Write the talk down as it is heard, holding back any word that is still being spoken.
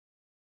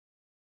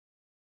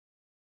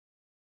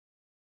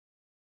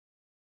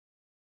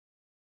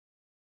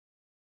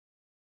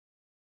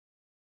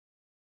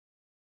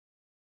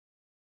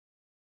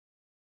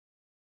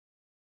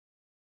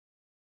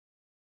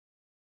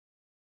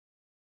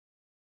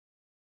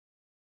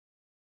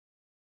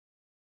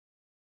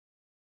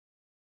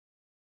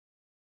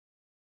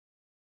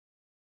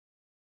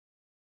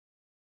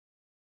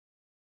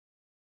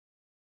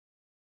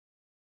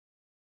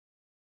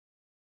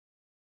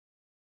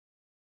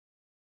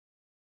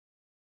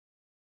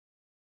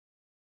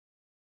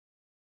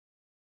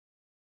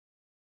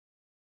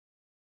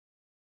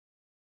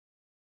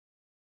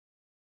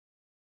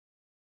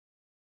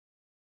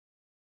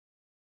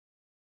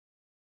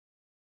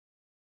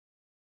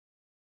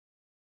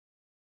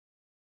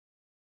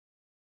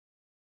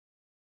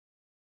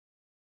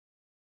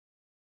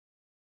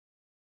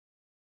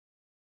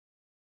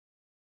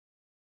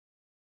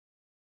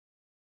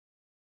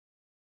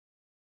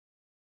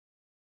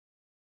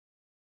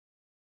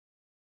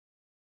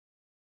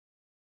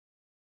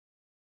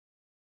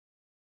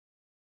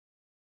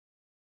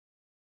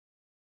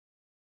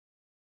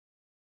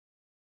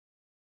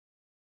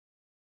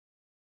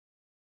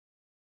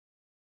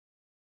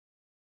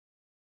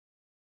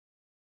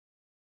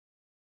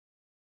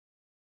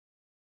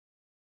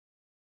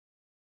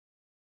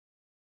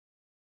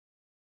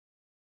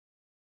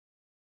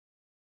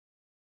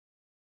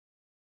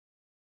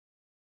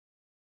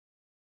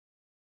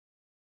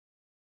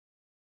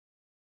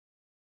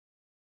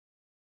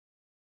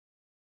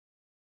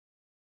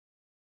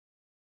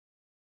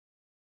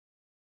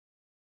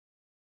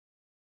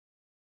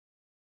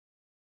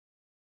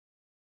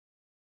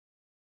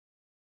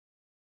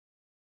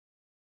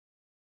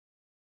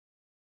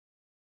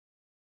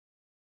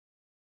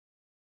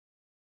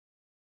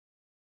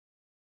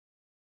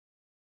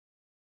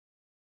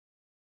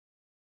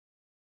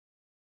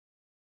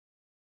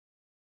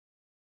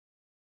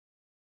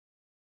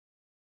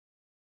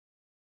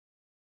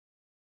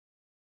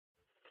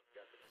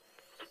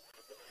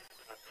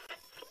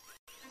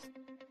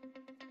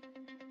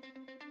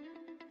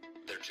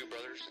two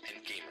brothers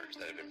and gamers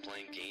that have been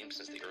playing games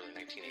since the early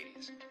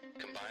 1980s.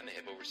 Combined, they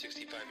have over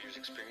 65 years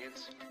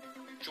experience.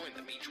 Join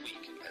them each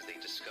week as they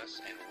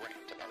discuss and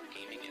rant about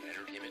gaming and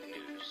entertainment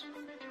news.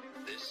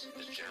 This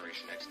is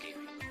Generation X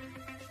Gaming.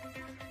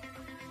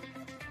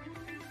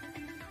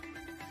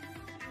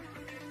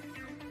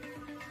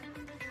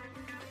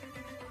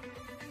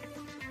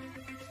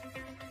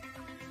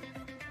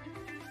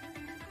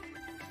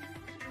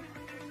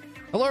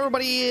 Hello,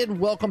 everybody, and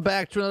welcome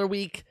back to another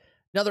week,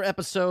 another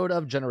episode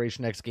of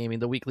Generation X Gaming,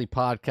 the weekly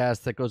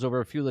podcast that goes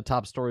over a few of the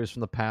top stories from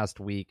the past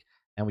week,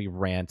 and we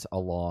rant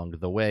along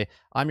the way.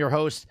 I'm your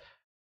host,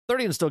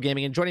 30 and Still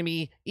Gaming, and joining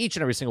me each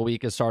and every single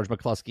week is Sarge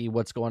McCluskey.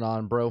 What's going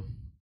on, bro?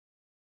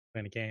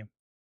 Playing a game.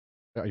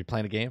 Are you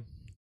playing a game?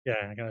 Yeah,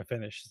 I gotta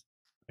finish.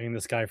 I mean,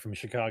 this guy from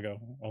Chicago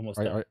almost.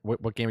 done.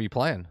 What game are you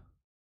playing?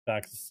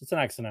 It's an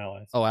Axis and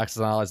Allies. Oh, Axis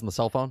and Allies on the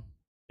cell phone?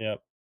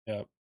 Yep.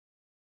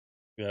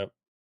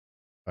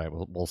 All right,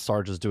 well,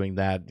 Sarge is doing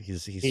that. He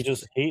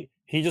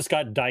just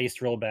got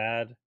diced real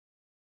bad.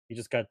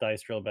 And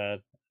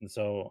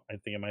so I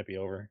think it might be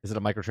over. Is it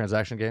a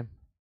microtransaction game?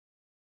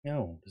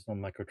 No, there's no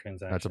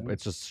microtransaction.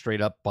 It's just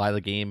straight up buy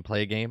the game,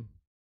 play a game?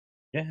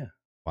 Yeah.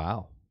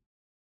 Wow.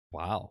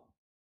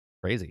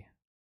 Crazy.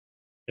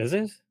 Is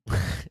it?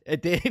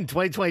 It did in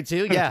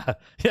 2022. Yeah.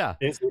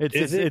 Is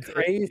it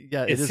crazy?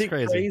 Yeah, it is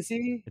crazy.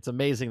 Crazy. It's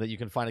amazing that you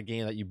can find a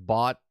game that you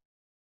bought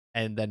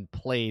and then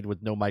played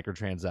with no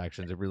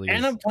microtransactions. It really is.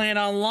 And I'm playing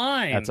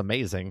online. That's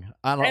amazing.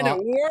 And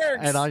it works.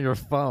 And on your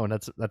phone.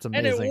 That's amazing.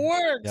 And it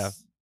works. Yeah.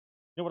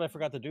 You know what I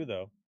forgot to do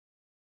though?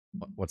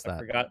 What's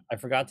that? I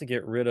forgot to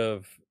get rid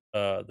of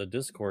the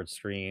Discord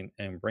screen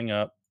and bring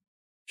up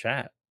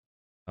chat.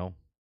 Oh.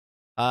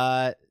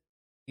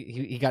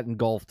 He got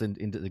engulfed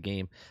into the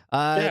game.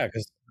 Yeah,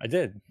 because I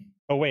did.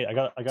 Oh wait, I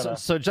got.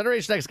 So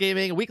Generation X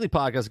Gaming, a weekly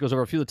podcast, goes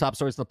over a few of the top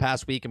stories from the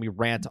past week, and we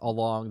rant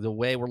along the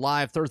way. We're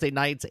live Thursday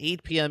nights,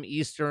 8 p.m.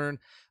 Eastern.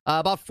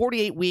 About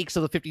 48 weeks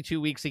of the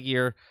 52 weeks a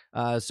year.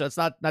 So it's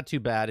not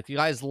too bad. If you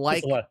guys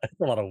like, that's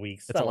a lot of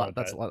weeks. That's a lot.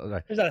 That's a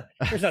lot.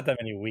 There's not that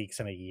many weeks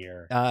in a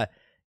year.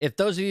 If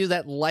those of you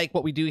that like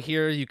what we do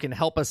here, you can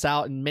help us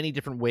out in many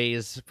different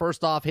ways.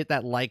 First off, hit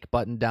that like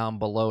button down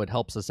below. It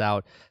helps us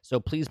out. So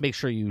please make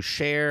sure you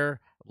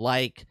share,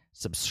 like,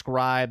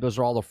 subscribe. Those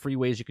are all the free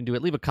ways you can do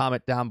it. Leave a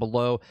comment down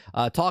below.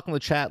 Talk in the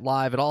chat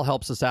live. It all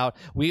helps us out.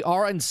 We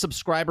are in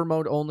subscriber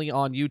mode only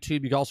on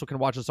YouTube. You also can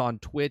watch us on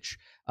Twitch.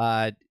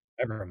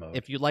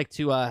 If you'd like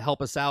to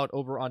help us out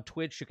over on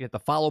Twitch, you can hit the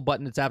follow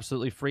button. It's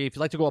absolutely free. If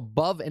you'd like to go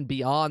above and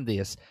beyond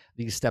these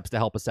steps to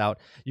help us out,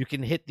 you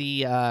can hit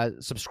the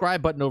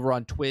subscribe button over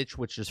on Twitch,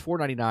 which is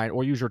 $4.99,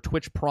 or use your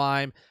Twitch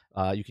Prime.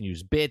 You can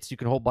use bits. You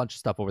can a whole bunch of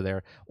stuff over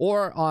there.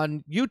 Or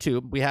on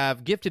YouTube, we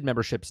have gifted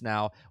memberships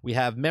now. We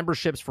have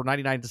memberships for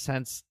 99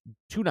 cents,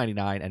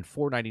 $2.99, and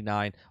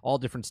 $4.99, all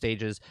different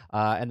stages.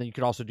 And then you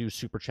can also do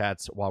super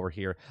chats while we're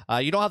here.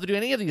 You don't have to do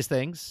any of these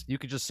things. You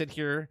can just sit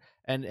here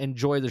and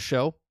enjoy the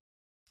show.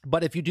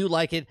 But if you do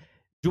like it,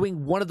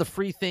 doing one of the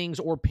free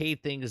things or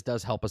paid things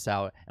does help us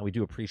out, and we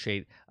do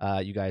appreciate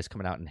you guys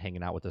coming out and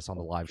hanging out with us on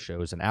the live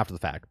shows and after the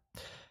fact.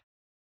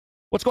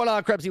 What's going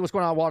on, Krebsy? What's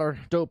going on, Water?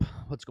 Dope.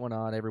 What's going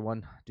on,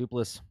 everyone?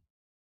 Dupless.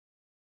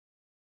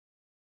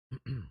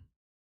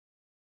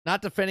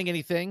 Not defending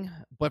anything,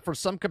 but for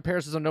some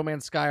comparisons on No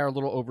Man's Sky are a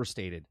little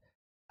overstated.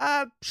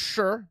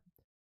 Sure.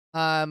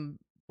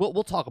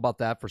 We'll talk about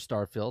that for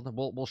Starfield.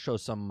 We'll show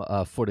some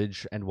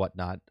footage and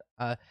whatnot.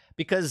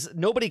 Because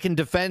nobody can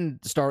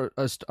defend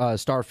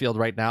Starfield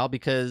right now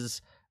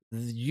because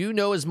you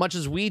know as much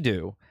as we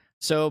do.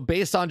 So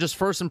based on just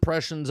first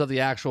impressions of the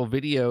actual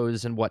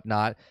videos and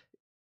whatnot,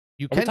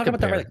 you can talk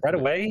compare. about that right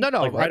away. No,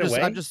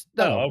 away. I'm just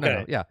no. Okay.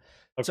 No, yeah.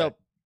 Okay. So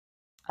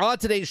on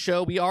today's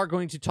show, we are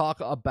going to talk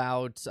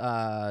about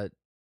Valheim.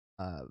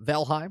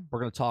 We're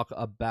going to talk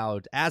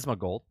about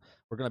Asmongold.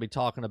 We're going to be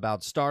talking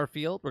about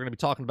Starfield. We're going to be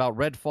talking about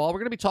Redfall. We're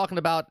going to be talking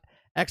about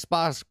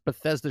Xbox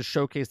Bethesda's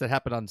showcase that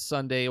happened on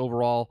Sunday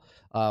overall,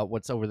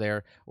 what's over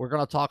there. We're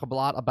going to talk a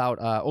lot about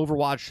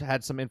Overwatch,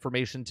 had some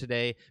information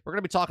today. We're going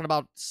to be talking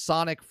about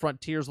Sonic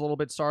Frontiers a little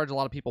bit, Sarge. A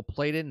lot of people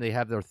played it, and they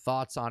have their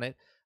thoughts on it.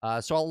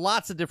 So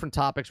lots of different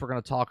topics we're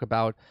going to talk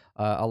about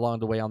along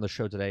the way on the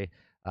show today.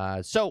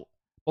 So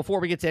before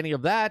we get to any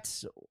of that,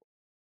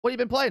 what have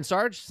you been playing,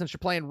 Sarge? Since you're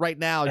playing right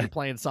now, you're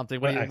playing something.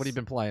 What have you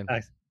been playing?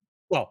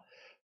 Well,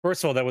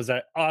 first of all, that was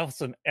an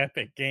awesome,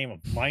 epic game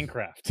of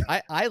Minecraft.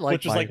 I like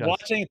which was Minecraft. like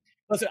watching.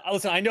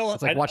 Listen. I know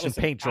it's like watching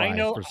paint dry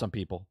for some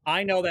people.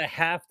 I know that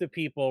half the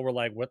people were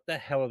like, "What the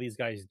hell are these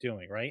guys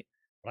doing?" Right?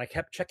 But I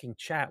kept checking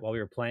chat while we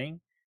were playing,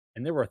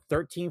 and there were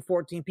 13,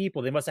 14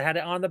 people. They must have had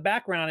it on in the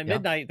background at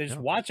midnight. They're just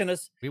watching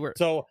us.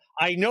 So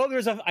I know there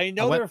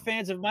are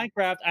fans of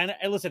Minecraft. And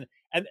listen,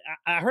 and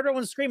I heard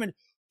everyone screaming,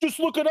 "Just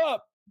look it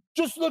up!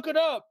 Just look it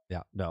up!"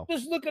 Yeah, no,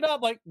 just look it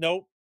up. Like,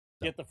 nope.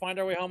 You have to find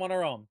our way home on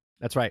our own.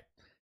 That's right.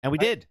 And we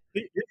did.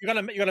 You got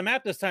a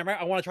map this time, right?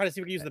 I want to try to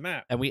see if we can use the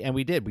map. And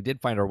we did. We did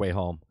find our way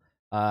home.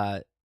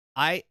 I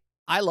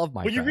love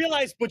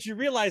Minecraft. But you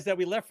realize that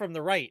we left from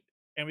the right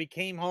and we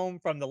came home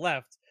from the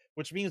left.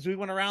 which means we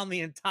went around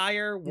the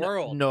entire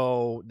world.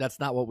 No, that's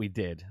not what we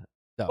did.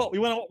 No.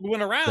 Well, we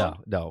went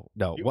around. No.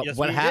 Yes,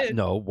 what happened?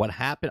 No, what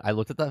happened? I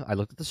looked at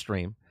the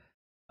stream.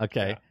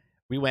 Okay, yeah.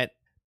 We went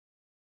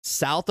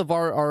south of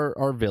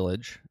our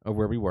village of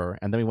where we were,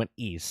 and then we went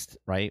east,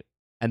 right?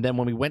 And then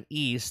when we went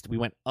east, we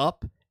went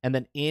up and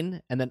then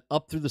in and then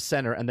up through the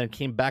center and then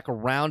came back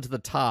around to the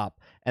top,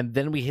 and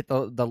then we hit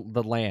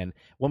the land.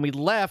 When we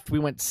left, we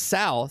went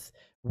south,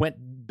 went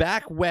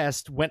back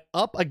west, went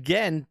up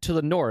again to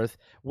the north,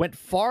 went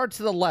far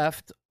to the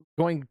left,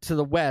 going to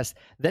the west,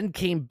 then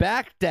came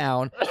back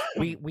down.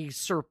 We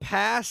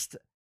surpassed,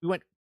 we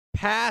went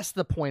past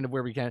the point of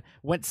where we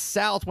went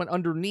south, went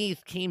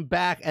underneath, came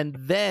back, and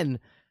then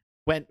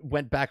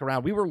went back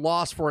around. We were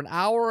lost for an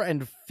hour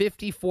and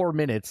 54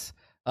 minutes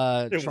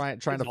trying to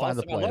find awesome.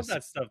 The place. I love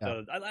that stuff,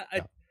 though.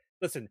 I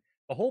listen,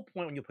 the whole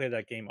point when you play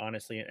that game,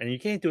 honestly, and you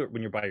can't do it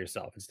when you're by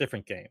yourself. It's a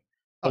different game.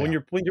 But when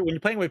you're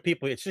playing with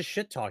people, it's just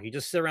shit talk. You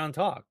just sit around and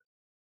talk,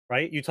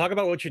 right? You talk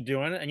about what you're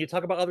doing, and you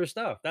talk about other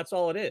stuff. That's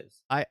all it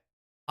is.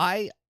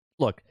 I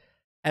look,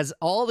 as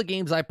all the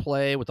games I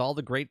play with all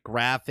the great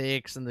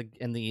graphics and the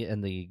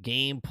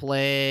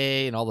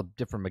gameplay and all the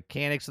different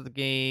mechanics of the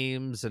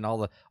games and all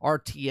the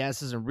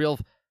RTSs and real,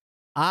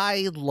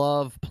 I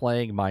love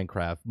playing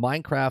Minecraft.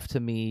 Minecraft to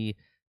me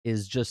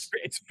is just,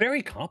 it's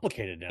very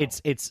complicated now.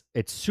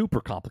 It's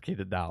super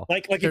complicated now.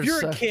 Like if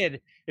you're a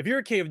kid, you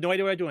have no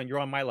idea what I'm doing, you're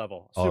on my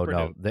level. Super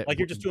new. Like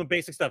you're just doing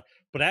basic stuff.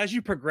 But as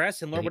you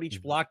progress and learn what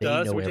each block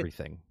does, know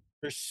everything.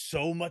 There's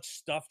so much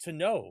stuff to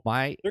know.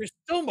 There's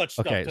so much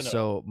stuff to know.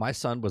 So my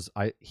son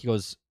I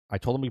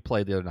told him we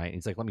played the other night. And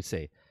he's like, let me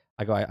see.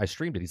 I go, I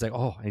streamed it. He's like,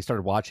 oh, and he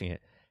started watching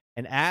it.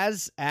 And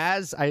as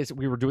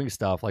we were doing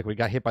stuff, like we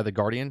got hit by the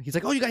Guardian. He's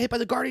like, oh, you got hit by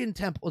the Guardian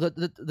temple,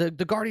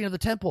 the Guardian of the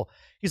temple.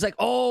 He's like,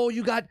 oh,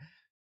 you got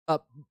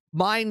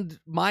mind,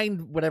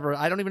 whatever.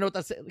 I don't even know what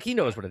that's. He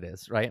knows what it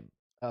is, right?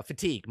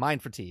 Fatigue,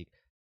 mind fatigue.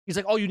 He's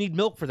like, oh, you need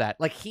milk for that.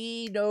 Like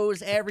he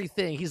knows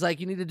everything. He's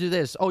like, you need to do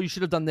this. Oh, you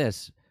should have done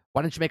this.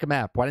 Why didn't you make a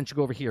map? Why didn't you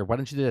go over here? Why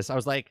didn't you do this? I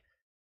was like,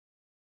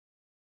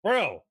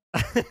 bro,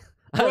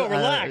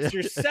 relax.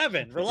 You're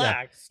 7.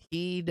 Relax. Yeah,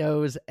 he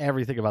knows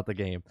everything about the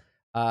game.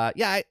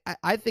 I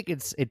think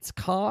it's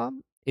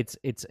calm. It's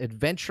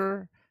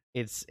adventure.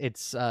 It's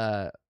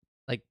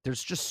like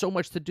there's just so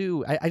much to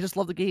do. I just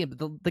love the game.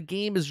 The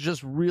game is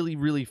just really,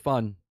 really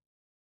fun.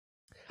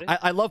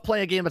 I love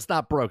playing a game that's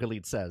not broke.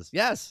 Elite says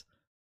yes.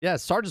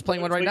 Sarge is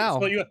playing one right now.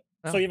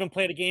 So you haven't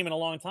played a game in a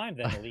long time,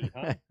 then, Elite,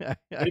 huh? What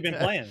have you been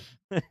playing?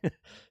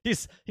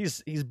 he's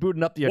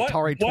booting up the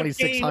Atari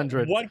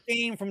 2600. What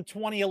game from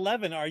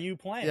 2011 are you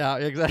playing? Yeah,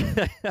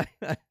 exactly.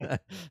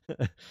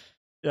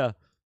 Yeah.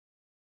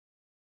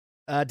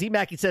 D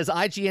Mackey says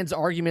IGN's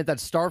argument that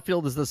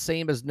Starfield is the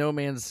same as No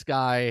Man's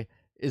Sky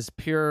is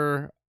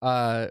pure.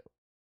 What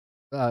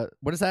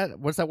is that?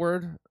 What's that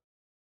word?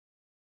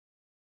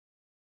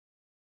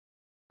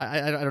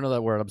 I don't know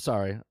that word. I'm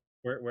sorry.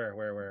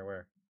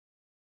 Where?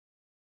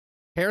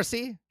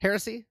 Heresy? Where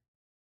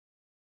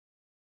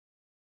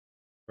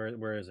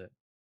is it?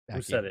 Back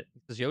Who said it?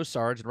 It says Yo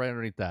Sarge, and right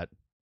underneath that.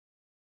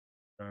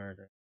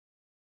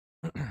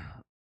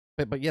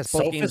 But yes,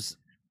 both games.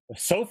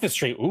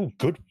 Sophistry. Ooh,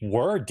 good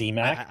word,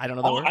 D-Mac. I don't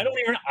know the word.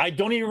 I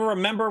don't even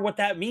remember what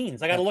that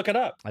means. I got to look it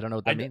up. I don't know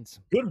what that means.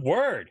 Good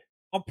word.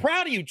 I'm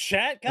proud of you,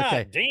 chat.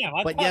 God damn.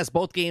 Yes,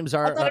 both games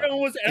are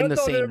in the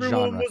same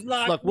genre.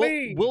 Look,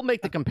 we'll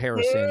make the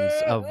comparisons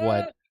of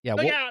what. Yeah,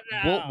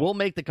 we'll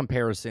make the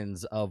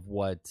comparisons of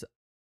what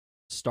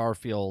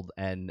Starfield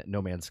and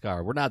No Man's Sky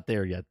are. We're not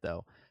there yet,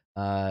 though.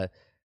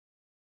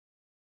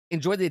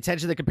 Enjoy the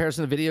attention the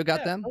comparison the video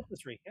got them.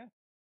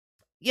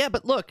 Yeah,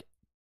 but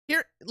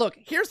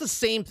here's the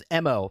same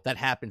MO that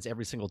happens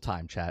every single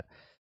time, chat.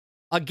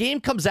 A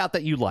game comes out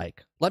that you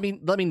like. Let me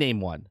name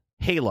one.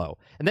 Halo.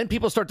 And then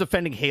people start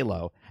defending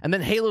Halo. And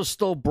then Halo's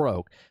still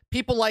broke.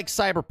 People like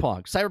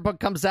Cyberpunk.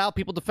 Cyberpunk comes out,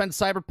 people defend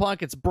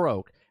Cyberpunk, it's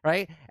broke,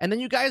 right? And then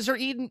you guys you're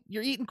eating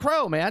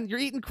crow, man. You're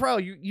eating crow.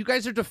 You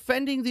guys are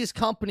defending these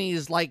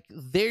companies like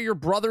they're your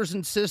brothers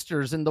and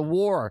sisters in the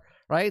war,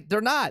 right? They're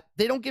not.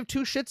 They don't give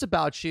two shits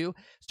about you.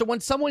 So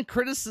when someone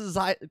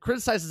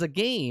criticizes a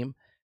game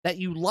that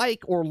you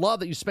like or love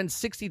that you spend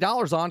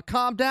 $60 on,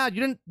 calm down.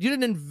 You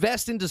didn't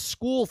invest into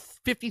school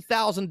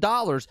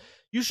 $50,000.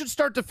 You should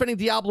start defending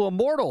Diablo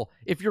Immortal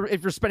if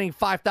you're spending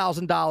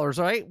 $5,000,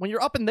 right? When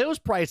you're up in those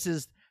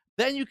prices,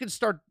 then you can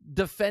start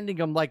defending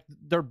them like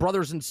they're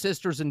brothers and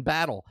sisters in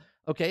battle,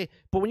 okay?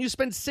 But when you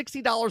spend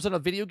 $60 on a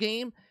video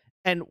game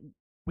and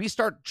we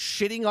start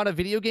shitting on a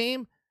video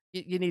game,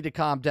 you need to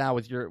calm down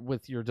with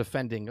your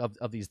defending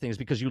of these things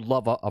because you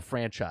love a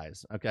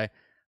franchise, okay?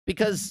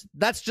 Because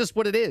that's just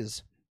what it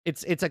is.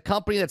 It's a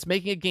company that's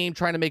making a game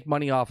trying to make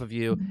money off of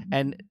you,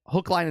 and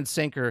hook, line, and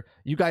sinker,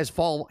 you guys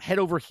fall head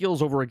over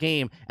heels over a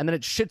game, and then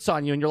it shits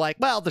on you, and you're like,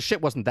 well, the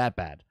shit wasn't that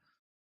bad.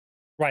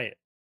 Right.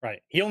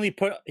 He only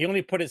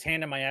put his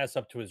hand on my ass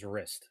up to his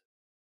wrist.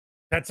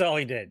 That's all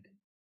he did.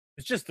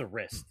 It's just the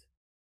wrist.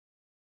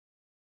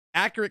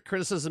 Accurate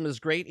criticism is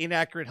great.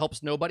 Inaccurate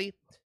helps nobody.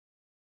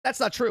 That's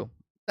not true.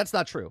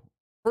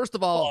 First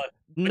of all,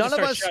 none of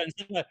us.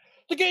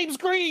 The game's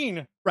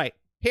green. Right.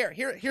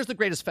 Here's the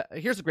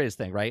greatest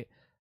thing, right?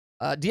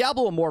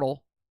 Diablo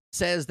Immortal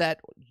says that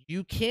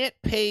you can't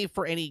pay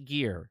for any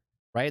gear,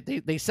 right?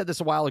 They said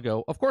this a while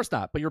ago. Of course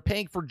not, but you're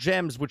paying for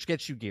gems, which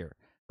gets you gear,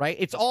 right?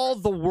 It's all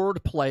the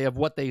wordplay of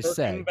what they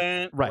say.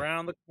 Right.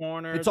 Around the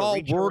corner. It's all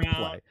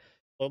wordplay.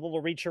 A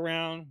little reach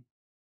around.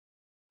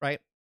 Right.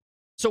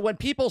 So when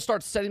people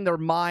start setting their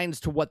minds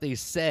to what they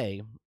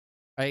say,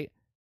 right?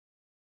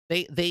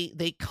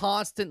 They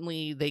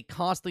constantly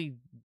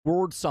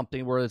word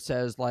something where it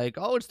says like,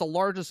 oh, it's the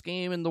largest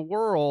game in the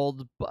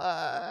world, but,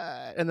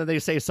 and then they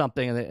say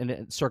something and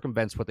it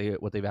circumvents what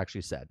they've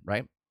actually said,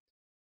 right?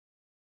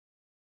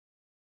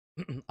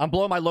 I'm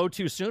blowing my load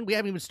too soon. We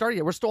haven't even started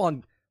yet. We're still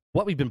on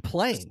what we've been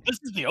playing. This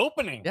is the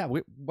opening. Yeah,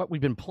 what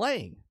we've been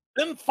playing.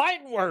 Them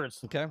fighting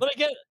words. Okay.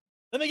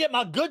 Let me get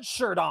my good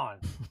shirt on.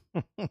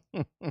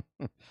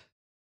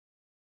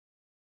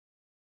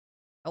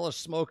 Hellish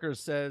Smoker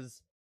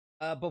says,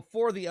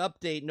 before the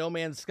update, No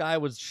Man's Sky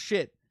was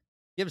shit.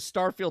 Give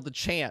Starfield a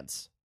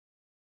chance.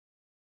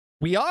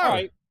 We are.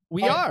 Right.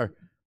 We are.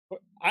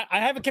 I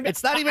haven't committed.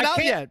 It's not even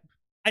out yet.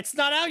 It's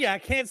not out yet. I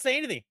can't say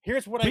anything.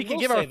 Here's what we can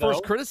give our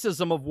first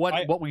criticism of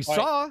what we saw.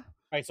 All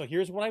right, so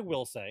here's what I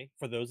will say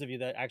for those of you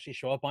that actually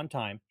show up on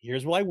time.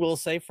 Here's what I will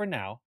say for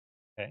now.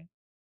 Okay.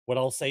 What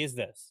I'll say is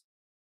this.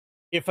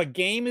 If a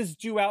game is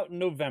due out in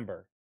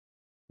November,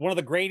 one of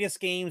the greatest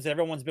games that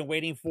everyone's been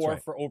waiting for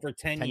over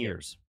 10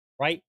 years,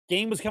 right?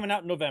 Game was coming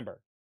out in November.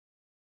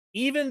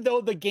 Even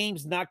though the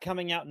game's not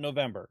coming out in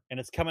November and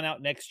it's coming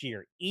out next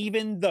year,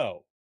 even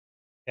though,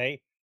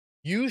 okay,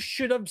 you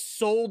should have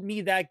sold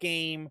me that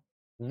game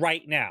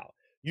right now.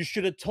 You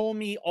should have told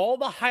me all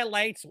the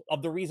highlights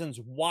of the reasons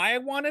why I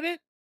wanted it,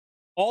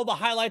 all the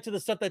highlights of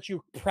the stuff that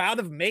you're proud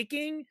of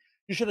making.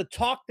 You should have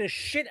talked the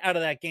shit out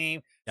of that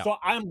game. Yeah. So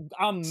I'm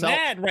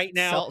mad right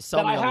now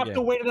that I have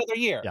to wait another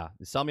year. Yeah,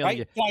 sell me on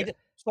the game.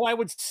 So I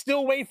would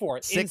still wait for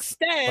it. 6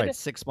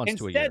 months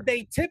to a year. Instead,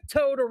 they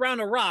tiptoed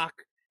around a rock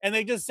and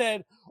they just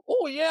said,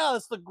 "Oh yeah,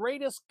 it's the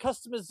greatest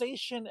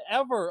customization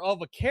ever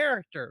of a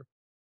character."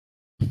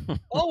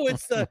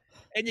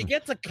 And you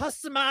get to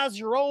customize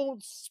your own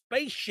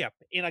spaceship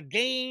in a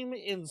game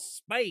in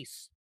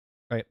space.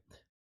 Right.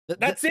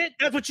 That's it.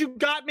 That's what you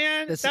got,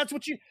 man.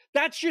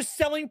 That's your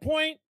selling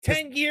point.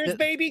 10 years,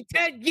 baby.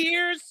 10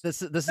 years.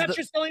 That's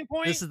your selling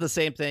point. This is the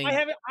same thing.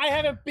 I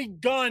haven't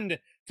begun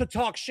to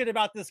talk shit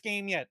about this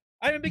game yet.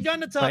 I haven't begun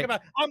to talk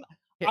about.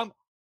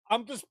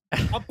 I'm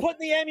putting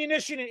the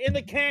ammunition in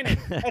the cannon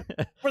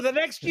for the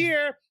next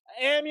year.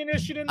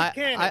 Ammunition in the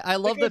cannon. I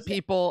love that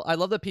people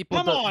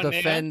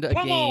defend a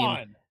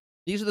game.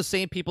 These are the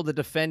same people that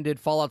defended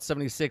Fallout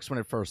 76 when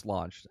it first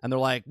launched, and they're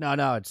like,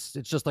 no, it's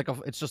just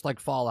like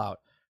Fallout,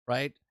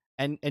 right?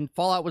 And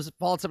Fallout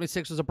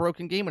 76 was a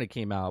broken game when it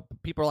came out.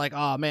 People are like,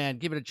 oh man,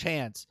 give it a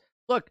chance.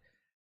 Look,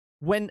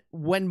 when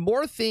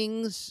more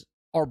things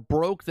are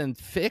broke than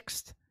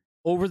fixed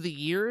over the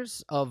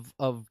years of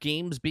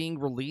games being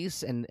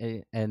released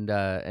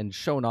and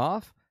shown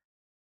off,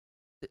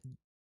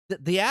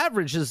 the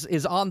average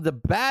is on the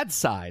bad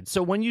side.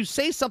 So when you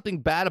say something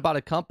bad about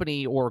a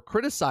company or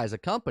criticize a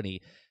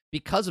company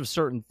because of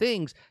certain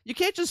things, you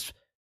can't just.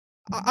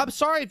 I'm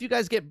sorry if you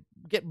guys get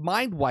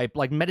mind wiped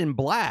like Men in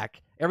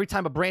Black every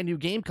time a brand new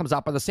game comes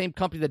out by the same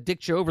company that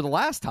dicked you over the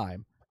last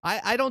time.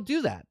 I don't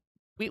do that.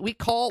 We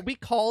call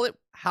it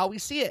how we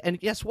see it, and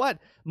guess what?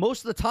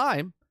 Most of the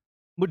time,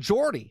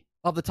 majority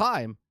of the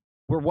time,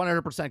 we're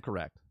 100%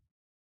 correct.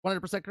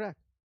 100% correct.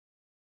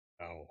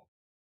 Oh.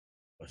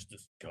 Let's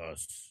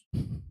discuss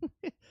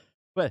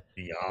but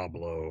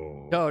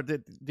Diablo. No,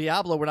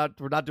 Diablo. We're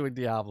not doing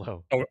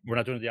Diablo. Oh, we're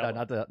not doing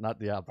Diablo. No, not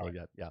Diablo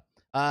yet. Yeah.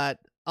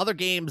 Other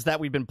games that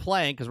we've been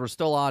playing because we're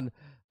still on.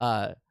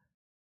 The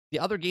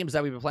other games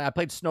that we've been playing. I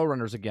played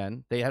SnowRunners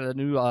again. They had a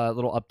new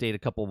little update a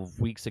couple of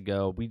weeks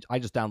ago. I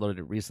just downloaded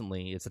it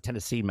recently. It's a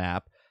Tennessee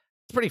map.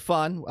 It's pretty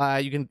fun.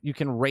 You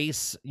can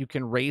race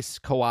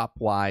co-op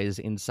wise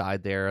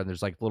inside there, and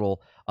there's like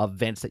little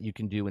events that you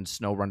can do in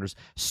SnowRunners.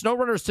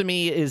 SnowRunners to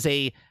me is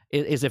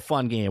a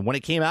fun game. When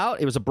it came out,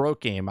 it was a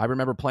broke game. I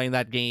remember playing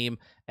that game,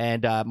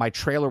 and my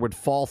trailer would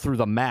fall through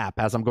the map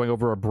as I'm going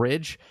over a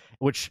bridge,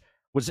 which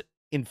was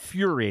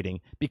infuriating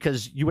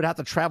because you would have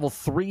to travel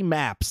 3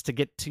 maps to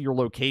get to your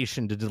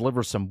location to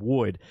deliver some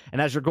wood.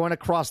 And as you're going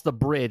across the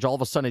bridge, all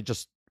of a sudden it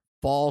just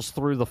falls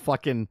through the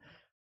fucking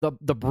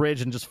the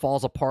bridge and just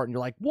falls apart, and you're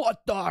like,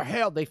 what the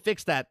hell? They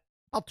fixed that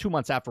about 2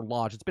 months after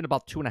launch. It's been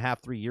about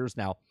 2.5, 3 years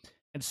now.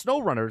 And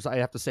SnowRunners, I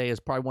have to say, is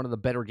probably one of the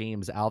better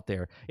games out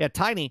there. Yeah,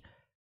 Tiny,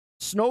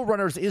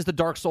 SnowRunners is the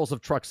Dark Souls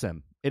of Truck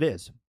Sim. It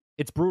is.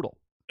 It's brutal.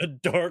 The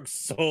Dark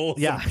Souls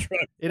of Truck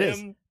Sim. It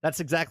is. That's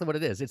exactly what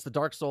it is. It's the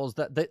Dark Souls.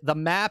 The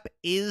map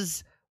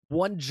is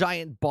one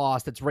giant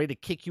boss that's ready to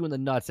kick you in the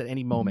nuts at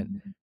any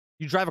moment.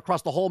 You drive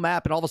across the whole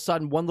map, and all of a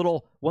sudden, one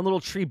little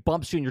tree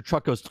bumps you, and your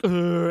truck goes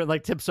and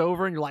like tips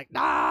over, and you're like,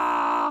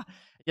 nah!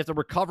 You have to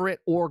recover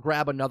it or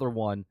grab another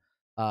one.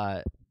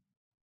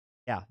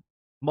 Yeah,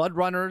 Mud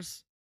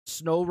Runners,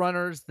 Snow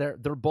Runners, they're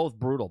both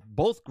brutal,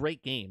 both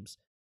great games.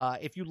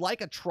 If you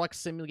like a truck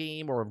sim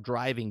game or a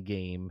driving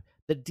game,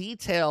 the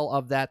detail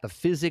of that, the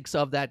physics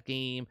of that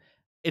game,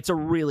 it's a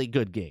really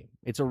good game.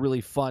 It's a really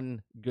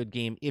fun, good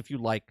game if you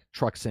like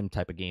truck sim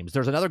type of games.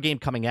 There's another game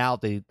coming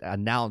out. They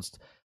announced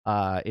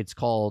it's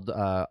called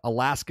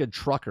Alaska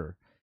Trucker.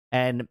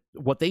 And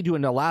what they do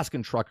in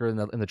Alaskan Trucker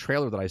in the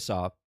trailer that I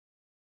saw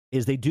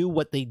is they do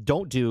what they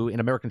don't do in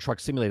American Truck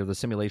Simulator, the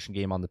simulation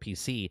game on the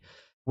PC,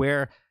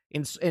 where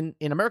in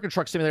American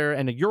Truck Simulator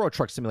and a Euro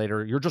Truck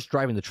Simulator, you're just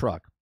driving the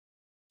truck.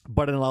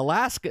 But in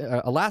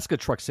Alaska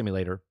Truck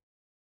Simulator,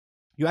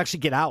 you actually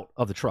get out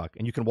of the truck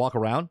and you can walk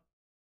around.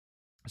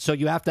 So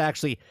you have to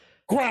actually...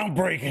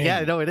 Groundbreaking.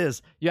 Yeah, no, it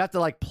is. You have to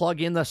like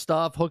plug in the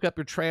stuff, hook up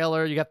your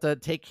trailer. You have to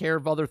take care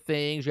of other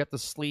things. You have to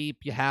sleep.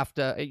 You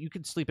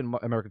can sleep in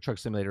American Truck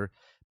Simulator,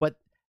 but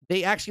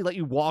they actually let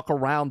you walk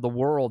around the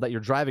world that you're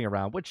driving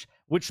around, which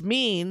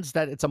means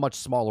that it's a much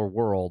smaller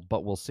world,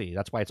 but we'll see.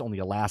 That's why it's only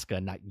Alaska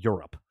and not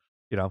Europe,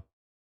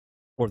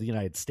 or the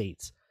United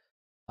States.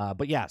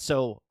 But yeah,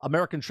 so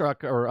American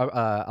Truck or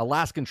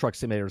Alaskan Truck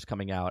Simulator is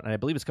coming out, and I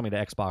believe it's coming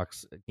to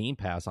Xbox Game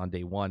Pass on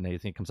day one. I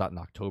think it comes out in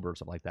October or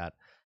something like that.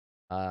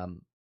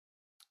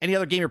 Any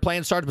other game you're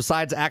playing, Sarge,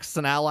 besides Axis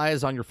and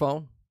Allies on your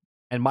phone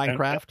and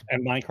Minecraft?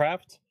 And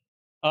Minecraft.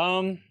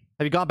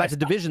 Have you gone back to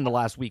Division the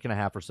last week and a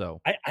half or so?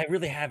 I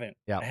really haven't.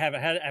 Yeah, I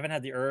haven't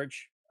had the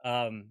urge.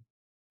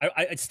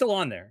 It's still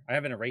on there. I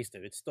haven't erased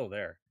it. It's still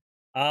there.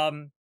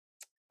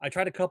 I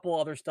tried a couple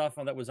other stuff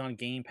that was on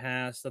Game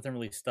Pass. Nothing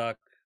really stuck.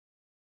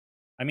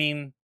 I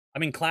mean,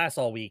 I'm in class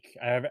all week.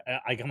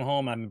 I come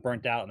home, I'm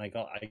burnt out, and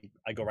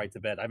I go right to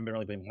bed. I haven't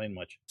really been playing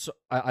much. So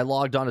I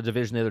logged on to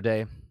Division the other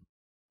day,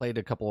 played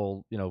a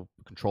couple,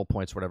 control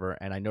points, whatever,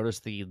 and I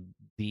noticed the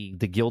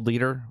guild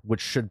leader,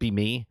 which should be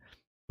me,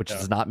 which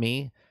is not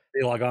me.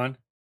 Did you log on?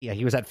 Yeah,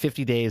 he was at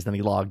 50 days, then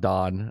he logged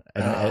on.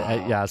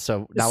 And, yeah,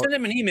 so now send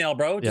him an email,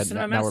 bro. Just send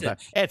him a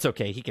message. It's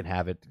okay. He can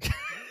have it.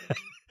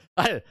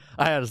 I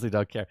honestly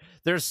don't care.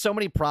 There's so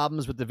many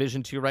problems with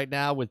Division 2 right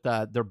now with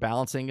their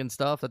balancing and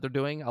stuff that they're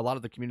doing. A lot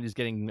of the community is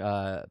getting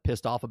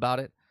pissed off about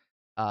it.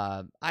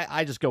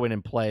 I just go in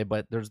and play,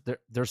 but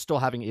they're still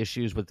having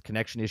issues with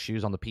connection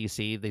issues on the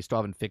PC. They still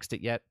haven't fixed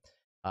it yet.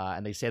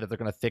 And they say that they're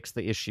going to fix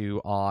the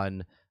issue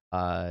on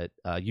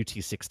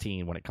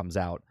UT16 when it comes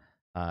out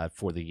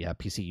for the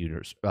PC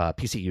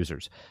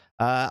users.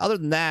 Other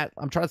than that,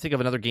 I'm trying to think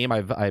of another game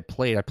I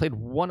played. I played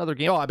one other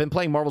game. I've been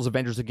playing Marvel's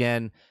Avengers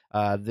again.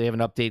 They have an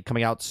update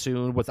coming out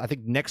soon with, I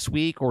think, next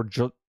week or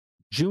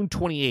June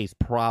 28th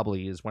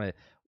probably is when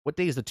what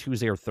day is the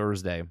Tuesday or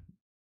Thursday?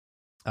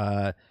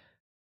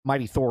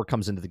 Mighty Thor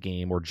comes into the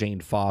game, or Jane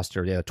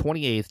Foster. Yeah,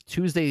 28th,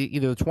 Tuesday,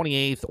 either the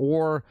 28th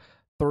or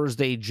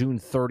Thursday, June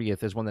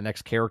 30th is when the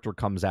next character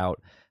comes out.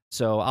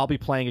 So I'll be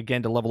playing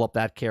again to level up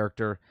that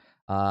character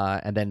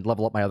and then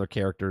level up my other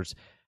characters.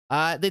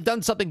 They've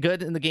done something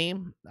good in the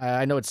game.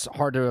 I know it's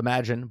hard to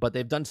imagine, but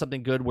they've done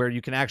something good where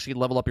you can actually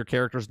level up your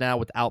characters now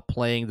without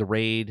playing the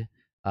raid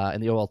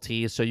and the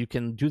OLT. So you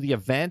can do the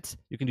event,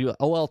 you can do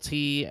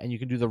OLT, and you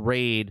can do the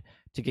raid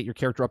to get your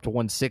character up to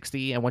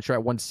 160. And once you're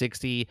at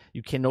 160,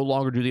 you can no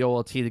longer do the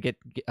OLT to get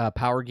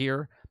power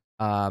gear,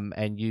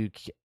 and you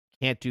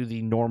can't do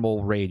the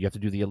normal raid. You have to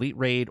do the elite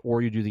raid,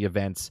 or you do the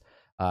events,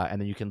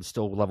 and then you can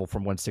still level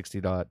from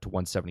 160 to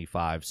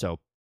 175. So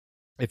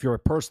if you're a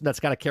person that's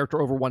got a character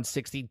over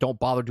 160, don't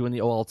bother doing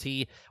the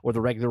OLT or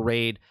the regular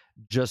raid.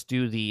 Just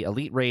do the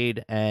elite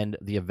raid and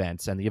the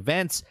events. And the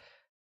events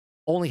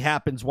only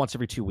happens once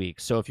every 2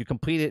 weeks. So if you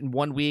complete it in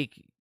 1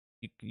 week,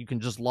 you can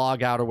just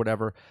log out or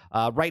whatever.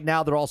 Right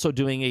now, they're also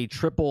doing a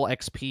triple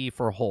XP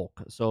for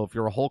Hulk. So if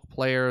you're a Hulk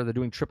player, they're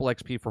doing triple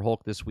XP for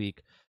Hulk this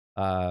week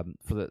for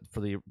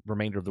the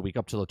remainder of the week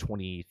up to the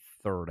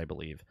 23rd, I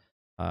believe,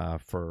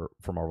 for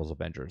Marvel's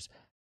Avengers.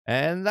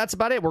 And that's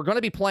about it. We're going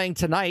to be playing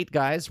tonight,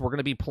 guys. We're going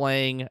to be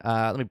playing...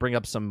 let me bring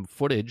up some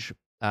footage.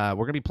 We're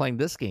going to be playing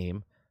this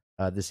game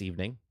this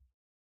evening.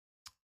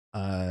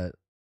 We're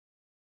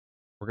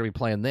going to be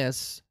playing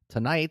this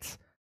tonight,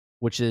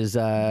 which is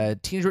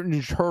Teenage Mutant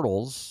Ninja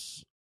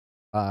Turtles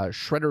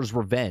Shredder's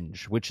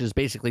Revenge, which is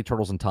basically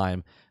Turtles in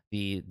Time,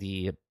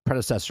 the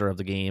predecessor of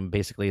the game.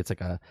 Basically, it's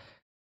like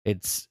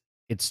it's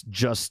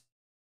just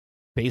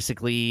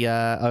basically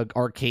a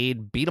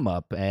arcade beat 'em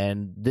up,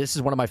 and this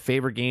is one of my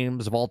favorite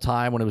games of all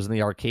time when it was in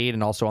the arcade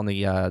and also on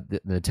the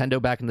Nintendo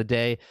back in the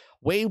day,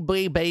 way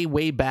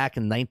back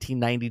in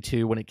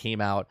 1992 when it came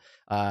out.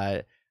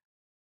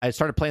 I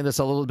started playing this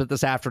a little bit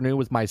this afternoon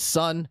with my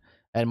son,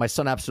 and my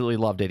son absolutely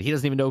loved it. He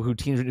doesn't even know who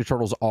Teenage Mutant Ninja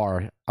Turtles are.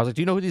 I was like,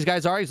 "Do you know who these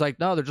guys are?" He's like,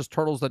 "No, they're just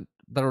turtles that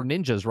are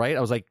ninjas, right?"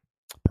 I was like,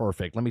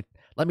 "Perfect. Let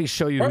me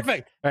show you."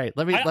 Perfect. All right.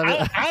 Let me. I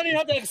don't even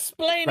have to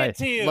explain it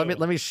to you.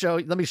 Let me show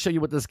you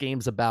what this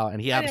game's about,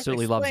 and he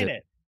absolutely loves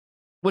it.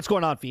 What's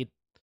going on, Feed?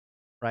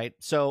 Right.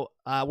 So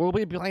we'll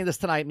be playing this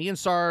tonight. Me and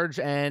Sarge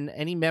and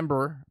any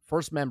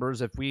first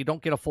members. If we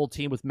don't get a full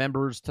team with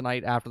members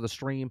tonight after the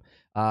stream,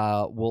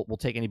 we'll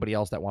take anybody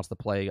else that wants to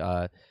play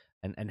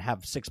and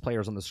have 6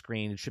 players on the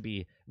screen. It should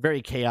be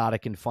very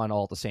chaotic and fun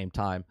all at the same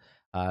time.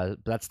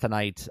 That's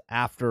tonight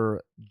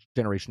after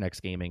Generation X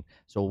Gaming.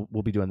 So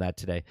we'll be doing that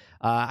today.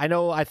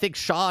 I think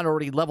Sean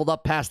already leveled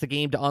up past the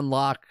game to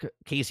unlock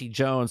Casey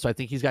Jones. So I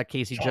think he's got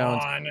Casey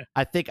Jones.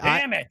 I think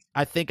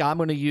I think I'm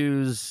going to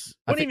use.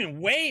 Wouldn't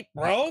even wait,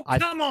 bro.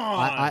 Come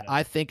on.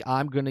 I think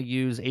I'm going to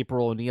use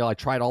April O'Neil. I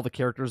tried all the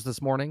characters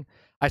this morning.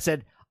 I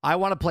said I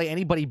want to play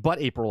anybody but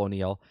April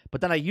O'Neil.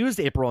 But then I used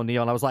April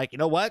O'Neil and I was like, you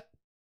know what?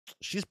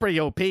 She's pretty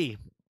OP. I'm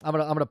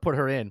gonna put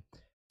her in.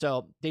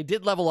 So they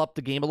did level up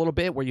the game a little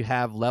bit where you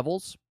have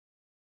levels.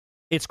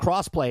 It's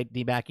crossplay,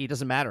 D-Mackie. It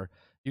doesn't matter.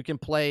 You can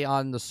play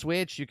on the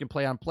Switch. You can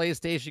play on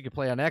PlayStation. You can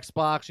play on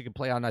Xbox. You can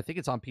play on, I think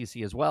it's on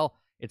PC as well.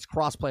 It's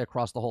crossplay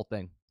across the whole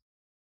thing.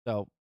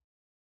 So,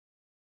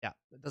 yeah,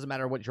 it doesn't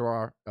matter what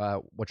you're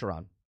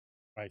on.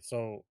 Right.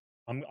 So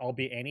I'll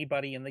be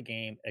anybody in the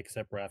game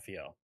except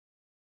Raphael.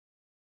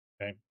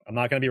 Okay, I'm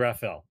not going to be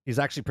Raphael. He's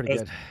actually pretty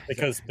good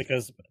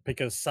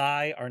because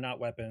Sai are not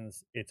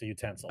weapons. It's a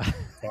utensil.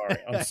 Sorry,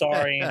 I'm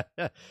sorry.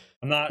 I'm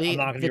not going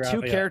to be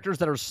Raphael. The 2 characters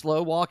that are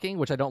slow walking,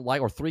 which I don't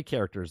like, or 3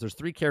 characters. There's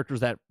 3 characters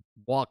that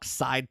walk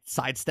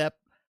sidestep,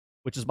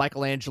 which is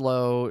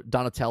Michelangelo,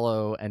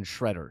 Donatello, and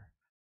Shredder.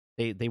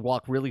 They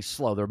walk really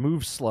slow. They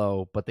move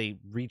slow, but they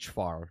reach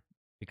far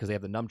because they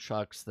have the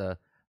nunchucks, the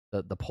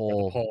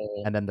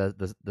pole, and then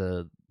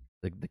the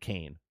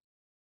cane.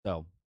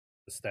 So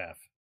the staff.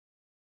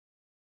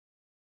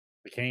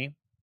 The cane?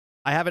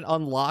 I haven't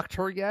unlocked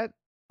her yet.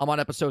 I'm on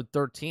episode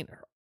 13.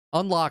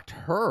 Unlocked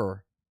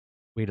her.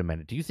 Wait a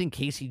minute. Do you think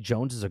Casey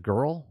Jones is a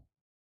girl?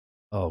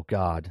 Oh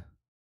God,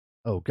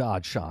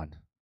 Sean.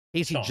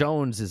 Casey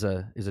Jones is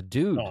a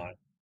dude. Sean.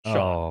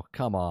 Oh,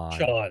 come on.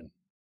 Sean.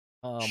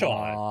 Oh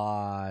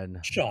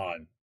Sean.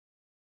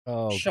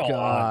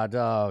 God.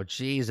 Oh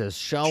Jesus.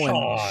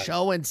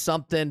 Showing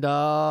something.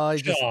 Oh,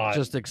 you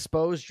just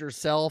exposed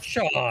yourself.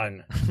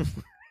 Sean.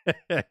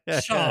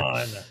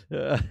 Sean.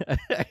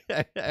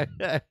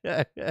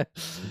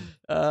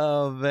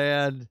 Oh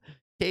man,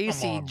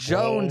 Casey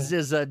Jones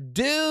is a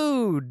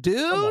dude.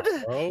 Come on,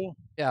 bro.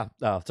 Yeah.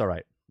 Oh, it's all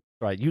right.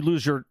 All right. You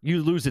lose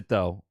it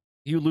though.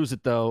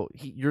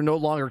 You're no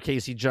longer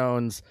Casey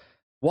Jones.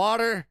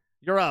 Water,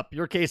 you're up.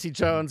 You're Casey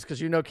Jones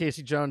because you know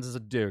Casey Jones is a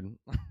dude.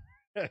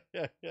 Yeah,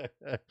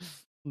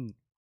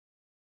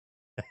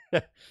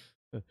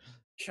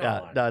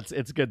 no,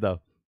 it's good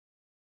though.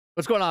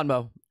 What's going on,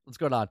 Mo? What's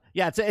going on?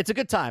 Yeah, it's a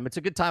good time. It's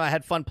a good time. I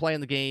had fun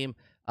playing the game,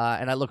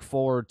 and I look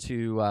forward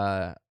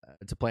to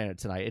playing it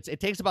tonight. It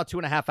takes about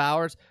 2.5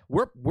 hours.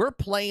 We're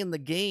playing the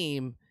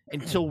game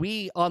until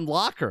we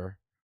unlock her.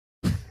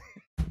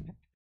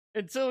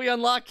 Until we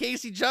unlock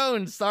Casey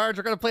Jones, Sarge,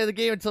 we're gonna play the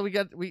game until we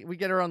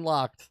get her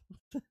unlocked.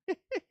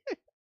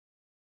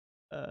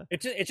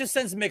 It just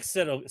sends mixed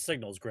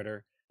signals,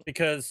 Gritter,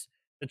 because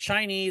the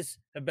Chinese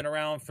have been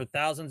around for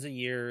thousands of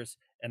years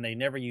and they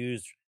never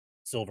used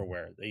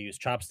silverware. They use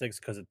chopsticks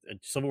because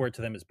silverware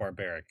to them is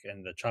barbaric,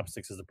 and the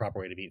chopsticks is the proper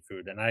way to eat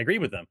food. And I agree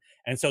with them.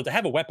 And so to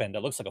have a weapon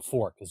that looks like a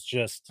fork is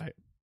just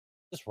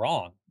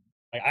wrong.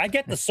 Like, I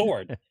get the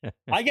sword.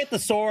 I get the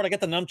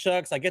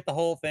nunchucks. I get the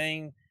whole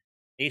thing.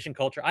 Asian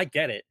culture. I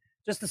get it.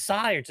 Just the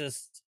Sai are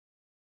just.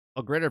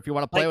 Oh, Gritter, if you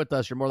want to play with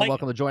us, you're more than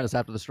welcome to join us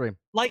after the stream.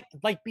 Like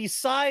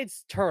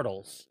besides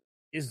Turtles,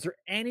 is there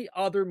any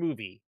other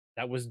movie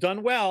that was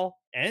done well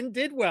and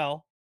did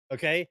well,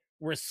 okay,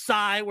 where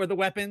Sai were the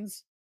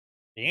weapons?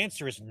 The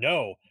answer is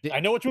no. I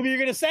know which movie you're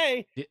going to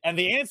say, and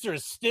the answer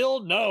is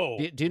still no.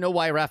 Do you know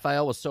why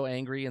Raphael was so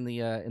angry in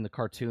the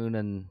cartoon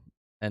and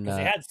because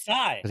he had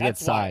Sai. Because he had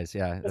Sais,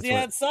 yeah. Because he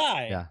had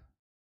Sai. Yeah.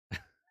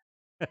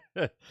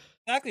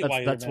 Exactly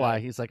why. That's why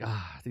he's like,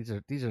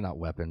 these are not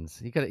weapons.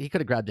 He could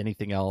have grabbed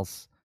anything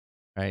else,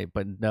 right?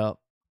 But no,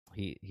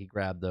 he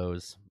grabbed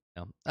those.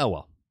 Oh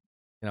well,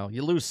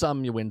 you lose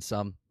some, you win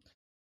some.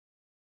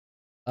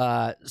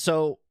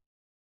 So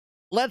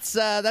let's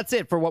that's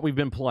it for what we've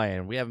been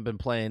playing. We haven't been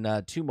playing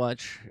too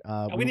much.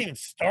 We didn't even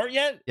start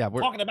yet. Yeah,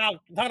 we're talking about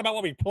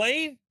what we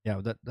played.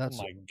 Yeah, that's.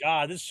 Oh my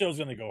God, this show's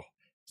gonna go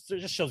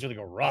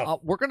rough.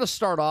 We're gonna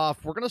start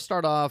off.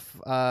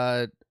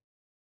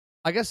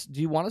 I guess. Do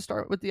you want to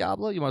start with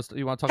Diablo? You want to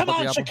talk about Diablo?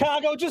 Come on,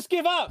 Chicago, just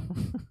give up.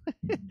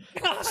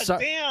 God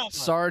damn.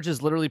 Sarge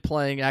is literally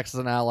playing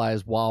Axis and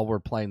Allies while we're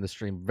playing the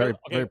stream. Very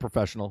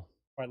professional.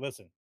 All right,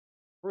 listen.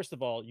 First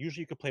of all, usually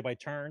you could play by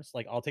turns.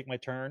 Like, I'll take my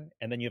turn,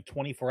 and then you have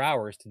 24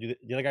 hours to do.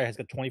 The other guy has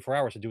got 24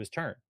 hours to do his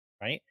turn,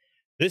 right?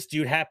 This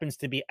dude happens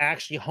to be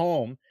actually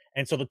home,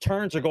 and so the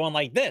turns are going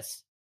like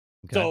this.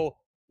 Okay. So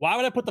why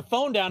would I put the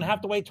phone down and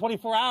have to wait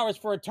 24 hours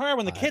for a turn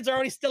when the kids are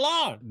already still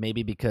on?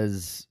 Maybe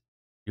because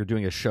you're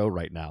doing a show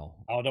right now.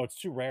 Oh, no, it's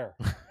too rare.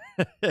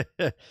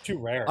 Too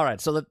rare. All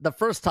right, so the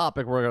first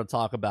topic we're going to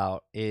talk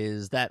about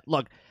is that,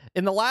 look,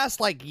 in the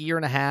last, year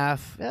and a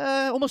half,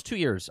 almost 2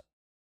 years,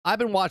 I've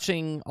been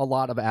watching a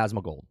lot of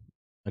Asmongold,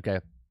 okay?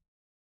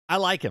 I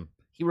like him.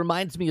 He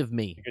reminds me of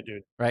me. Good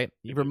dude. Right?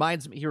 He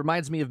reminds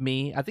me of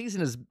me. I think he's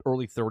in his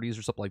early 30s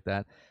or something like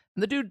that.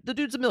 And the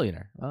dude's a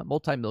millionaire,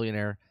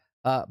 multi-millionaire,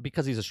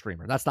 because he's a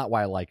streamer. That's not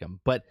why I like him.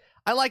 But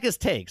I like his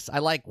takes. I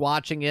like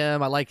watching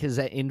him. I like his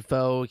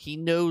info. He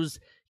knows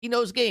he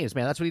knows games,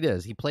 man. That's what he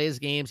does. He plays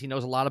games. He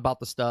knows a lot about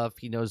the stuff.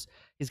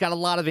 He's got a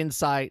lot of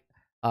insight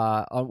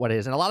on what it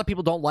is. And a lot of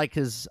people don't like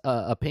his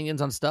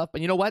opinions on stuff.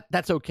 But you know what?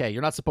 That's okay.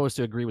 You're not supposed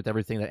to agree with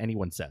everything that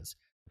anyone says.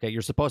 Okay,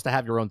 you're supposed to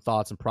have your own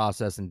thoughts and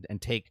process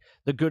and take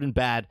the good and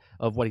bad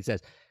of what he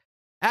says.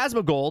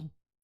 Asmongold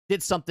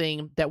did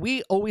something that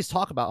we always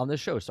talk about on this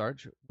show,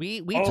 Sarge.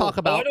 We talk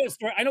about.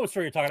 I know what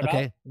story you're talking about.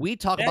 Okay, we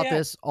talk about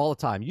this all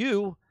the time.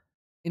 You,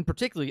 in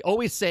particular,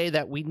 always say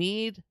that we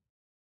need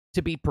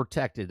to be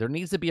protected. There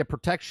needs to be a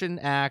protection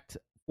act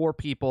for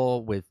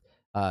people with,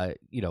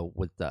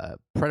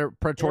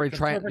 predatory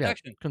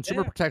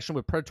consumer protection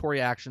with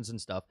predatory actions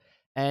and stuff.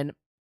 And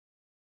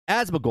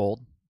Asmongold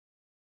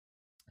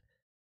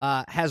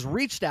has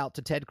reached out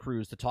to Ted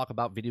Cruz to talk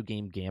about video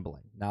game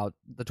gambling. Now,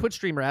 the Twitch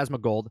streamer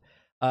Asmongold,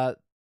 the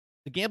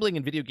gambling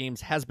in video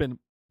games has been,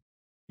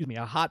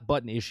 a hot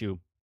button issue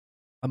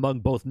among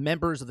both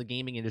members of the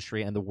gaming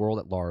industry and the world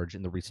at large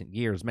in the recent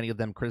years. Many of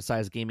them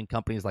criticize gaming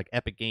companies like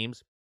Epic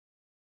Games,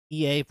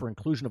 EA for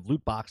inclusion of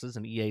loot boxes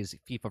in EA's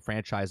FIFA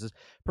franchises,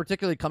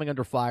 particularly coming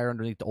under fire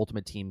underneath the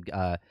Ultimate Team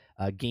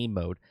game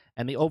mode,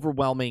 and the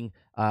overwhelming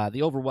for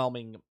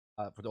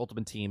the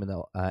Ultimate Team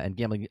and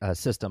gambling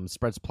system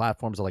spreads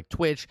platforms like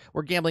Twitch,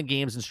 where gambling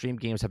games and stream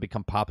games have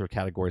become popular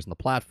categories on the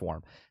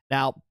platform.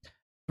 Now,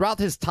 throughout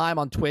his time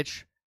on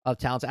Twitch,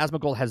 Talents,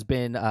 Asmongold has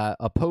been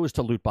opposed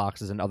to loot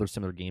boxes and other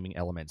similar gaming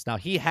elements. Now,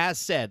 he has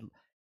said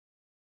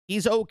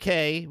he's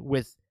okay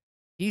with.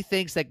 He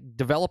thinks that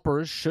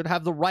developers should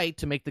have the right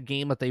to make the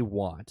game that they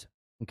want.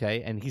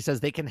 Okay, and he says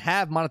they can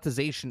have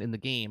monetization in the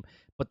game,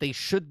 but they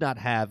should not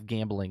have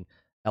gambling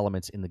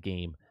elements in the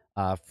game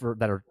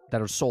that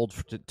are sold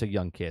to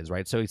young kids,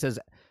 right? So he says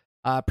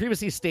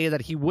previously stated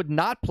that he would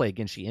not play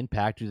Genshin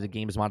Impact due to the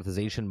game's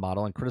monetization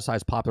model and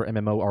criticized popular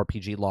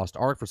MMORPG Lost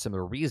Ark for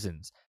similar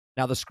reasons.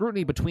 Now, the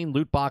scrutiny between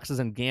loot boxes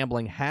and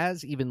gambling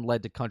has even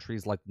led to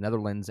countries like the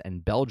Netherlands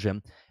and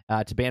Belgium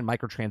to ban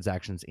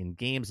microtransactions in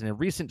games. And in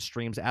recent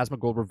streams,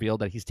 Asmongold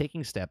revealed that he's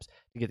taking steps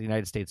to get the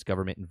United States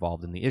government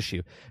involved in the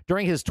issue.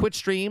 During his Twitch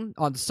stream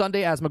on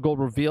Sunday, Asmongold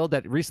revealed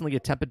that recently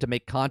attempted to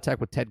make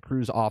contact with Ted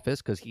Cruz's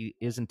office because he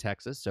is in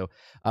Texas, so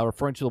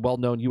referring to the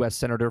well-known U.S.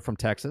 senator from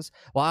Texas.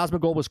 While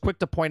Asmongold was quick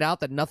to point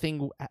out that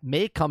nothing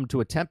may come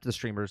to attempt the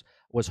streamers,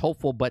 was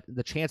hopeful, but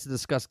the chance to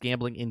discuss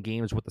gambling in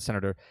games with the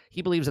senator,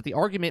 he believes that the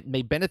argument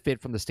may benefit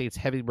from the state's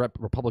heavy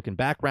Republican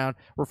background,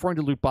 referring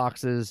to loot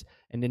boxes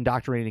and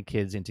indoctrinating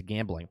kids into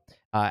gambling.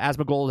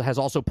 Asmongold has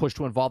also pushed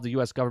to involve the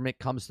U.S. government,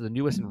 comes to the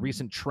newest and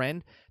recent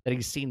trend that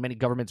he's seen many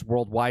governments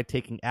worldwide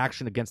taking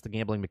action against the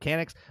gambling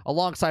mechanics,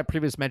 alongside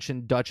previous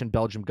mentioned Dutch and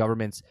Belgian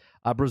governments.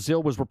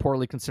 Brazil was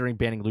reportedly considering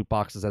banning loot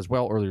boxes as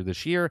well earlier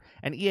this year,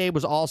 and EA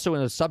was also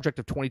in a subject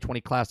of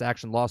 2020 class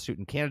action lawsuit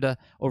in Canada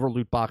over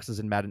loot boxes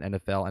in Madden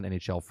NFL and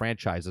NHL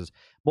franchises.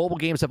 Mobile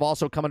games have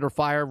also come under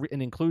fire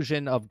in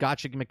inclusion of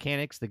gacha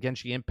mechanics, the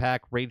Genshin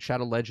Impact, Raid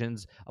Shadow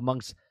Legends,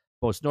 amongst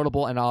most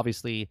notable, and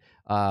obviously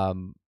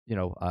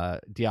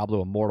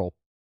Diablo Immortal.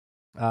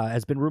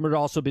 Has been rumored to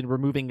also been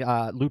removing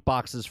loot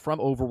boxes from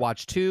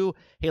Overwatch 2.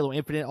 Halo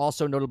Infinite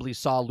also notably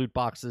saw loot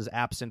boxes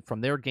absent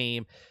from their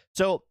game.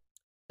 So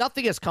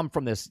nothing has come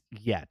from this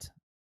yet.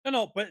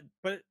 No, but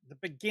the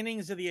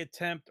beginnings of the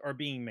attempt are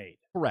being made.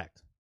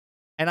 Correct.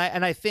 And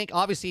I think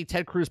obviously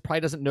Ted Cruz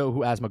probably doesn't know who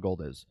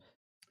Asmongold is.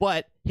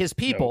 But his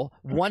people,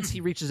 once he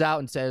reaches out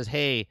and says,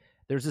 hey,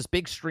 there's this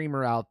big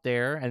streamer out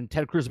there, and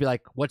Ted Cruz will be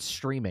like, what's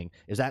streaming?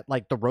 Is that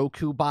like the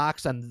Roku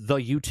box and the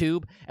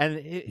YouTube?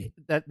 And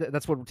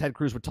that's what Ted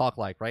Cruz would talk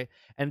like, right?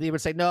 And they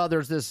would say, no,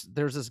 there's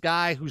this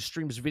guy who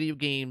streams video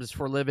games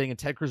for a living, and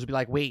Ted Cruz would be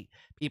like, wait,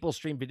 people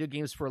stream video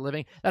games for a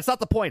living? That's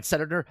not the point,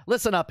 Senator.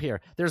 Listen up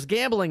here. There's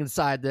gambling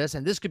inside this,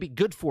 and this could be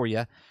good for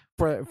you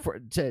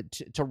to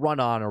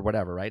run on or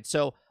whatever, right?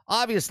 So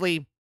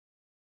obviously,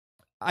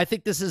 I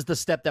think this is the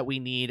step that we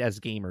need as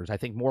gamers. I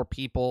think more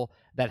people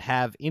that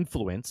have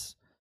influence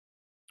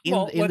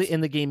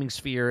in the gaming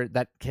sphere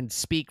that can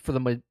speak for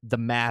the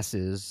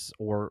masses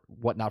or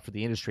whatnot for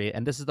the industry,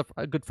 and this is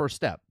a good first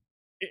step.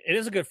 It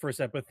is a good first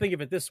step, but think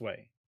of it this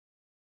way.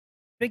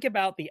 Think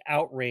about the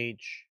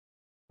outrage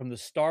from the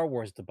Star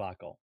Wars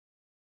debacle,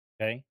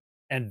 okay?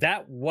 And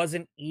that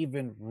wasn't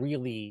even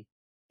really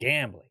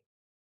gambling,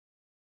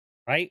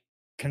 right?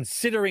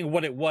 Considering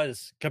what it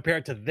was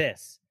compared to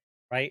this,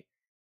 right?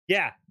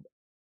 Yeah,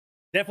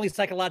 definitely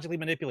psychologically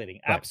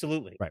manipulating. Right.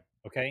 Absolutely. Right.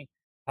 Okay.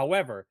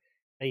 However,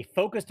 they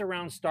focused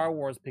around Star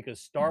Wars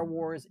because Star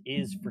Wars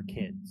is for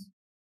kids.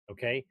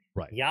 Okay.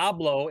 Right.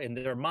 Diablo, in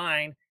their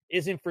mind,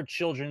 isn't for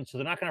children, so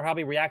they're not going to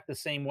probably react the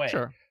same way.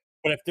 Sure.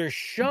 But if they're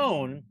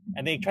shown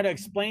and they try to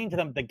explain to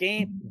them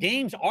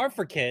games are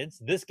for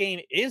kids, this game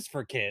is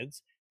for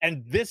kids,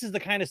 and this is the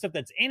kind of stuff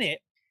that's in it.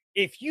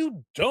 If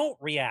you don't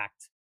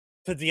react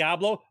to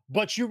Diablo,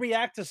 but you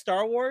react to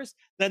Star Wars,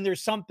 then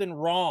there's something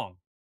wrong.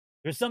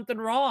 There's something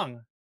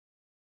wrong.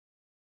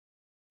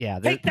 Yeah.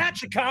 Take that,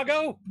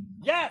 Chicago.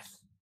 Yes.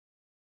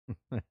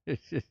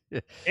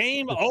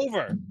 Game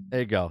over. There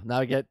you go. Now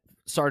I get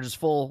Sarge's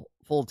full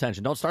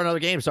attention. Don't start another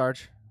game,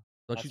 Sarge.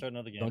 Start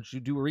another game. Don't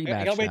you do a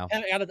rematch now.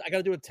 I got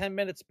to do it 10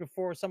 minutes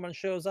before someone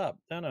shows up.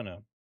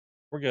 No.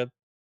 We're good.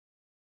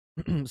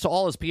 So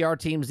all his PR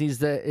teams needs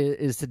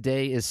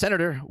today is,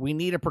 Senator, we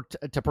need to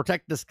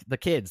protect the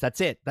kids.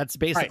 That's it. That's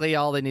basically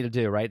all they need to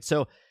do, right?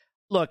 So,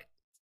 look,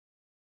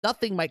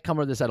 nothing might come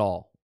of this at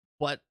all,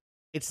 but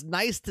it's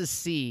nice to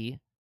see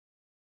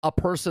a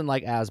person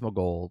like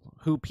Asmongold,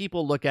 who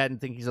people look at and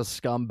think he's a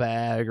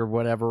scumbag or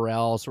whatever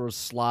else, or a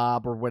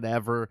slob or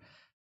whatever,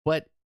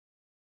 but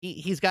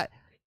he's got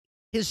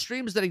his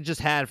streams that he just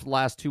had for the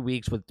last 2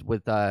 weeks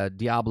with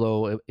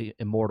Diablo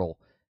Immortal.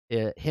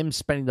 Him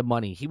spending the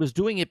money. He was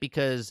doing it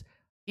because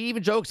he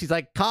even jokes. He's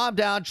like, calm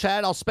down,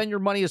 Chad. I'll spend your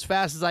money as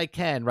fast as I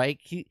can, right?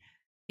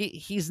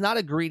 He's not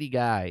a greedy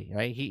guy,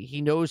 right?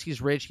 He knows he's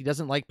rich. He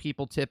doesn't like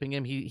people tipping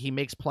him. He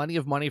makes plenty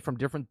of money from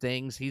different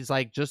things. He's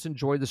like, just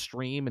enjoy the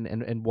stream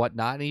and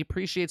whatnot. And he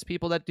appreciates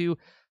people that do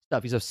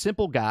stuff. He's a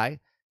simple guy,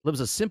 lives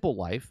a simple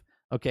life,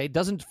 okay?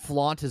 Doesn't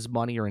flaunt his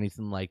money or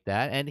anything like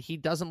that. And he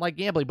doesn't like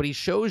gambling, but he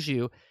shows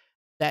you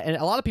that, and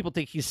a lot of people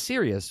think he's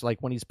serious, like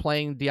when he's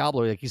playing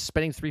Diablo, like he's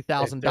spending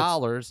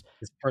 $3,000.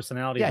 His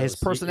personality. Yeah, his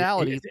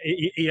personality.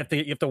 You have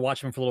to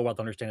watch him for a little while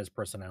to understand his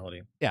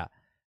personality. Yeah,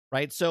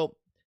 right. So,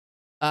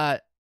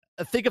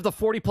 think of the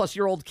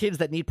 40-plus-year-old kids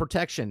that need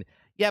protection.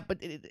 Yeah,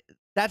 but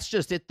that's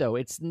just it, though.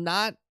 It's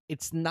not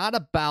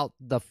about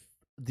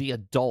the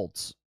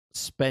adults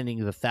spending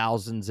the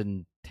thousands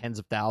and tens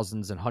of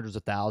thousands and hundreds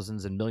of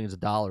thousands and millions of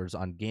dollars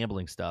on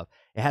gambling stuff.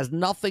 It has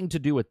nothing to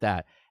do with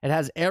that. It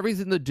has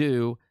everything to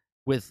do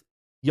with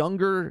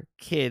younger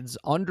kids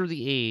under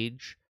the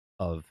age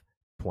of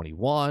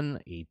 21,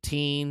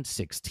 18,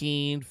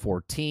 16,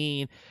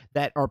 14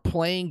 that are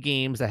playing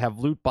games that have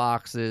loot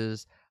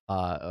boxes,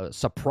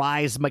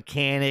 surprise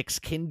mechanics,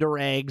 Kinder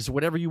eggs,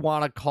 whatever you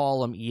want to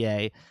call them,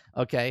 EA,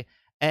 okay?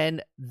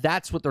 And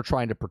that's what they're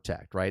trying to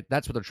protect, right?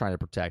 That's what they're trying to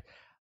protect.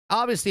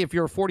 Obviously, if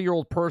you're a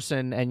 40-year-old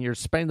person and you're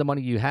spending the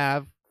money you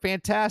have,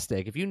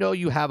 fantastic. If you know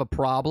you have a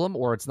problem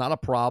or it's not a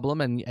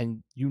problem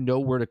and you know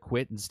where to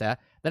quit and stuff,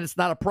 then it's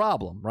not a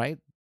problem, right?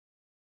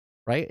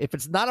 Right? If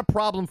it's not a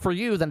problem for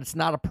you, then it's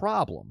not a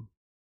problem.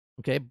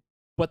 Okay?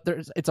 But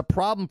it's a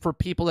problem for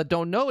people that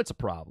don't know it's a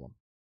problem,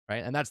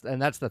 right? And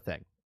that's the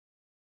thing.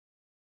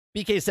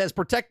 BK says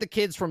protect the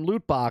kids from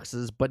loot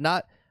boxes, but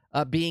not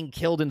being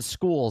killed in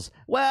schools.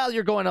 Well,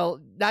 you're going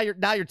to now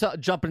you're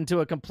jumping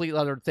into a complete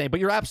other thing, but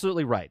you're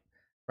absolutely right,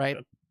 right?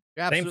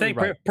 Same thing.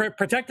 Right.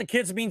 Protect the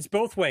kids means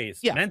both ways,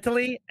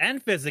 mentally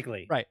and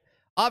physically. Right.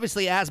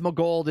 Obviously,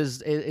 Asmongold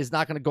is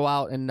not going to go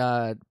out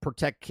and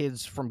protect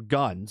kids from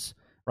guns,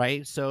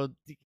 right? So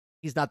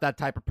he's not that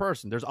type of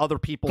person. There's other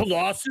people.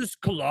 Colossus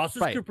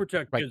can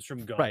protect kids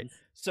from guns. Right.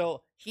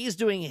 So he's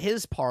doing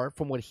his part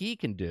from what he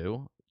can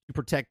do to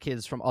protect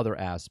kids from other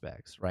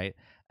aspects, right?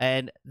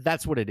 And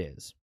that's what it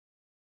is.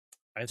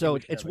 So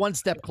it's one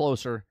step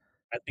closer.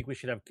 I think we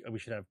should have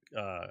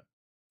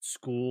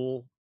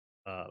school.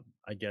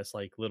 I guess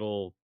like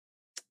little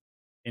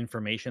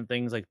information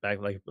things like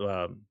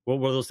what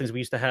were those things we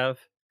used to have?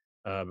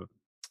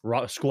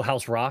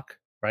 Schoolhouse Rock,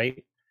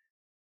 right?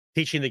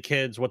 Teaching the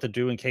kids what to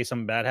do in case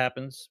something bad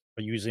happens,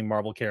 but using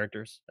Marvel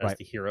characters as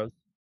the heroes,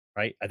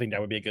 right? I think that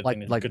would be a good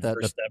thing. Like good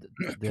first step.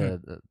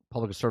 the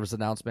public service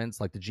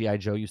announcements, like the G.I.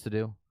 Joe used to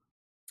do.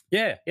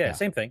 Yeah,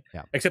 same thing.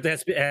 Yeah. Except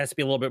it has to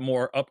be a little bit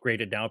more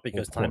upgraded now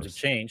because times have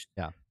changed.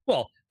 Yeah.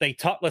 Well, they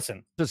taught.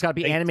 Listen, there's got to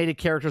be animated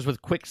characters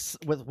with quick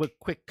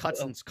cuts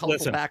and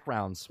colorful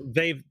backgrounds.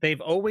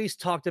 They've always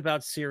talked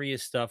about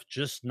serious stuff,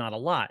 just not a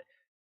lot.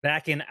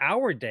 Back in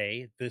our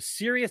day, the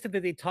serious thing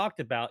that they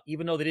talked about,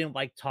 even though they didn't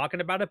like talking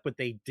about it, but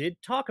they did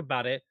talk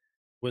about it,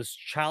 was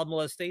child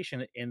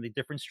molestation in the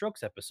Different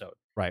Strokes episode.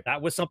 Right.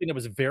 That was something that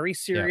was very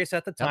serious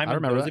at the time. I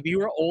remember. Those of you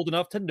who are old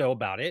enough to know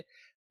about it,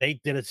 they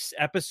did an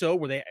episode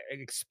where they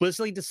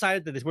explicitly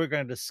decided that we're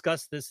going to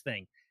discuss this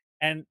thing.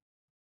 And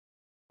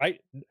right,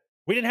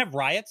 we didn't have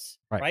riots,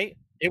 right?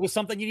 It was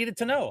something you needed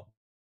to know.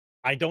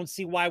 I don't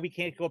see why we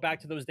can't go back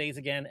to those days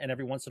again and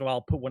every once in a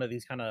while put one of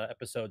these kind of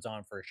episodes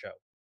on for a show.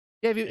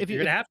 Yeah,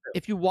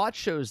 if you watch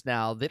shows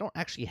now, they don't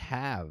actually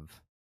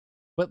have.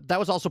 But that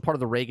was also part of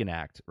the Reagan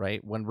Act,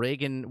 right? When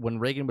Reagan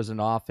was in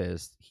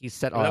office, he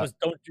set that was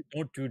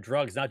don't do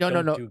drugs, not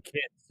don't do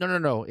kids.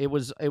 No. It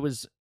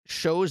was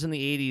shows in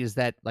the 80s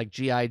that like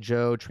G.I.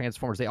 Joe,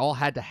 Transformers, they all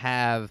had to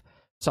have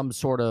some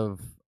sort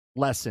of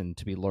lesson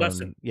to be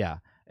learned. Yeah.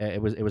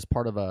 It was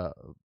part of a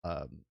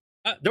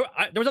there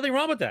was nothing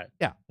wrong with that.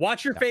 Yeah.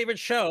 Watch your favorite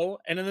show,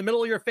 and in the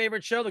middle of your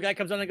favorite show, the guy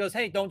comes on and goes,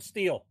 "Hey, don't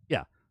steal."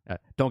 Yeah.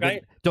 Don't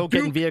get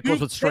in vehicles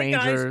with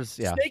strangers.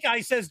 Snake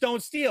Eyes says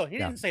don't steal. He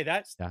didn't say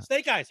that.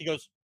 Snake Eyes. He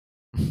goes,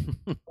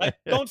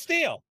 "Don't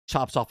steal."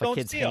 Chops off a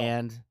kid's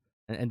hand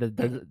and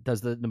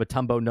does the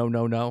Matumbo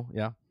no.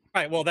 Yeah.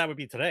 Right. Well, that would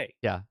be today.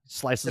 Yeah.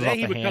 Slices today off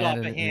he the would hand. cut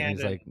off the and hand.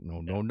 He's like,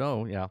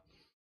 no. Yeah.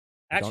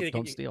 Actually,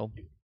 don't steal.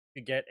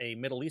 You get a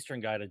Middle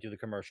Eastern guy to do the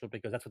commercial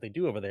because that's what they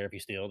do over there. If you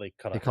steal, they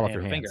cut off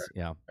your hands. Finger.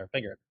 Yeah. Or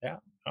finger. Yeah.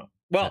 Oh.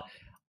 Well.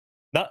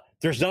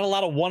 There's not a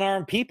lot of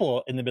one-armed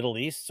people in the Middle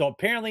East, so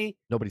apparently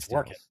nobody's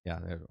working. Yeah,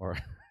 or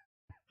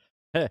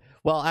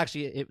well,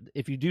 actually,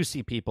 if you do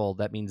see people,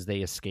 that means they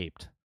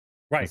escaped.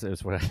 Right.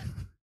 That's what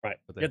right.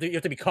 You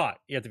have to be caught.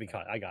 You have to be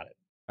caught. I got it.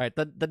 All right,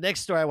 the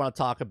next story I want to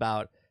talk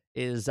about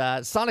is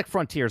Sonic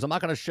Frontiers. I'm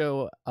not going to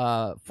show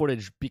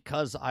footage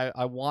because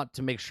I want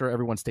to make sure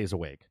everyone stays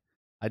awake.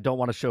 I don't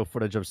want to show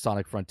footage of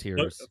Sonic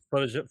Frontiers.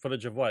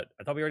 Footage of what?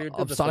 I thought we already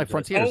did the Sonic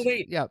Frontiers. Oh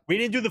wait, yeah, we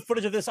didn't do the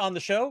footage of this on the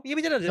show. Yeah,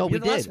 we did it. No, we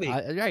did last week.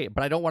 Right,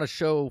 but I don't want to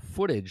show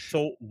footage.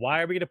 So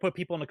why are we going to put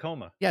people in a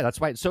coma? Yeah, that's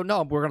right. So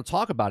no, we're going to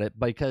talk about it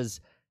because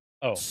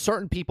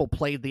certain people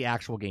played the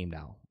actual game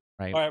now.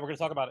 Right. All right, we're going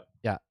to talk about it.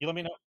 Yeah, you let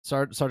me know.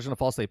 Sarge's going to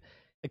fall asleep.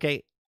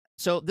 Okay,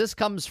 so this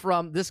comes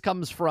from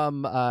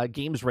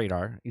Games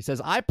Radar. He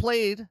says, I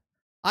played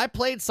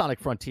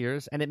Sonic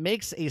Frontiers, and it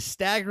makes a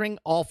staggering,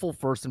 awful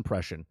first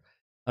impression.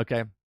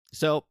 Okay,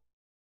 so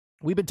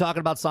we've been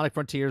talking about Sonic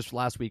Frontiers for the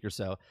last week or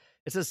so.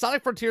 It says,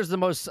 Sonic Frontiers is the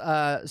most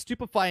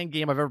stupefying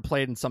game I've ever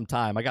played in some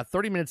time. I got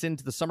 30 minutes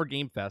into the Summer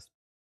Game Fest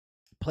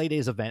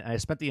Playdays event, and I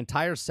spent the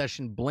entire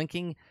session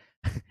blinking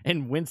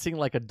and wincing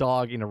like a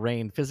dog in a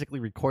rain, physically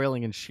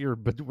recoiling in sheer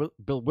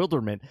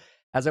bewilderment,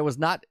 as it was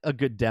not a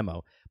good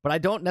demo. But I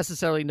don't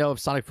necessarily know if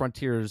Sonic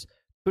Frontiers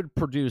could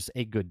produce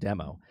a good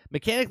demo.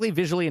 Mechanically,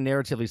 visually, and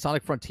narratively,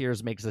 Sonic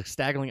Frontiers makes a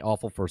staggeringly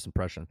awful first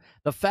impression.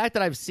 The fact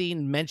that I've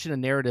seen mention a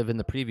narrative in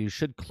the preview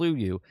should clue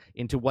you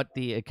into what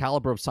the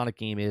caliber of Sonic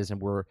game is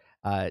and we're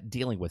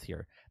dealing with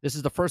here. This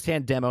is the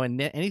first-hand demo,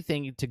 and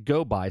anything to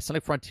go by,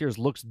 Sonic Frontiers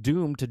looks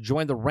doomed to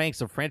join the ranks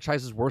of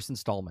franchise's worst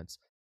installments.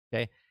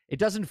 Okay, it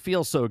doesn't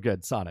feel so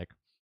good, Sonic.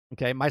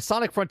 Okay, my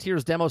Sonic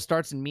Frontiers demo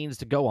starts and means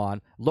to go on.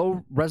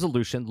 Low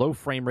resolution, low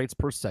frame rates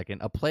per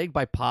second. A plague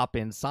by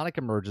pop-in, Sonic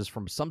emerges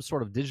from some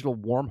sort of digital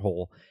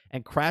wormhole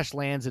and crash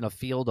lands in a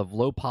field of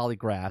low poly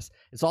grass.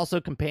 It's also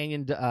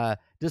companioned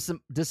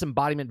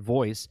disembodiment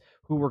voice,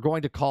 who we're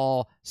going to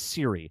call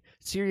Siri.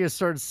 Siri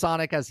asserts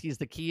Sonic as he's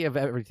the key of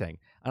everything.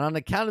 And on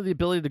account of the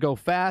ability to go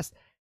fast,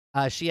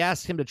 she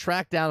asks him to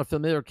track down a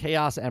familiar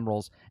Chaos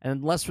Emeralds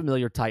and less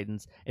familiar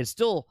Titans. It's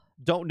still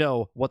don't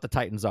know what the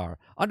Titans are.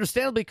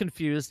 Understandably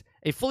confused,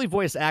 a fully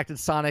voice acted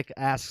Sonic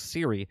asks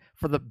Siri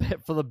for the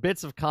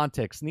bits of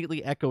context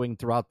neatly echoing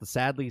throughout. The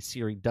sadly,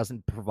 Siri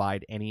doesn't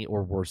provide any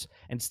or worse,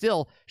 and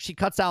still she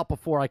cuts out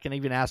before I can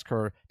even ask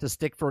her to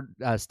stick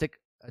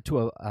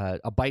to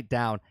a bite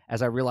down,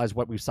 as I realize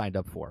what we've signed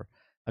up for.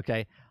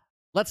 Okay,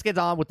 let's get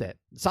on with it.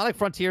 Sonic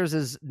Frontiers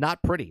is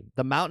not pretty.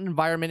 The mountain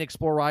environment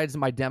explore rides in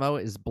my demo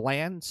is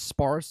bland,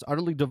 sparse,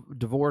 utterly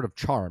devoid of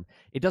charm.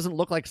 It doesn't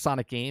look like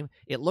Sonic game.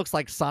 It looks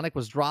like Sonic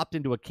was dropped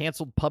into a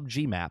canceled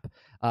PUBG map.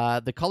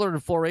 The color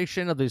and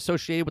floration of the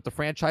associated with the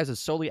franchise is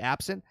solely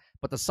absent,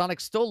 but the Sonic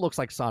still looks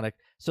like Sonic,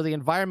 so the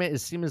environment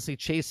is seamlessly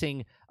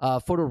chasing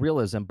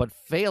photorealism, but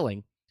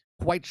failing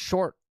quite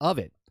short of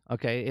it.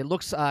 Okay, it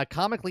looks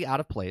comically out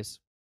of place.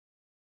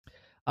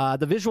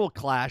 The visual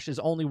clash is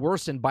only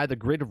worsened by the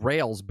grid of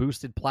rails,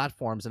 boosted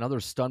platforms, and other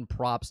stun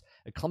props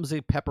clumsily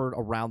peppered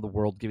around the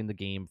world, giving the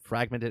game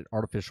fragmented,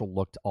 artificial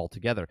look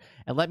altogether.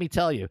 And let me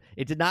tell you,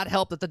 it did not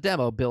help that the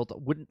demo build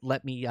wouldn't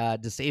let me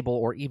disable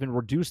or even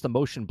reduce the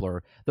motion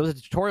blur, though the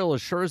tutorial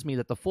assures me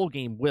that the full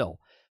game will.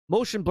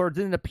 Motion blur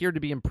didn't appear to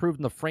be improved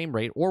in the frame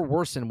rate or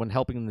worsen when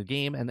helping in the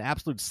game, and the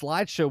absolute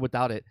slideshow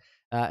without it,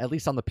 at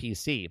least on the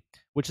PC,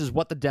 which is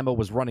what the demo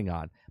was running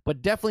on,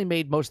 but definitely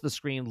made most of the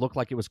screen look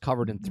like it was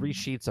covered in 3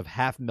 sheets of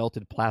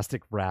half-melted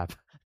plastic wrap.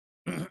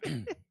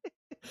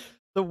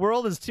 The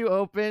world is too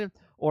open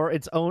for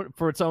its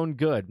own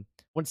good.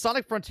 When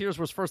Sonic Frontiers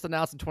was first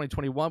announced in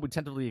 2021, we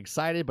tended to be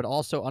excited, but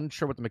also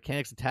unsure what the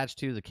mechanics attached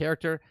to the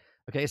character.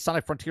 Okay,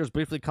 Sonic Frontiers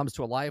briefly comes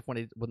to life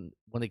when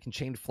they can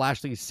chain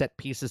flashily set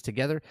pieces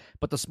together,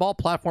 but the small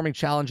platforming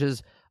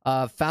challenges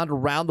found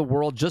around the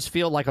world just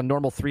feel like a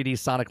normal 3D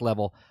Sonic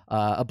level,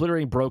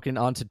 obliterating broken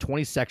onto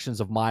 20 sections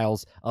of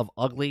miles of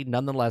ugly,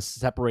 nonetheless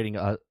separating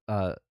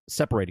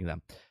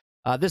them.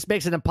 This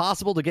makes it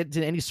impossible to get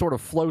into any sort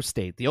of flow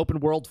state. The open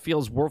world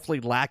feels woefully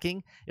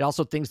lacking. It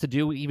also things to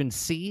do, even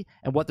see,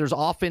 and what there's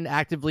often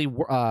actively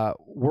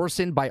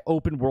worsened by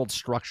open world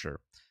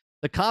structure.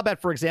 The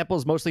combat, for example,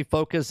 is mostly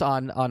focused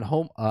on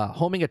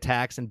homing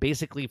attacks and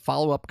basically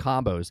follow-up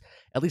combos,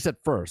 at least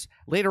at first.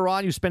 Later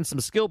on, you spend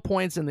some skill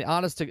points in the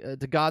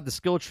honest-to-God, the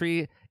skill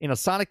tree in a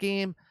Sonic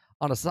game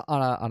on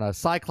a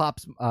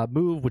Cyclops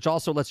move, which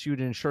also lets you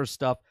to ensure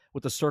stuff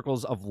with the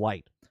circles of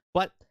light.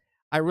 But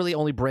I really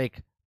only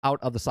break out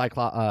of the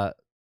Cycloop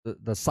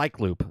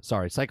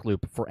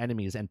for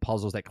enemies and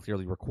puzzles that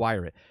clearly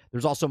require it.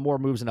 There's also more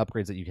moves and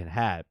upgrades that you can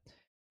have.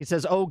 He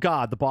says, oh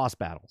God, the boss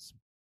battles.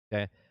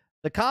 Okay.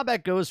 The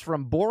combat goes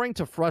from boring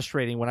to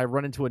frustrating when I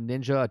run into a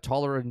ninja, a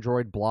taller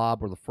android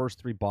blob, or the first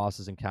 3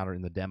 bosses encountered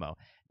in the demo.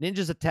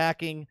 Ninjas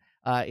attacking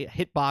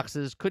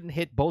hitboxes couldn't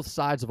hit both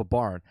sides of a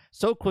barn.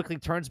 So quickly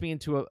turns me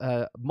into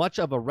much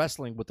of a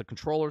wrestling with the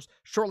controllers.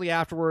 Shortly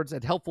afterwards,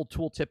 a helpful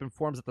tooltip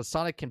informs that the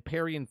Sonic can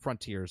parry in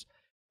Frontiers.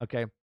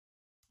 Okay,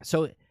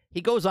 so he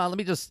goes on. Let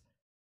me just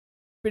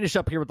finish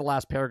up here with the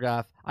last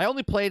paragraph. I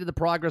only played the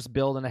progress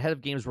build and ahead of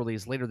game's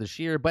release later this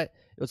year, but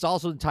it was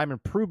also in time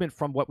improvement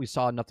from what we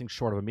saw. Nothing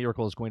short of a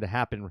miracle is going to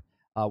happen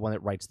when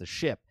it rights the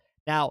ship.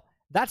 Now,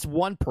 that's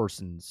one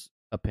person's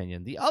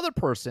opinion. The other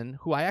person,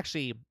 who I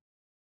actually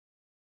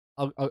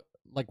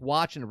like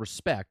watch and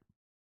respect,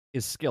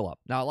 is Skill Up.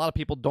 Now, a lot of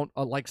people don't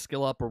like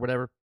Skill Up or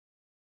whatever,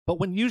 but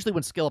usually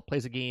when Skill Up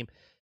plays a game,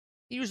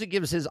 he usually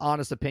gives his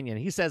honest opinion.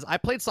 He says, I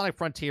played Sonic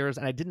Frontiers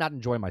and I did not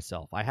enjoy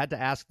myself. I had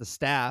to ask the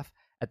staff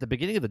at the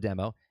beginning of the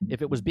demo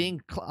if it was being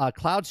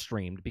cloud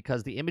streamed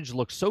because the image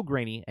looked so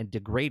grainy and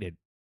degraded.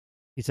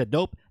 He said,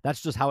 nope,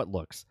 that's just how it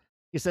looks.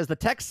 He says the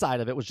text side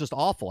of it was just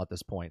awful at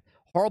this point.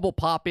 Horrible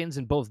pop-ins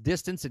in both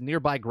distance and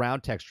nearby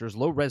ground textures,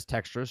 low-res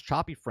textures,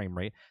 choppy frame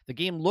rate. The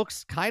game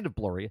looks kind of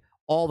blurry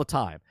all the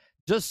time.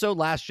 Just so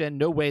last gen,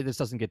 no way this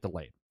doesn't get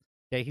delayed.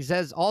 Okay, he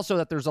says also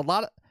that there's a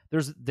lot of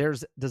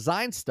there's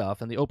design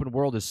stuff and the open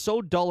world is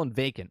so dull and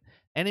vacant.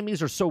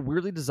 Enemies are so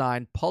weirdly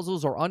designed,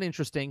 puzzles are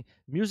uninteresting,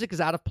 music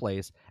is out of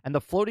place, and the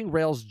floating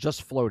rails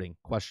just floating, ?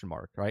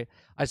 Right?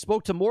 I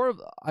spoke to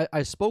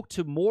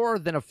more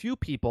than a few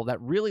people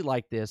that really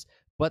like this,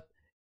 but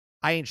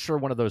I ain't sure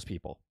one of those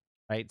people,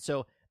 right?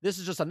 So this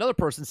is just another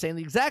person saying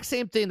the exact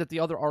same thing that the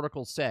other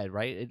article said,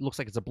 right? It looks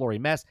like it's a blurry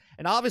mess.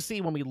 And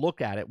obviously when we look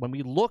at it, when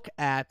we look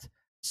at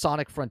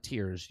Sonic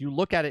Frontiers, you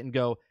look at it and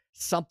go,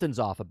 something's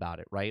off about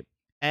it, right?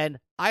 And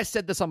I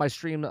said this on my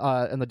stream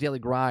in the Daily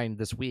Grind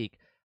this week.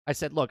 I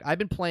said, look, I've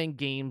been playing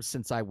games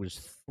since I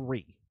was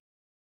 3,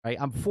 right?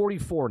 I'm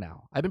 44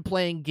 now. I've been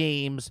playing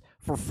games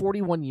for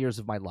 41 years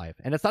of my life.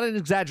 And it's not an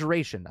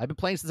exaggeration. I've been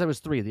playing since I was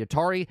 3. The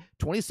Atari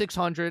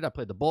 2600, I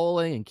played the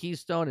bowling and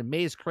Keystone and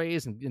Maze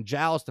Craze and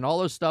Joust and all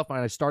those stuff when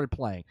I started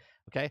playing,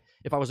 okay?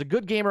 If I was a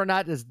good gamer or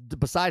not is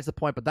besides the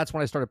point, but that's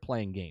when I started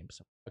playing games,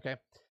 okay?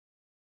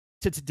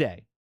 To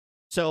today.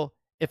 So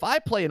if I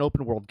play an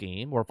open world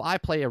game, or if I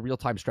play a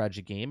real-time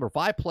strategy game, or if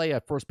I play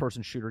a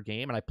first-person shooter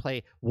game, and I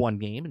play 1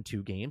 game and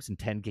 2 games and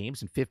 10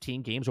 games and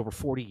 15 games over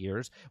 40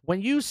 years,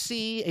 when you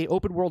see a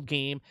open world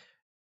game,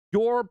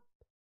 your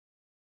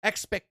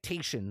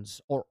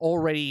expectations are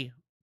already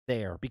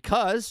there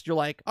because you're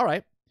like, all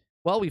right,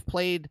 well, we've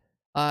played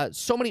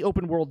so many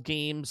open world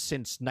games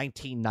since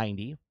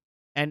 1990,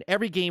 and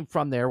every game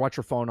from there, watch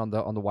your phone on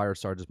the wire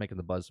star, just making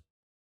the buzz.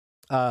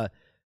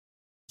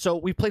 So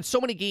we've played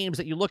so many games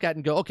that you look at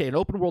and go, okay, an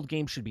open world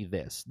game should be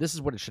this. This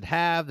is what it should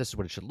have. This is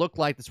what it should look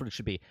like. This is what it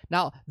should be.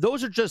 Now,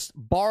 those are just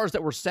bars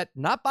that were set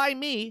not by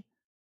me,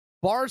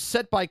 bars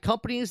set by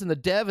companies and the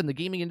dev and the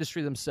gaming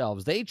industry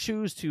themselves. They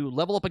choose to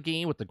level up a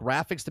game with the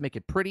graphics to make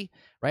it pretty,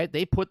 right?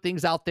 They put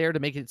things out there to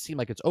make it seem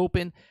like it's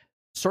open.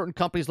 Certain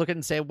companies look at it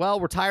and say, well,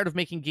 we're tired of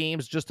making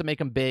games just to make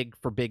them big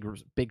for big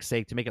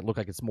sake, to make it look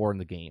like it's more in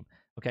the game.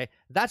 Okay,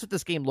 that's what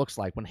this game looks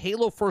like. When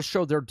Halo first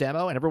showed their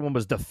demo and everyone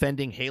was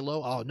defending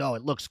Halo, oh no,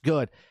 it looks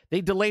good.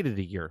 They delayed it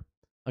a year.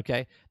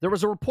 Okay, there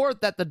was a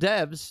report that the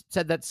devs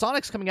said that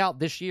Sonic's coming out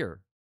this year,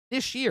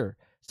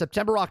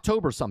 September,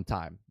 October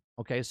sometime.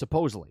 Okay,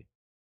 supposedly.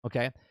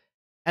 Okay,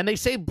 and they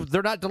say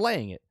they're not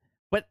delaying it,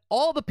 but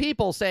all the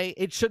people say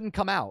it shouldn't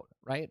come out.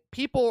 Right?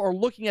 People are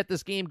looking at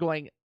this game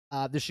going,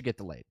 this should get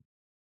delayed.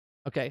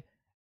 Okay,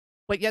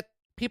 but yet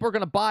people are going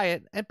to buy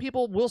it, and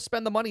people will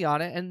spend the money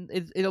on it, and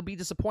it'll be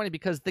disappointed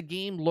because the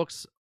game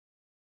looks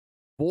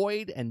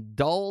void and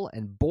dull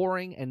and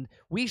boring. And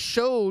we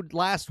showed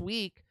last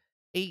week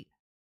a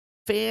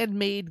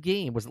fan-made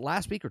game. Was it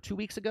last week or 2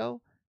 weeks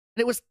ago?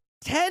 And it was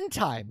 10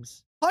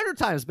 times, 100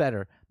 times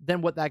better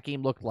than what that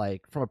game looked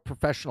like from a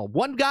professional.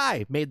 One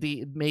guy made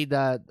the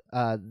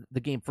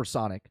game for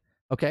Sonic.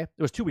 Okay,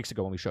 it was 2 weeks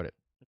ago when we showed it.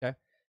 Okay,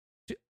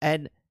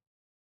 and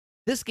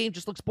this game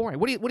just looks boring.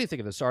 What do you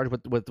think of this, Sarge,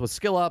 with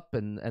Skill Up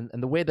and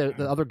the way the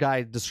other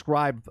guy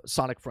described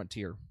Sonic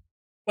Frontier?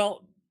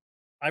 Well,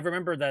 I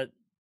remember that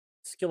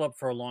Skill Up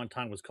for a long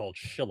time was called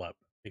Shill Up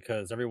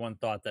because everyone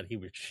thought that he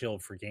was shill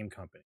for Game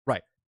Company.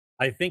 Right.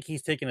 I think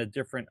he's taken a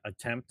different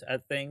attempt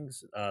at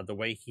things. The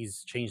way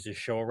he's changed his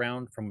show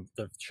around from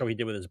the show he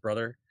did with his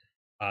brother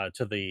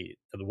to the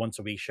once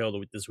a week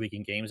show, This Week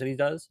in Games that he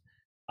does.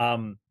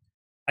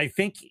 I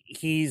think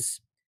he's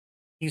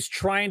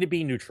trying to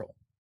be neutral.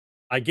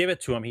 I give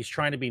it to him. He's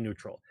trying to be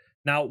neutral.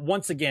 Now,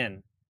 once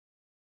again,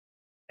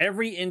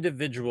 every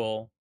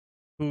individual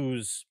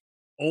who's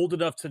old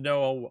enough to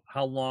know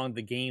how long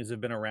the games have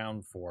been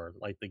around for,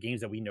 like the games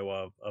that we know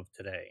of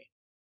today,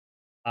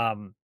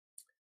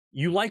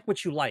 you like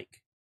what you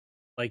like.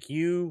 Like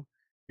you're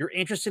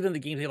interested in the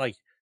games you like.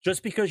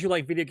 Just because you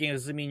like video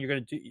games doesn't mean you're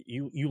going to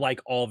do you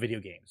like all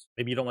video games.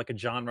 Maybe you don't like a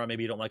genre.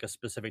 Maybe you don't like a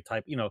specific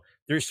type.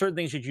 There's certain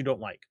things that you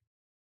don't like.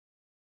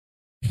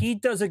 He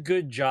does a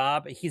good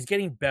job. He's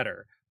getting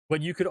better,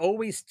 but you could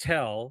always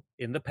tell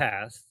in the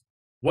past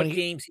what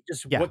games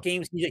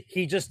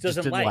he just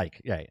doesn't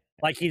like. Yeah,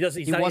 like he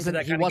doesn't. He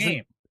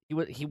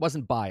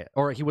wasn't biased,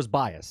 or he was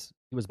biased.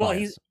 He was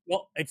biased.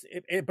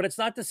 But it's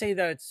not to say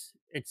that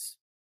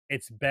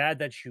it's bad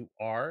that you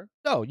are.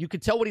 No, you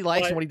could tell what he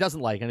likes and what he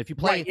doesn't like, and if you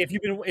play, right, if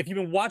you've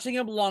been watching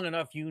him long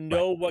enough, you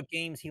know what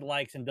games he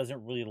likes and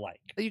doesn't really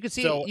like. You can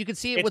see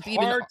it with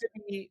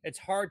it's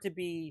hard to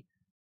be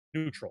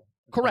neutral.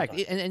 Correct.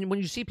 And when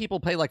you see people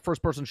play like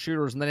first-person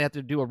shooters and then they have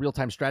to do a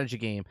real-time strategy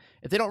game,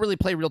 if they don't really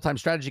play real-time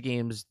strategy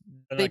games,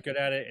 they're not good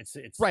at it.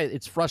 It's right.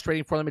 It's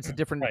frustrating for them. It's a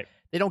different. Right.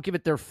 They don't give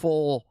it their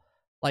full,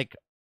 like,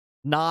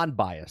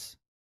 non-bias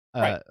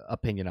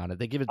opinion on it.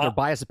 They give it their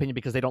biased opinion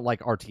because they don't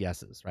like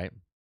RTSs, right?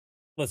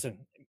 listen,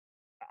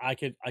 I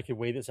could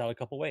weigh this out a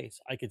couple ways.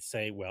 I could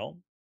say, well,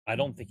 I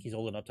don't think he's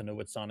old enough to know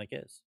what Sonic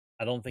is.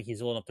 I don't think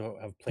he's old enough to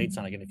have played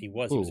Sonic, and if he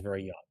was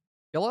very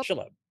young.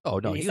 Philip? Oh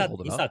no, he's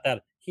old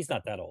enough. He's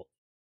not that old.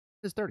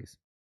 His 30s.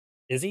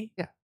 Is he?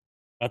 Yeah.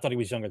 I thought he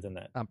was younger than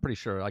that. I'm pretty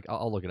sure. Like,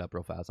 I'll look it up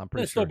real fast. I'm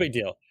pretty it's sure. It's no big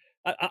deal.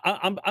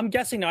 I'm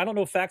guessing now. I don't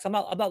know facts. I'm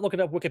not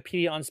looking up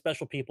Wikipedia on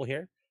special people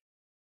here.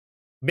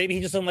 Maybe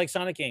he just doesn't like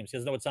Sonic games. He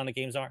doesn't know what Sonic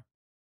games are.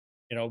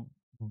 You know,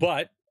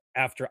 but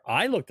after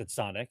I looked at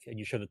Sonic and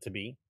you showed it to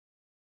me,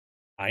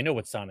 I know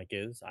what Sonic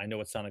is. I know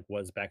what Sonic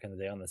was back in the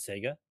day on the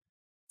Sega.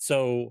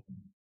 So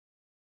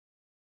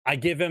I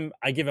give him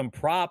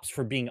props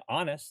for being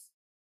honest.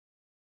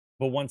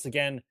 But once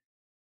again,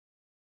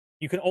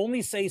 you can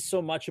only say so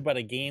much about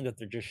a game that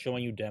they're just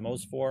showing you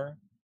demos for.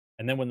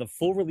 And then when the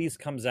full release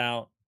comes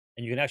out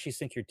and you can actually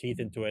sink your teeth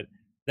into it,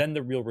 then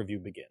the real review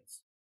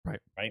begins.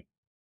 Right.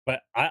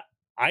 But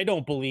I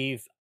don't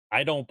believe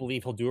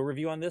he'll do a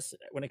review on this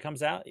when it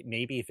comes out.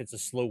 Maybe if it's a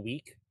slow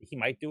week, he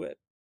might do it.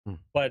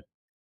 But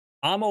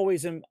I'm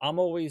always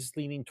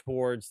leaning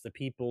towards the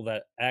people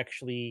that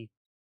actually,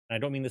 and I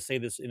don't mean to say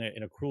this in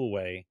a cruel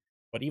way,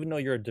 but even though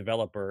you're a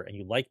developer and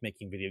you like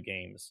making video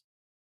games,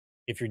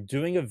 if you're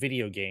doing a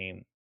video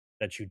game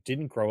that you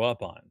didn't grow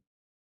up on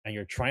and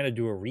you're trying to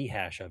do a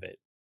rehash of it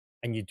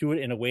and you do it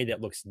in a way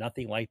that looks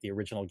nothing like the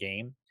original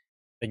game,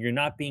 then you're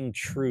not being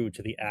true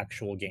to the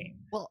actual game.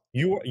 Well,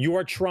 you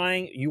are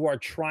trying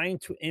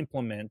to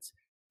implement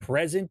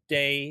present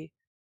day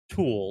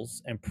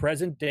tools and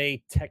present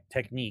day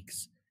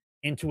techniques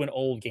into an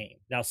old game.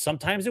 Now,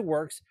 sometimes it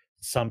works,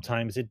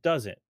 sometimes it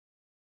doesn't.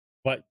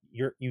 But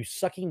you're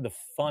sucking the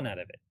fun out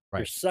of it. Right.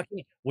 You're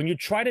sucking when you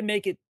try to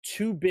make it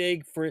too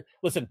big for.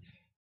 Listen,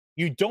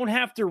 you don't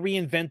have to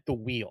reinvent the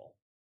wheel,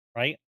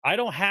 right? I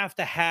don't have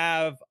to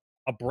have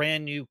a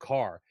brand new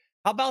car.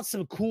 How about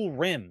some cool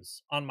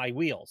rims on my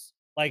wheels?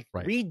 Like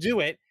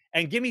redo it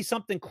and give me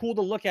something cool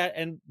to look at,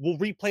 and we'll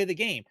replay the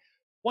game.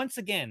 Once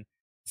again,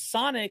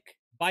 Sonic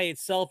by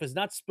itself is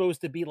not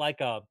supposed to be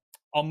like a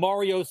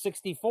Mario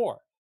 64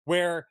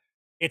 where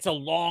it's a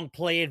long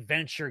play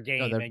adventure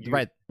game. No,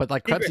 right. But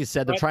like Krebsy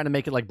said, they're trying to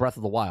make it like Breath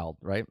of the Wild,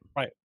 right?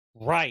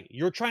 Right.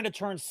 You're trying to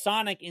turn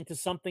Sonic into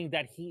something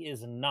that he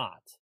is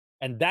not.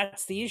 And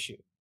that's the issue,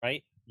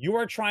 right? You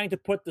are trying to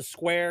put the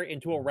square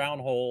into a round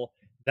hole.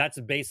 That's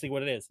basically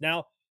what it is.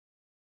 Now,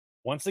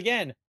 once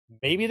again,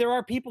 maybe there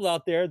are people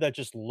out there that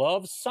just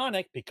love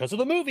Sonic because of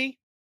the movie.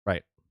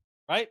 Right.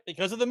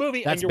 Because of the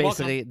movie. That's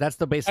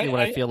basically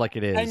what I feel like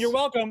it is. And you're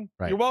welcome.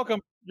 Right. You're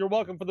welcome. You're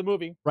welcome for the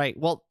movie. Right.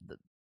 Well,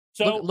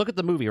 so look at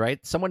the movie, right?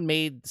 Someone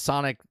made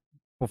Sonic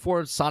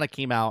before Sonic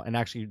came out, and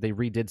actually they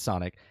redid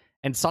Sonic,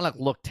 and Sonic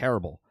looked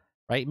terrible,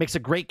 right? Makes a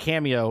great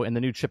cameo in the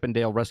new Chip and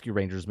Dale Rescue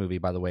Rangers movie,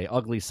 by the way.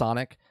 Ugly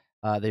Sonic.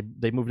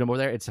 They moved him over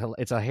there. It's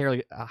a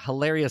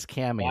hilarious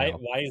cameo.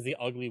 Why is the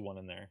ugly one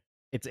in there?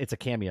 It's a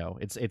cameo.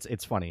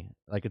 It's funny.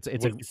 Like it's.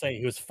 What did he say?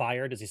 He was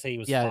fired. Does he say he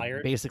was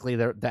fired? Basically,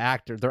 they're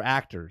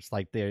actors.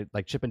 Like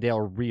Chip and Dale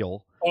are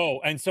real. Oh,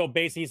 and so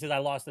basically he says I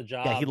lost the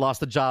job. Yeah, he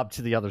lost the job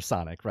to the other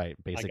Sonic, right?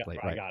 Basically,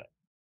 I got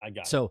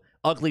it. So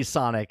Ugly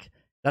Sonic.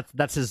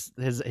 That's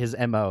his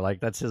MO. Like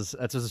that's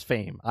his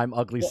fame. I'm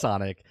Ugly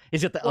Sonic.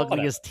 He's got the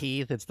ugliest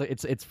teeth.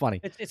 It's funny.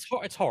 It's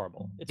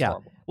horrible. It's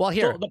horrible. Well,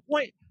 here so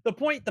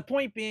the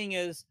point being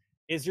is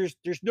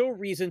there's no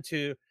reason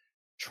to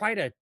try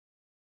to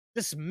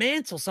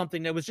dismantle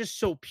something that was just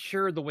so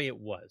pure the way it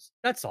was.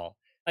 That's all.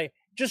 Like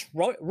just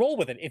roll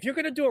with it. If you're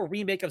gonna do a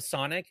remake of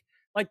Sonic,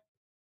 like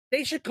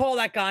they should call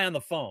that guy on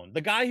the phone.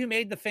 The guy who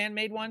made the fan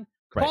made one.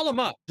 Call him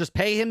up. Just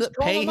pay him,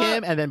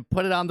 and then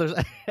put it on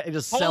the.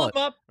 Just sell it.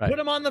 Call him up. Right. Put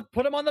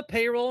him on the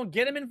payroll and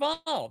get him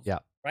involved. Yeah.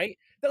 Right.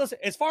 Now, listen,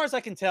 as far as I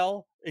can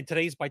tell,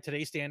 by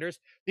today's standards,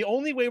 the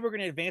only way we're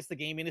going to advance the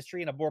game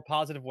industry in a more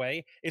positive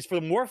way is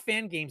for more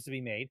fan games to be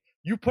made.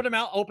 You put them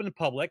out open to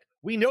public.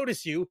 We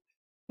notice you,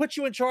 put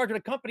you in charge of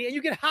the company, and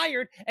you get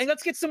hired. And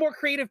let's get some more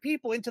creative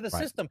people into the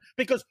system,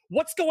 because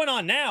what's going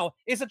on now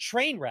is a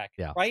train wreck.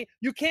 Yeah. Right.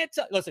 You can't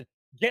listen.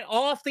 Get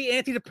off the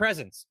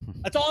antidepressants.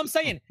 That's all I'm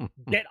saying.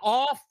 Get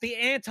off the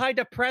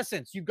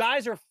antidepressants. You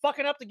guys are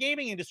fucking up the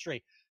gaming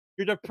industry.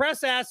 You're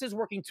depressed asses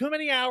working too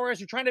many hours.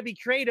 You're trying to be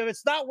creative.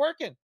 It's not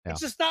working. Yeah.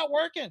 It's just not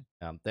working.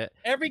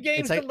 Every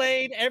game's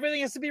delayed.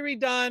 Everything has to be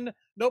redone.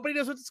 Nobody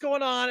knows what's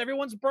going on.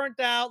 Everyone's burnt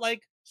out.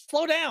 Like,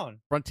 slow down.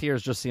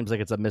 Frontiers just seems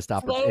like it's a missed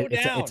opportunity.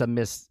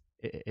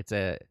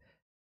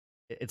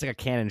 It's like a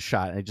cannon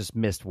shot, and it just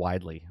missed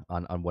widely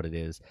on what it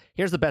is.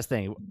 Here's the best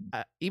thing.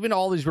 Even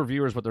all these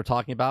reviewers, what they're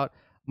talking about,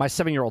 my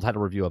 7-year-old had a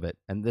review of it,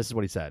 and this is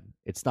what he said.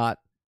 It's not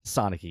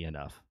Sonic-y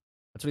enough.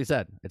 That's what he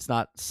said. It's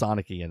not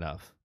Sonic-y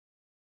enough.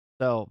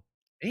 So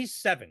he's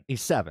 7.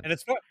 He's 7. And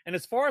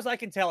as far as I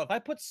can tell, if I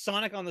put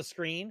Sonic on the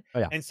screen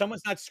and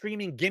someone's not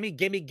screaming, gimme,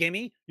 gimme,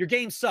 gimme, your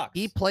game sucks.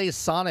 He plays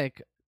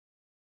Sonic,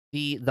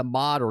 the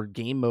mod or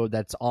game mode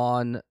that's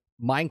on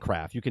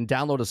Minecraft. You can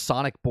download a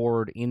Sonic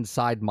board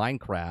inside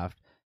Minecraft,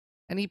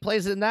 and he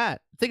plays it in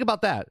that. Think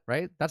about that,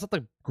 right? That's not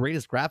the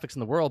greatest graphics in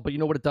the world, but you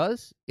know what it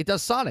does? It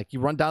does Sonic. You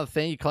run down the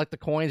thing, you collect the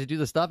coins, you do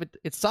the stuff.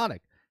 It's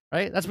Sonic,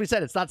 right? That's what he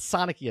said. It's not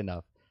Sonic-y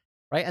enough.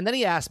 right? And then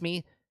he asked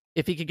me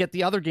if he could get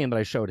the other game that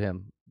I showed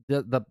him,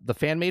 the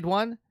fan made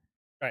one.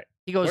 Right.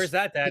 He goes, "Where's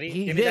that, Daddy?"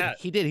 He did.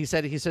 He did. He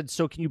said,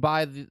 "So can you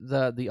buy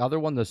the other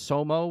one, the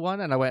Somo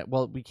one?" And I went,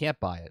 "Well, we can't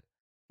buy it."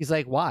 He's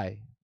like, "Why?"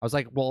 I was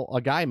like, "Well,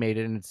 a guy made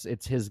it, and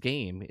it's his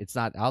game. It's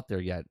not out there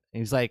yet."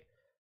 And he's like,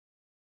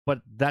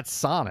 "But that's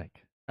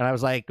Sonic." And I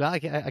was like, "Well, I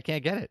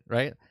can't get it,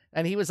 right?"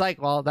 And he was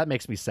like, "Well, that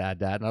makes me sad,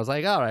 Dad." And I was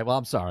like, "All right, well,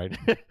 I'm sorry."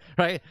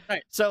 right?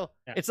 So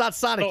it's not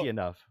Sonic-y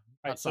enough.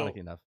 Not Sonic-y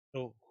enough.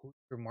 So who's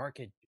your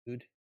market,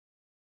 dude?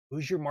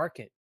 Who's your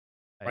market?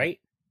 Right?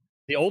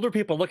 The older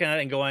people looking at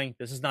it and going,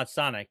 "This is not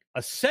Sonic."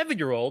 A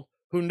 7-year-old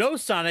who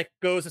knows Sonic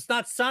goes, "It's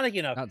not Sonic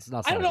enough." It's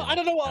not I don't know. Sonic I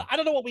don't know enough. what I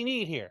don't know what we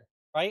need here.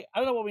 Right? I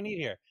don't know what we need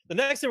here. The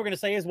next thing we're going to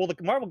say is, "Well, the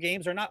Marvel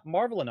games are not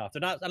Marvel enough.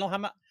 They're not.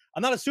 I'm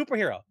not a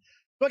superhero.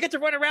 Do I get to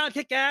run around,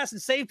 kick ass,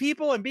 and save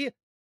people and be?"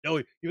 No,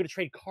 you're going to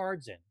trade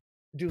cards in,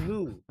 do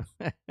moves.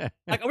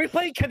 Like, are we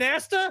playing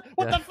canasta?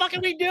 What the fuck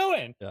are we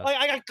doing? Yeah. Like,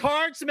 I got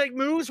cards to make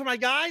moves for my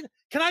guy.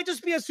 Can I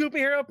just be a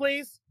superhero,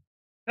 please?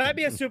 Can I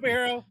be a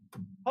superhero?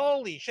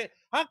 Holy shit!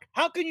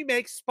 How can you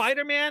make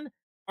Spider-Man,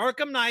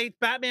 Arkham Knight,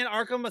 Batman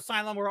Arkham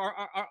Asylum, or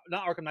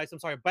not Arkham Knights? I'm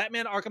sorry,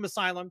 Batman Arkham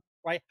Asylum.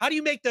 Right? How do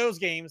you make those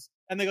games?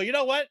 And they go, "You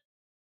know what?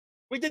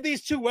 We did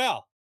these too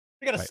well.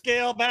 We got to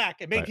scale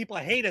back and make people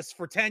hate us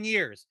for 10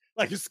 years.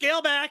 Like, you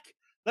scale back,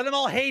 let them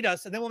all hate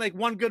us, and then we'll make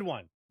one good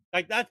one."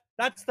 Like,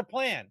 that's the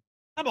plan.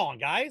 Come on,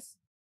 guys.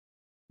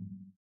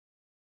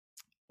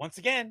 Once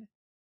again,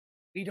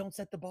 we don't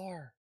set the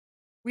bar.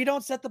 We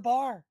don't set the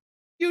bar.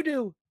 You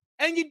do.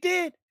 And you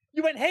did.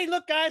 You went, "Hey,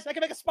 look, guys, I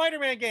can make a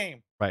Spider-Man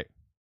game." Right.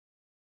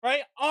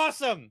 Right?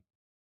 Awesome.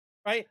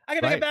 Right? I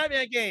can make a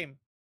Batman game.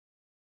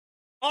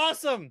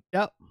 Awesome.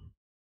 Yep.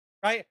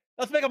 Right?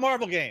 Let's make a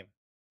Marvel game.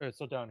 Right,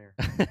 so down here.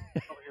 Over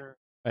here.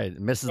 Right.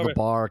 Misses the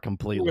bar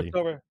completely.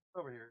 Over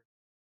here.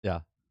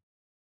 Yeah.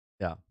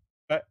 Yeah.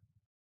 But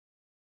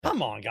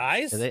come on,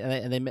 guys.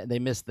 And they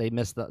missed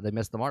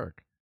the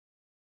mark.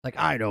 Like,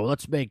 I know,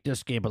 let's make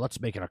this game, but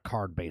let's make it a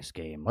card-based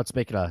game. Let's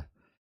make it a.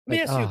 Let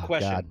me ask you a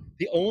question. God.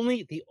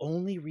 The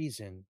only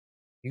reason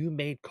you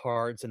made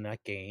cards in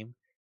that game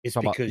is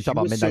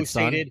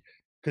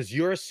because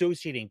you're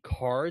associating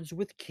cards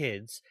with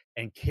kids,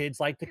 and kids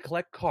like to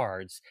collect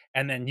cards,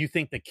 and then you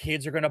think the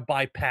kids are going to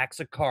buy packs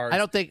of cards.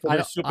 I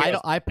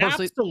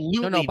personally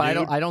absolutely no, but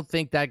dude. I don't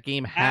think that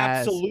game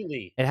has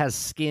absolutely. It has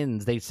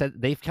skins.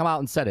 They've come out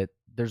and said it.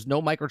 There's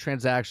no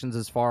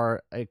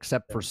microtransactions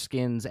except for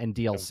skins and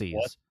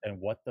DLCs.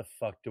 And what the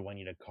fuck do I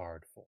need a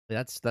card for?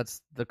 That's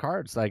the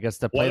cards, I guess,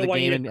 to play the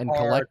game and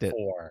collect it.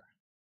 For?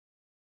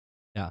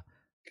 Yeah.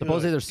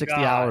 Supposedly there's 60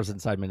 hours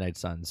inside Midnight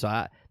Sun.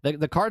 So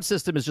the card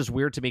system is just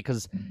weird to me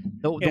because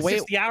the way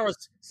 60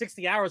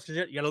 hours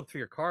because you look through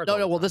your cards.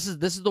 No. Well, this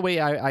is the way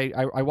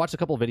I watched a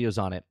couple of videos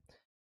on it.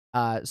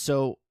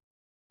 So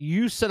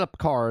you set up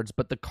cards,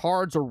 but the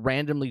cards are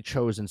randomly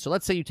chosen. So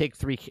let's say you take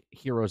 3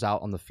 heroes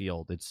out on the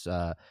field. It's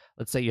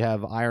let's say you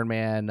have Iron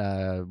Man,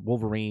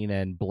 Wolverine,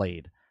 and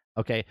Blade.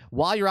 Okay,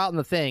 while you're out in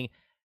the thing,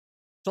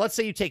 so let's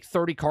say you take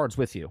 30 cards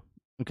with you.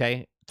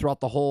 Okay, throughout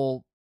the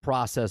whole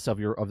process of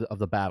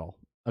the battle.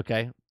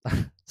 Okay,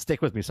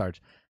 stick with me,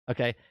 Sarge.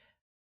 Okay,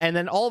 and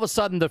then all of a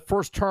sudden the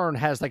first turn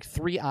has like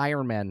 3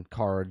 Iron Man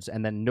cards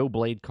and then no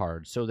Blade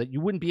cards, so that you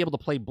wouldn't be able to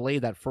play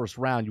Blade that first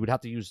round. You would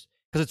have to use,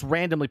 because it's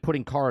randomly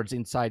putting cards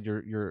inside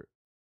your.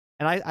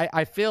 And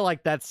I feel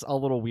like that's a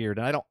little weird,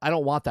 and I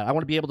don't want that. I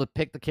want to be able to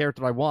pick the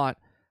character I want,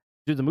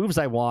 do the moves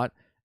I want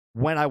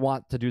when I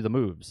want to do the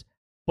moves.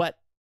 But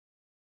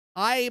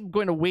I'm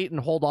going to wait and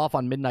hold off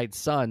on Midnight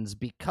Suns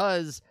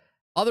because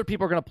other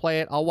people are going to play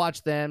it. I'll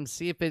watch them,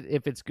 see if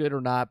it's good or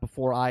not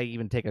before I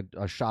even take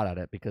a shot at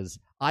it, because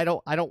I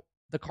don't.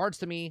 The cards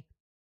to me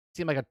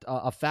seem like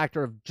a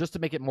factor of just to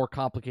make it more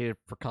complicated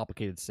for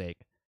complicated sake,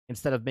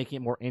 instead of making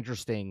it more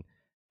interesting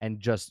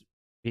and just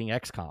being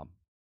XCOM.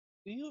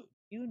 Do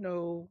you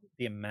know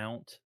the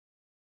amount,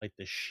 like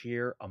the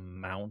sheer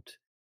amount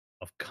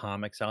of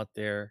comics out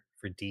there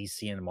for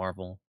DC and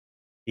Marvel?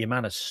 The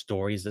amount of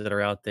stories that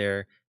are out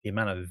there, the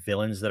amount of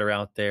villains that are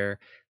out there,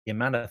 the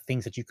amount of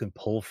things that you can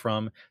pull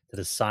from to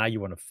decide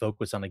you want to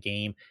focus on a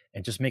game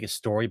and just make a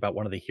story about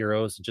one of the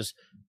heroes and just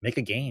make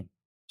a game.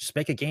 Just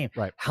make a game.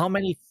 Right. How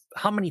many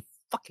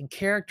fucking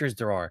characters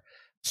there are,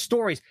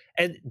 stories,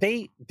 and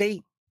they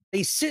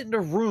sit in a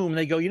room and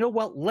they go, "You know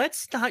what?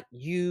 Let's not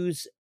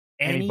use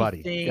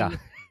anything,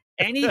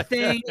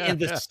 anything in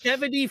the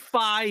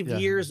 75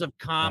 years of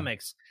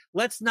comics.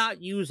 Let's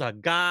not use a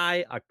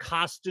guy, a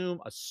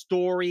costume, a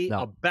story,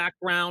 a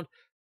background,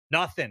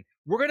 nothing.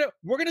 We're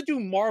gonna do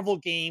Marvel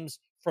games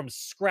from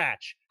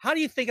scratch." How do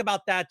you think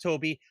about that,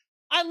 Toby?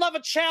 I love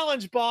a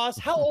challenge, boss.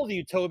 How old are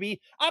you, Toby?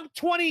 I'm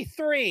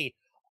 23.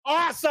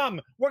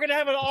 Awesome. We're gonna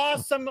have an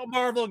awesome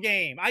Marvel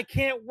game. I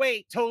can't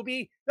wait,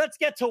 Toby. Let's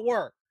get to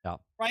work. Yeah.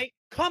 Right?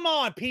 Come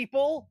on,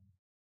 people.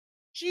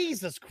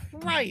 Jesus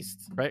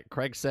Christ. Right.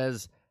 Craig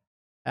says,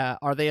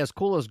 are they as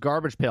cool as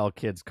Garbage Pail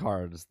Kids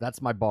cards?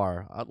 That's my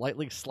bar.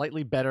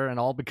 Slightly better, and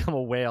I'll become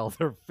a whale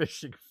they're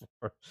fishing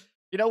for.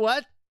 You know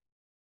what?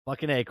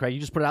 Fucking A, Craig. You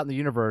just put it out in the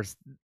universe.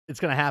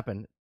 It's going to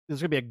happen.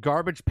 there's gonna be a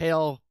garbage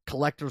pail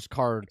collector's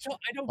card.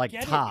 I don't like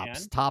get Topps.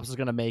 It, man. Topps is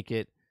gonna make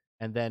it,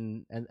 and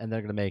then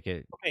they're gonna make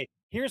it. Okay,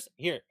 here's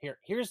you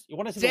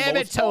want to see Damn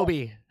the it,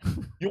 Toby.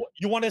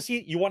 you want to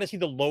see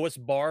the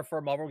lowest bar for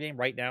a Marvel game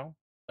right now?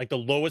 Like the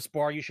lowest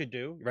bar you should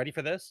do. You ready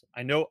for this?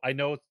 I know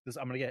this.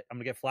 I'm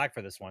gonna get flagged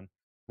for this one.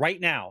 Right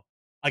now,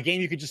 a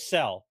game you could just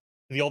sell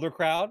to the older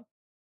crowd,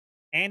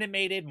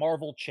 animated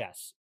Marvel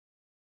chess.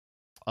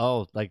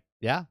 Oh, like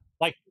yeah,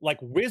 like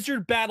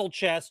Wizard Battle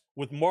Chess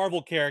with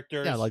Marvel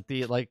characters. Yeah,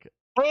 like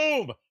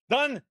boom,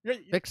 done.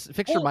 Fix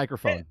your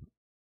microphone.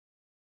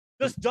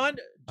 Just done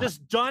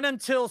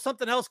until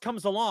something else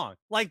comes along.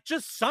 Like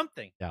just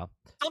something. Yeah,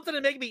 something to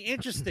make me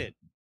interested.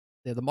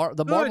 Yeah, the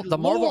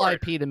Marvel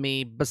IP to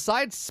me,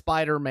 besides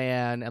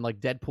Spider-Man and like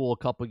Deadpool a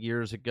couple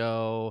years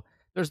ago,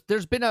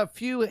 there's been a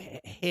few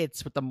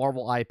hits with the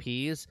Marvel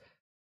IPs.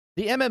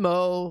 The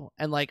MMO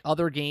and like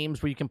other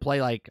games where you can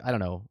play like, I don't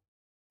know,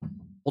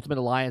 Ultimate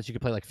Alliance, you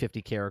can play like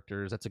 50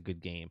 characters. That's a good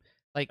game.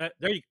 Like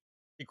there you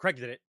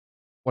corrected it.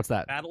 What's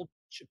that?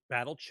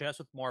 Battle Chess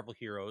with Marvel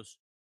Heroes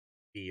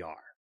VR.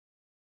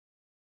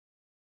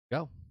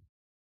 Go.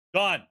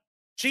 Done.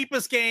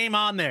 Cheapest game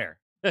on there.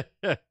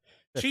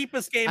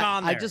 Cheapest game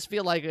on there. I just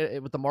feel like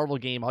with the Marvel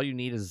game, all you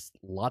need is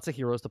lots of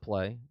heroes to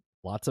play,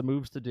 lots of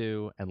moves to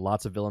do, and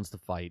lots of villains to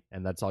fight,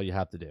 and that's all you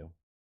have to do.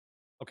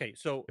 Okay,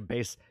 so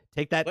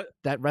take that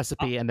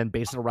recipe and then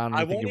base it around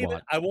anything you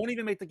want. I won't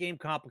even make the game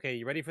complicated.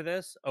 You ready for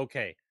this?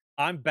 Okay,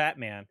 I'm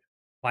Batman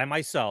by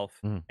myself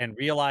and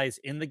realize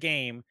in the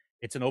game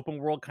it's an open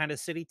world kind of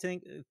city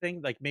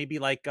thing, like maybe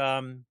like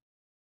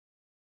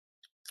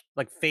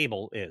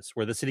Fable is,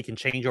 where the city can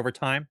change over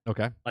time.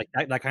 Okay, like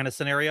that kind of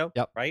scenario.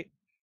 Yep. Right.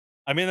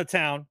 I'm in the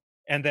town,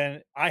 and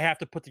then I have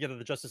to put together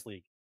the Justice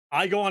League.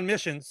 I go on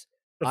missions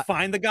to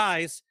find the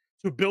guys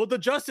to build the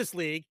Justice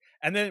League,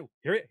 and then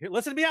here,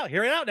 listen to me out.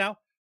 Hear it out now.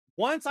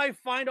 Once I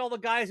find all the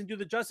guys and do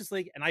the Justice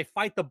League, and I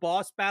fight the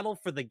boss battle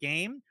for the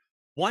game,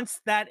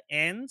 once that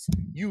ends,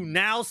 you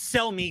now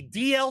sell me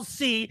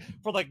DLC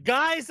for the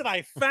guys that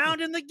I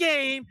found in the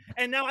game,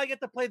 and now I get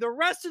to play the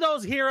rest of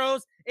those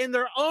heroes in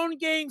their own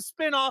game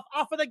spinoff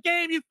off of the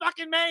game you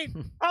fucking made.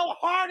 How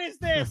hard is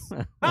this?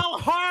 How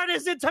hard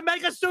is it to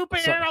make a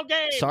superhero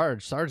game?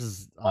 Sarge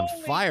is on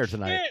fire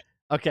tonight. Shit.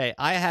 Okay,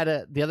 I had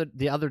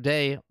the other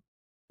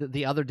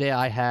day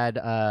I had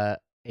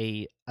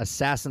a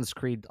Assassin's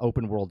Creed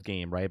open world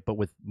game, right? But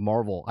with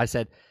Marvel. I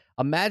said,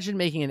 imagine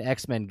making an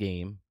X-Men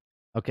game,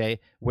 okay,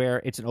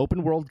 where it's an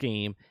open world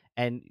game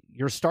and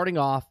you're starting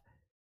off,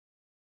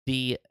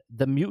 the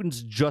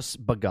mutants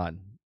just begun,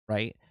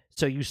 right?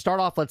 So you start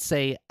off, let's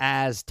say,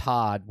 as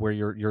Todd, where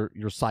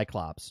you're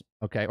Cyclops,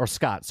 okay, or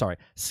Scott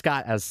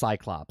as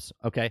Cyclops,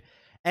 okay,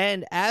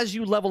 and as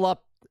you level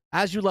up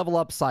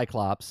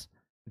Cyclops,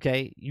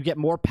 okay, you get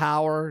more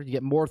power, you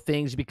get more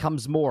things, it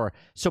becomes more.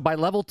 So by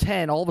level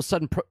 10, all of a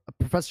sudden,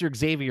 Professor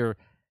Xavier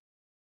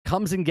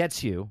comes and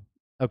gets you,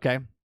 okay?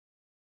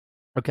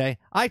 Okay,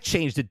 I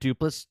changed it,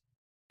 Dupless.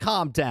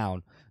 Calm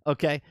down,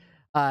 okay?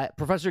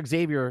 Professor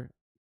Xavier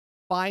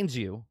finds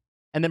you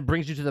and then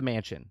brings you to the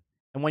mansion.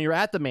 And when you're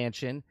at the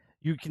mansion,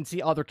 you can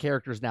see other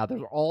characters now.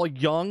 They're all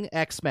young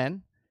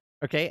X-Men,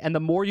 okay? And the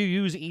more you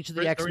use each of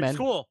the X-Men... They're in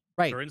school.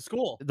 Right. They're in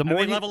school. The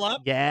more they level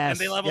up? Yes. And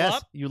they level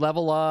up? You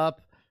level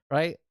up,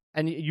 right?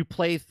 And you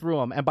play through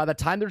them. And by the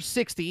time there's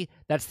 60,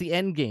 that's the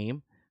end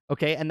game,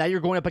 okay? And now you're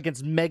going up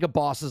against mega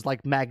bosses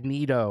like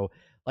Magneto,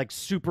 like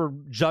Super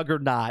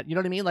Juggernaut. You know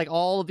what I mean? Like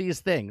all of these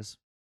things.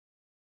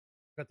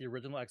 Got the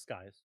original X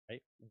guys,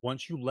 right?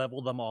 Once you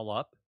level them all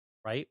up,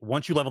 right?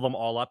 Once you level them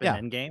all up in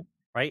Endgame,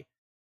 right?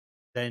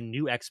 Then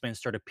new X-Men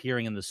start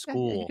appearing in the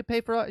school. Yeah, you could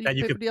pay for DLC.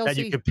 That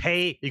you could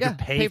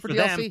pay for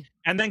them, DLC.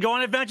 And then go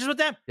on adventures with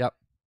them. Yep.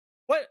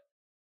 What?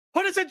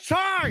 Put us in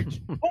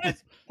charge.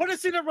 put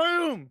us in a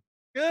room.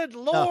 Good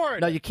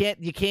Lord. No, you can't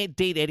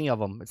date any of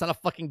them. It's not a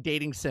fucking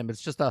dating sim.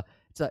 It's just a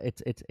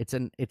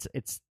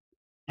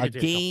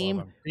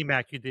game.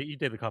 Mac, you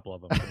did a couple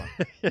of them. Come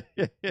on.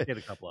 You did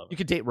a couple of them. You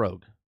could date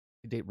Rogue.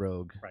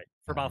 Right.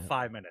 For about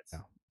 5 minutes.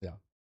 Yeah.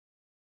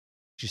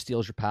 She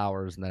steals your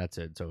powers and then that's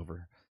it. It's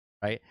over.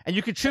 Right? And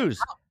you could choose.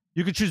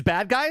 You could choose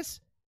bad guys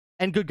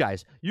and good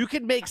guys. You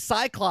could make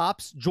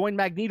Cyclops join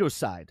Magneto's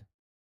side.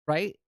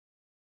 Right?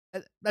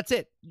 That's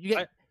it. You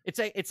get it's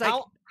like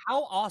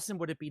how awesome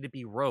would it be to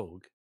be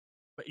Rogue?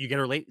 But you get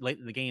her late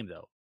in the game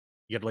though.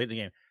 You get her late in the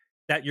game.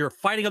 That you're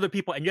fighting other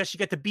people, and yes, you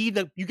get to be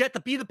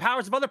the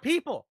powers of other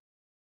people.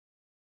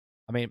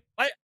 I mean,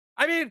 I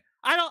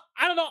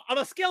don't know. On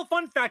a scale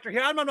fun factor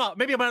here, I don't know.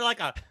 Maybe I'm at like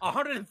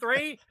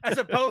 103 as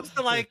opposed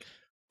to like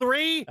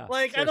 3. Yeah,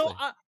 like seriously. I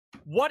don't.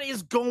 What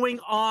is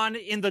going on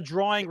in the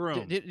drawing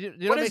room?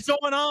 What is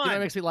going on? You know what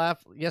makes me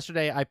laugh?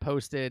 Yesterday, I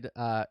posted.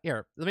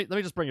 Here, let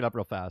me just bring it up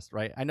real fast.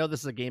 Right? I know this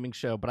is a gaming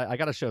show, but I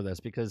got to show this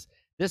because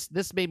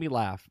this made me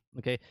laugh.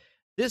 Okay,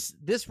 this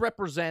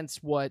represents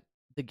what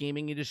the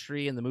gaming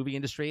industry and the movie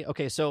industry.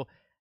 Okay, so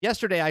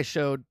yesterday I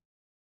showed.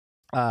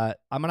 I'll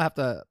have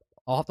to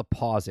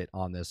pause it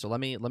on this. So let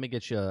me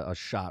get you a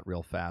shot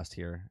real fast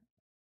here.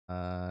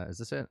 Is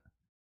this it?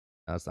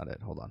 No, that's not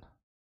it. Hold on.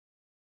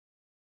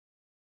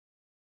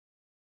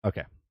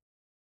 Okay.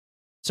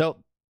 So,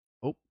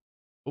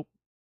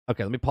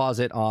 okay, let me pause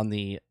it on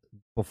the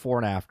before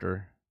and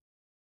after.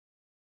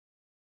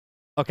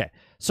 Okay,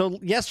 so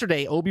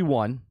yesterday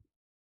Obi-Wan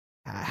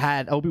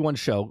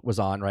show was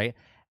on, right?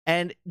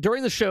 And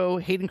during the show,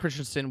 Hayden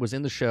Christensen was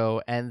in the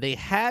show, and they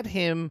had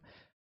him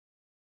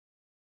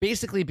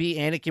basically be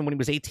Anakin when he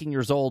was 18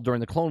 years old during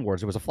the Clone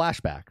Wars. It was a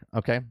flashback,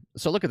 okay?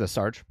 So look at this,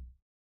 Sarge.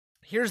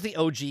 Here's the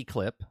OG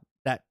clip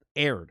that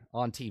aired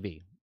on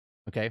TV,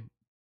 okay?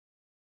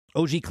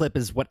 OG clip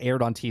is what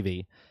aired on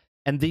TV.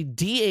 And the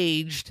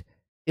de-aged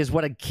is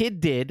what a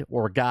kid did,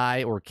 or a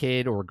guy, or a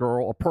kid, or a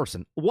girl, or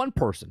person. One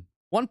person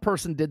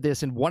did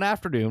this in one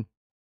afternoon.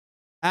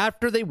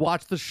 After they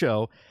watched the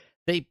show,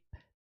 they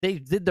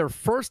did their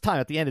first time.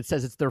 At the end, it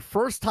says it's their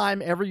first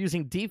time ever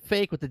using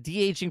deepfake with the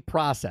de-aging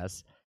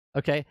process.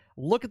 Okay,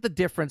 look at the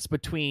difference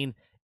between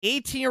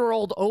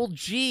 18-year-old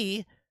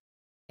OG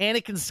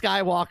Anakin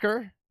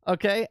Skywalker,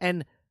 okay,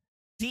 and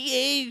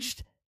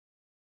de-aged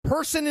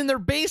person in their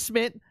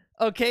basement,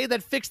 okay,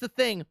 that fixed the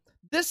thing.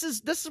 This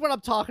is what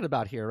I'm talking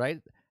about here, right?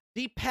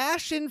 The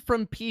passion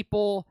from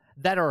people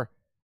that are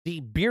the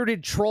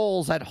bearded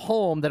trolls at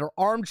home, that are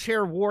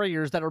armchair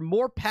warriors, that are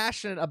more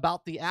passionate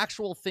about the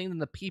actual thing than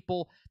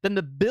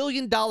the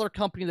billion-dollar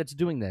company that's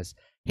doing this.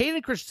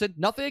 Hayden Christensen,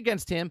 nothing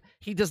against him.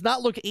 He does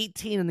not look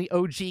 18 in the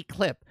OG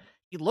clip.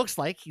 He looks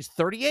like he's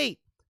 38,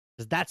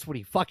 because that's what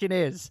he fucking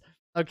is.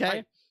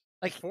 Okay?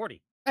 Like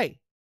 40. Hey,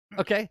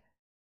 okay.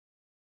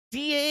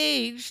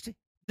 De-aged.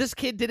 This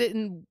kid did it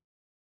in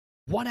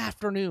one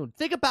afternoon.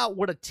 Think about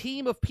what a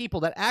team of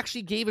people that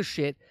actually gave a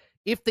shit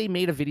if they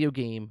made a video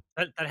game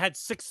that had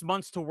 6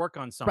 months to work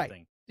on something.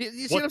 Right.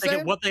 You see what I'm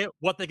saying?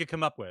 What they could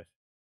come up with.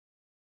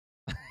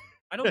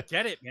 I don't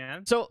get it,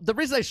 man. So the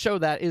reason I show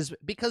that is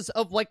because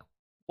of like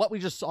what we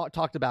just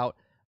talked about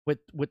with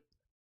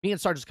me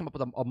and Sarge just come up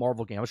with a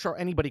Marvel game. I'm sure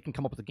anybody can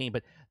come up with a game,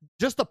 but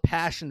just the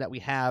passion that we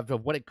have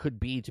of what it could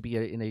be to be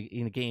in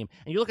a game.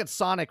 And you look at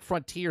Sonic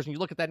Frontiers and you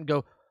look at that and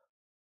go,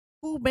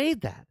 who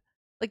made that?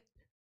 Like,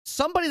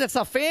 somebody that's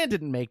a fan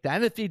didn't make that.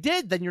 And if you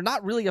did, then you're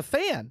not really a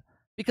fan,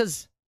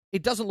 because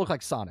it doesn't look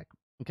like Sonic,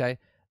 okay?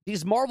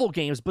 These Marvel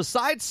games,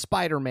 besides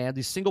Spider-Man,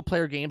 these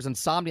single-player games,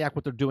 Insomniac,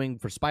 what they're doing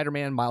for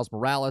Spider-Man, Miles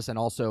Morales, and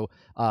also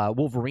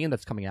Wolverine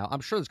that's coming out,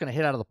 I'm sure it's going to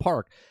hit out of the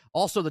park.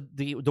 Also,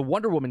 the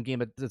Wonder Woman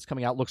game that's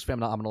coming out looks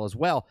phenomenal as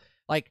well.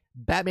 Like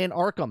Batman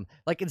Arkham.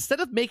 Like,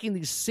 instead of making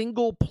these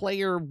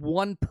single-player,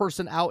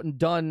 one-person out and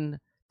done,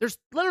 there's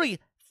literally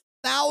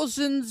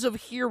thousands of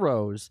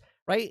heroes,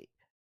 right?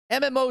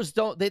 MMOs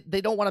don't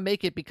want to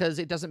make it because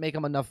it doesn't make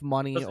them enough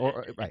money.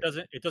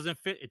 It doesn't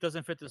fit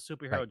the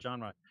superhero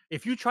genre.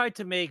 If you tried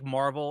to make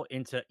Marvel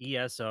into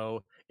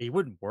ESO, it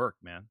wouldn't work,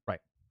 man.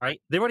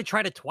 Right. They already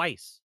tried it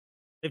twice.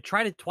 They've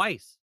tried it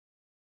twice.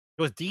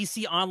 It was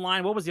DC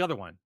Online. What was the other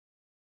one?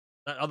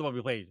 That other one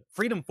we played,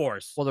 Freedom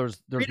Force. Well,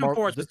 there's Freedom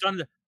Force was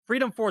done.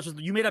 Freedom Force was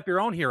you made up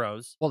your own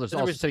heroes. Well, there's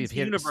also City of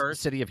Heroes.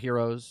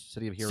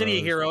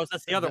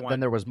 That's the other one. Then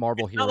there was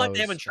Marvel Heroes. Not like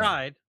they haven't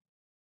tried.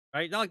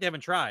 Right? Not like they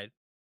haven't tried.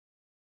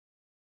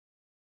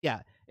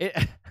 Yeah,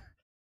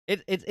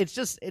 it's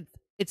just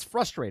it's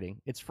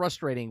frustrating. It's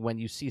frustrating when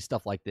you see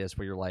stuff like this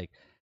where you're like,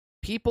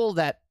 people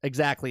that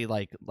exactly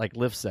like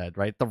Liv said,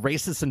 right? The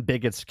racists and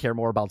bigots care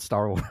more about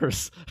Star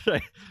Wars,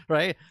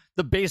 right?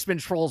 The basement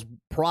trolls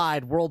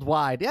pride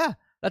worldwide. Yeah,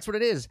 that's what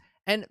it is.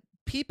 And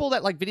people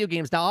that like video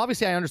games, now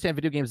obviously I understand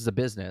video games is a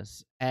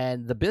business,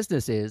 and the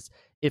business is,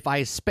 if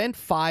I spent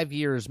 5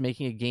 years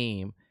making a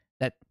game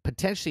that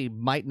potentially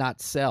might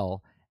not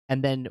sell,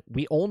 and then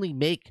we only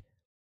make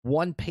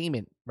one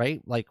payment,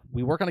 right? Like,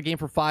 we work on a game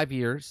for 5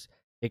 years.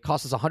 It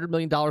costs us $100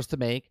 million to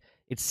make.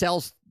 It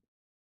sells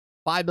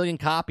 5 million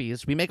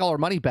copies. We make all our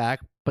money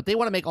back, but they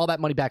want to make all that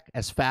money back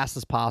as fast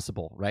as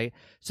possible, right?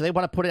 So they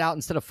want to put it out,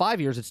 instead of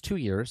 5 years, it's 2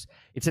 years.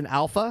 It's an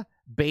alpha,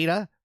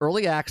 beta,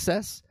 early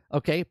access,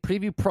 okay?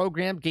 Preview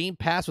program, Game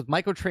Pass with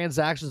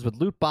microtransactions, with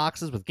loot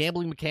boxes, with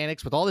gambling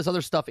mechanics, with all this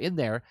other stuff in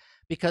there,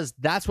 because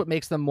that's what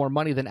makes them more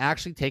money than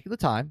actually taking the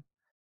time,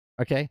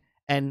 okay?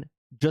 And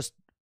just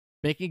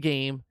making a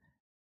game,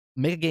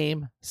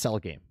 sell a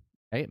game,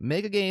 right?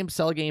 Make a game,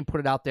 sell a game, put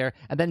it out there,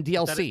 and then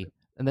DLC,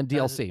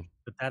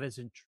 But that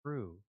isn't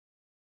true.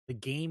 The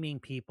gaming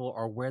people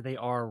are where they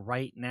are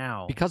right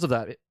now because of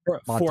that.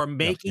 For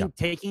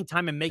taking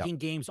time and making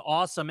games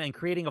awesome and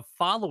creating a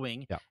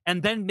following,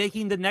 and then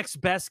making the next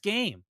best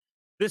game.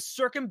 This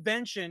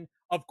circumvention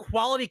of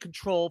quality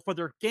control for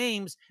their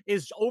games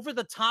is over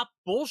the top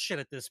bullshit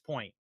at this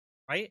point,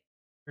 right?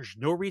 There's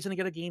no reason to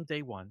get a game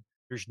day one.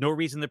 There's no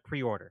reason to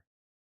pre-order.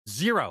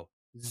 Zero,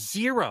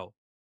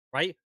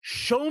 right?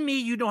 Show me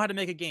you know how to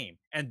make a game,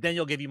 and then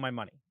you'll give you my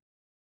money.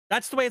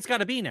 That's the way it's got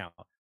to be now.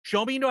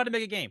 Show me you know how to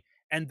make a game.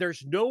 And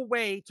there's no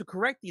way to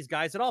correct these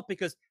guys at all,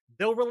 because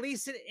they'll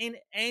release it in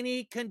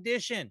any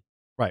condition.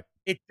 Right.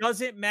 It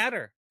doesn't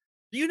matter.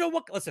 Do you know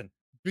what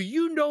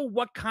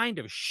kind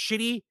of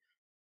shitty,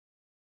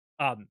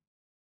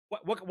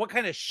 what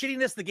kind of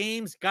shittiness the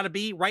game's got to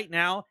be right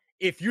now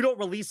if you don't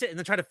release it and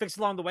then try to fix it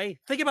along the way?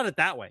 Think about it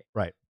that way.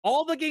 Right.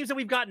 All the games that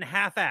we've gotten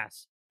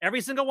half-ass,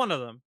 every single one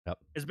of them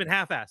has been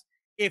half-assed.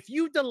 if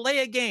you delay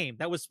a game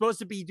that was supposed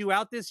to be due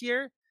out this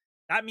year,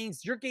 that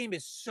means your game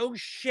is so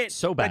shit,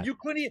 so bad. that you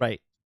couldn't.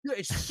 Right.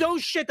 It's so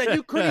shit that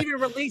you couldn't even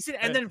release it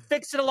and then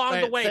fix it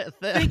along the way.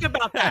 Think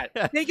about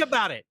that. Think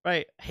about it.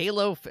 Right.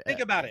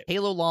 Think about it.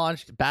 Halo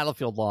launched,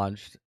 Battlefield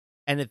launched,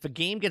 and if a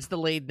game gets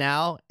delayed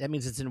now, that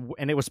means it's in,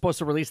 and it was supposed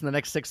to release in the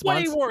next 6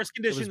 months. Way worse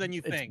condition than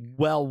you think.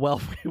 Well, way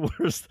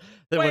worse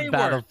than when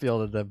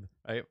Battlefield had them.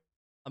 Right.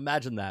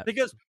 Imagine that.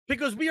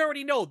 Because we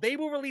already know they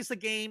will release a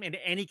game in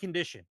any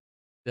condition.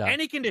 Yeah.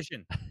 Any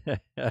condition.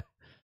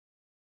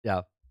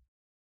 Yeah.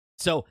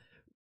 So,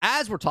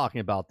 as we're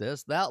talking about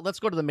this, now let's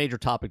go to the major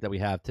topic that we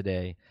have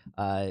today,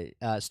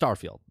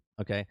 Starfield.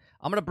 Okay,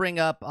 I'm gonna bring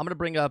up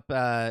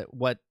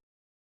what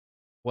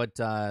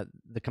the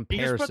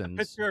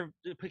comparisons.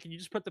 Can you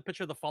just put the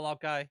picture of the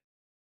Fallout guy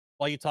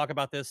while you talk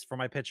about this for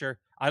my picture?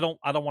 I don't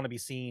want to be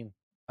seen.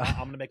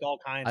 I'm gonna make all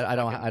kinds. I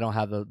don't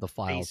have the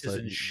files, so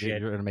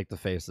you're gonna make the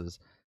faces.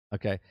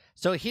 Okay,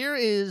 so here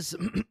is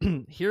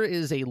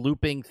a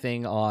looping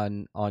thing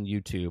on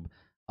YouTube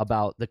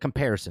about the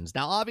comparisons.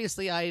 Now,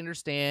 obviously, I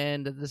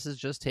understand that this is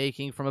just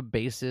taking from a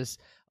basis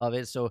of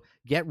it. So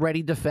get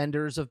ready,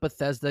 defenders of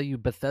Bethesda, you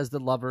Bethesda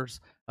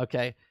lovers.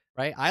 Okay,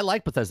 right? I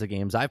like Bethesda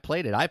games. I've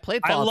played it. I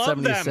played Fallout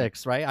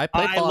 76, right? I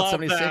played Fallout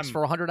 76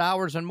 for 100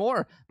 hours and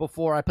more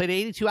before. I played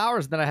 82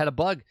 hours, and then I had a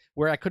bug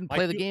where I couldn't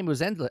play the game. It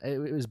was endless. It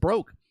was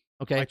broke.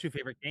 Okay. My 2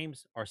 favorite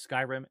games are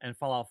Skyrim and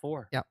Fallout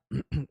 4. Yeah.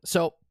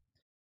 So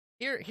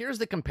here's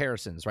the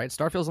comparisons, right?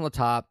 Starfield's on the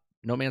top.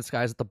 No Man's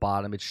Sky is at the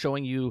bottom. It's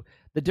showing you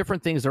the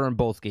different things that are in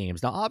both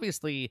games. Now,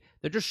 obviously,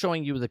 they're just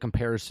showing you the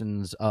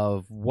comparisons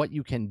of what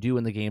you can do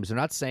in the games. They're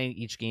not saying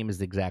each game is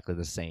exactly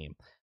the same.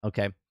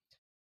 Okay?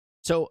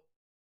 So,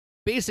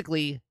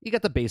 basically, you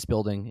got the base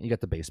building.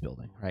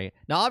 Right?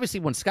 Now, obviously,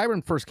 when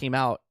Skyrim first came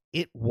out,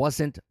 it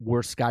wasn't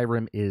where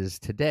Skyrim is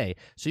today.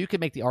 So you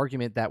could make the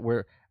argument that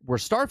where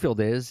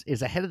Starfield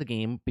is ahead of the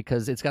game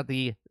because it's got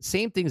the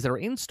same things that are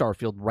in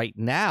Starfield right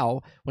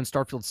now when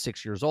Starfield's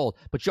 6 years old.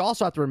 But you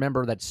also have to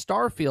remember that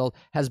Starfield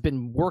has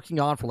been working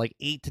on for like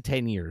 8 to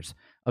 10 years,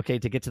 okay,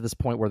 to get to this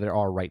point where they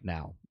are right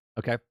now,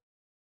 okay?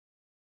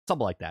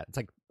 Something like that.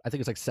 I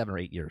think it's like 7 or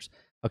 8 years,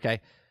 okay?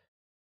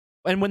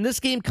 And when this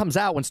game comes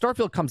out, when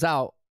Starfield comes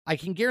out, I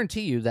can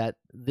guarantee you that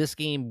this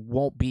game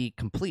won't be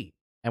complete.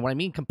 And when I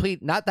mean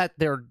complete, not that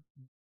they're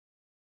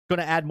going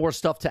to add more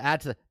stuff to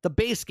add to the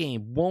base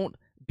game won't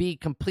be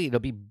complete.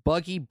 It'll be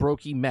buggy,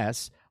 brokey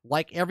mess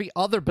like every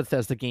other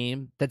Bethesda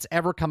game that's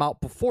ever come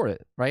out before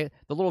it, right?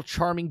 The little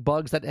charming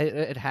bugs that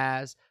it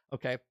has,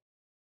 okay?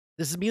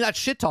 This is me not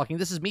shit-talking.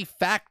 This is me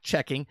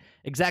fact-checking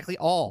exactly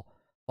all.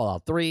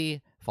 Fallout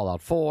 3,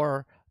 Fallout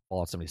 4,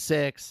 Fallout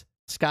 76,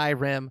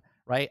 Skyrim,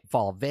 right?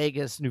 Fallout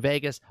Vegas, New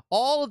Vegas.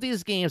 All of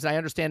these games, and I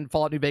understand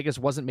Fallout New Vegas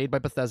wasn't made by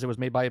Bethesda. It was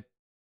made by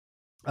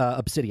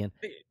Obsidian,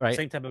 right?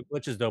 Same type of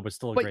glitches though, but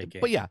still a great game.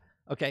 But yeah,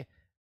 okay.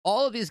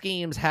 All of these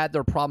games had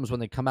their problems when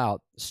they come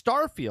out.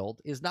 Starfield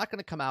is not going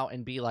to come out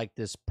and be like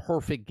this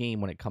perfect game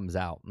when it comes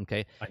out,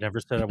 okay? I never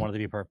said I wanted to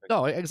be perfect.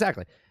 No,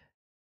 exactly.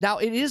 Now,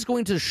 it is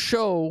going to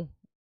show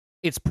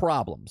its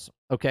problems,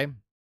 okay?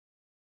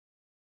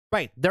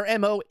 Right. Their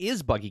MO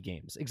is buggy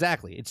games.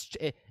 Exactly.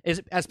 It's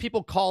as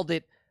people called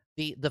it,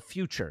 the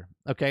future,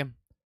 okay?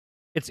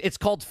 It's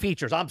called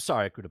features. I'm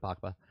sorry,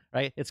 Kudapakpa,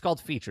 right? It's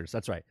called features.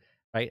 That's right.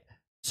 Right?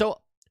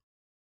 So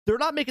they're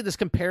not making this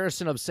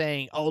comparison of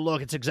saying, oh,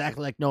 look, it's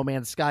exactly like No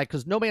Man's Sky,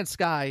 because No Man's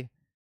Sky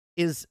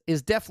is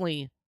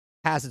definitely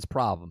has its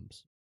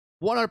problems.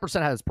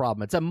 100% has its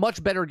problem. It's a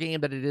much better game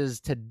than it is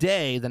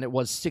today than it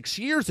was 6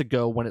 years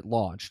ago when it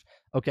launched.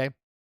 Okay?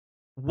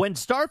 When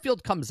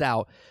Starfield comes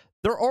out,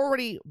 we're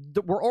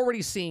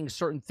already seeing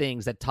certain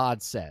things that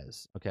Todd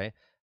says. Okay?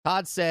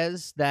 Todd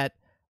says that,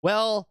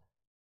 well,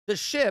 the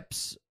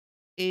ships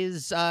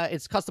is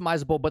it's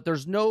customizable, but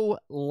there's no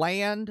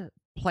land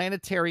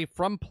planetary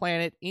from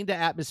planet into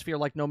atmosphere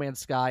like No Man's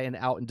Sky and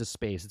out into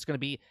space. It's going to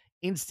be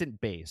instant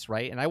base,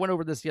 right? And I went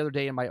over this the other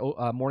day in my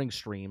morning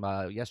stream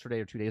yesterday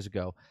or 2 days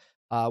ago,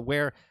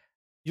 where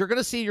you're going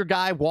to see your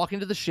guy walk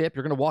into the ship.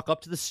 You're going to walk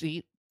up to the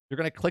seat. You're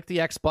going to click the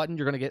X button.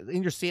 You're going to get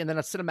in your seat, and then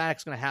a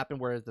cinematic's going to happen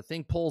where the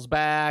thing pulls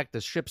back, the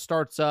ship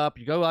starts up,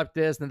 you go like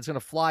this, and then it's going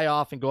to fly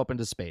off and go up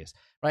into space,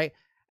 right?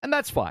 And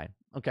that's fine,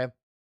 okay?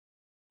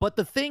 But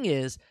the thing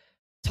is,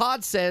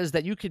 Todd says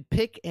that you could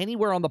pick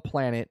anywhere on the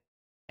planet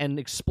and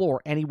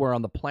explore anywhere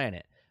on the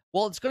planet.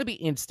 Well, it's going to be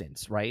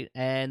instance, right?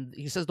 And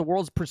he says the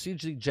world's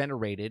procedurally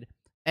generated.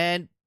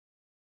 And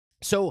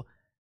so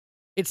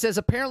it says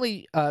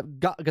apparently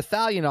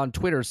Gathalion on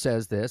Twitter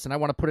says this, and I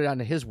want to put it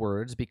onto his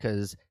words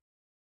because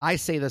I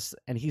say this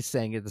and he's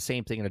saying it the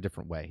same thing in a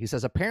different way. He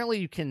says apparently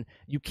you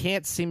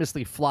can't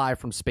seamlessly fly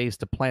from space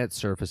to planet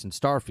surface in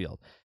Starfield.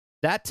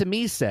 That to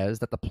me says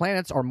that the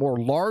planets are more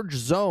large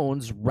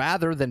zones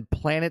rather than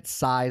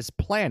planet-sized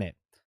planet,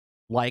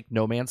 like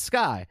No Man's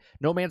Sky.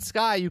 No Man's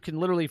Sky, you can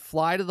literally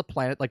fly to the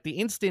planet. Like the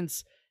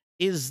instance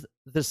is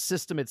the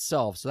system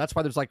itself. So that's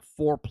why there's like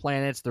 4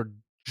 planets. They're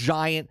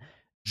giant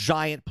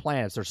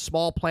planets. There's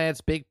small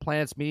planets, big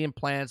planets, medium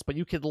planets, but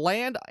you could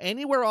land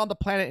anywhere on the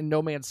planet in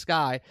No Man's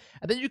Sky,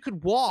 and then you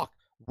could walk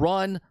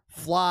run,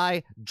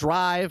 fly,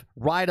 drive,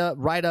 ride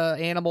a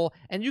animal,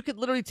 and you could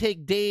literally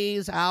take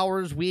days,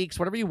 hours, weeks,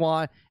 whatever you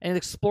want, and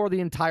explore the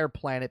entire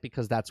planet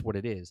because that's what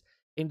it is.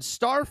 In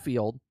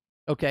Starfield,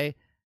 okay,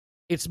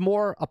 it's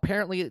more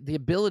apparently the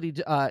ability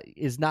to,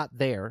 is not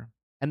there,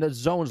 and the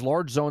zones,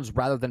 large zones,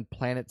 rather than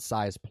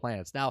planet-sized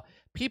planets. Now,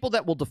 people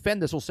that will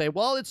defend this will say,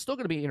 well, it's still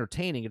going to be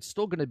entertaining. It's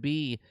still going to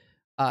be,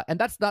 and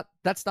that's not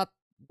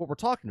what we're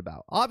talking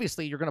about.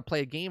 Obviously, you're going to play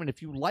a game, and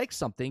if you like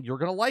something, you're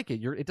going to like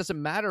it. It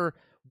doesn't matter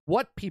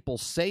what people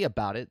say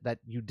about it that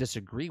you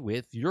disagree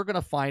with. You're going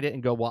to find it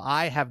and go, well,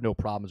 I have no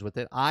problems with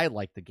it. I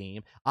like the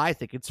game. I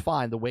think it's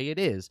fine the way it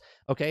is,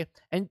 okay?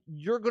 And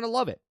you're going to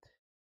love it.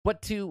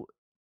 But to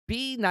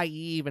be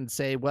naive and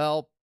say,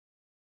 well,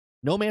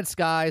 No Man's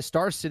Sky,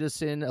 Star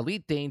Citizen,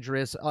 Elite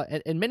Dangerous,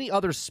 and many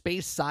other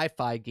space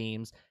sci-fi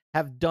games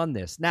have done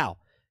this. Now,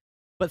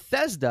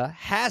 Bethesda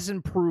has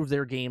improved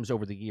their games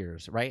over the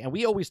years, right? And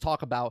we always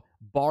talk about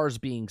bars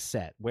being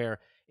set, where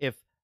if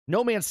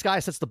No Man's Sky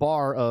sets the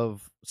bar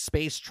of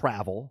space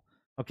travel,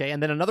 okay,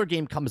 and then another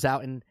game comes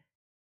out and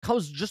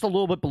comes just a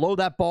little bit below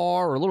that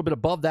bar or a little bit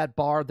above that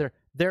bar,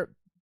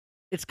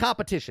 it's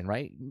competition,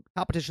 right?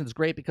 Competition is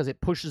great because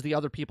it pushes the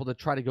other people to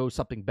try to go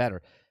something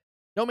better.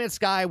 No Man's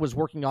Sky was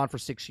working on for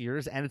 6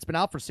 years, and it's been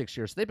out for 6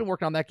 years. So they've been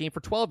working on that game for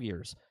 12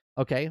 years,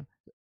 okay?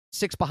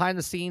 6 behind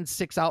the scenes,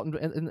 6 out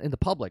in the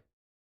public.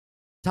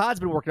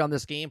 Todd's been working on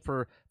this game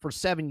for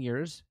 7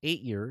 years,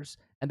 8 years,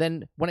 and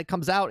then when it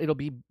comes out, it'll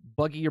be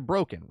buggy or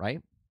broken,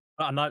 right?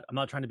 I'm not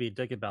trying to be a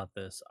dick about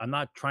this. I'm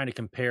not trying to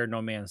compare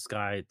No Man's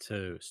Sky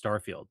to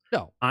Starfield.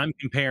 No. I'm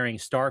comparing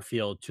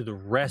Starfield to the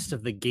rest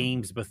of the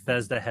games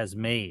Bethesda has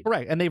made.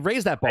 Right, and they've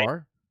raised that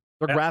bar.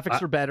 Their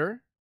graphics are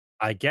better.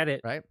 I get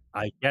it. Right?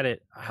 I get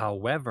it.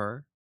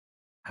 However,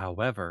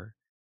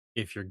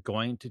 if you're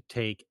going to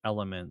take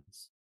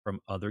elements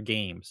from other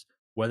games,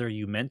 whether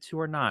you meant to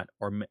or not,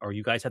 or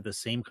you guys had the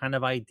same kind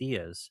of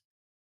ideas,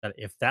 that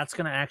if that's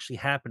going to actually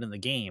happen in the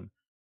game,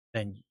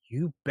 then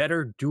you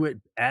better do it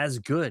as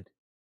good.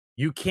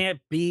 You can't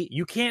be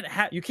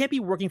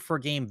working for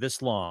a game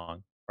this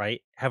long,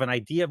 right? Have an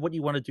idea of what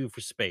you want to do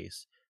for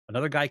space.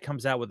 Another guy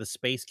comes out with a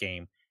space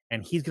game,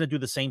 and he's going to do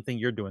the same thing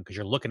you're doing because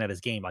you're looking at his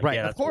game like, right,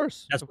 yeah, of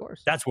course.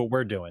 That's what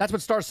we're doing. That's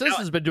what Star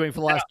Citizen's been doing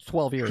for the last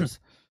 12 years.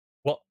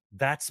 Well,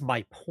 that's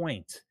my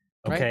point.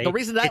 Okay. Right? The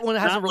reason that one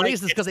hasn't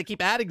released is because they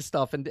keep adding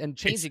stuff and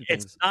changing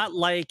things. It's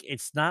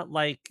not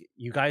like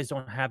you guys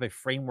don't have a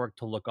framework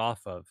to look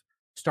off of.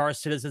 Star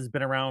Citizen's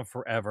been around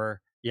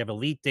forever. You have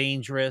Elite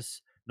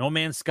Dangerous. No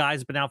Man's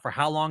Sky's been out for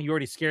how long? You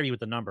already scared me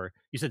with the number.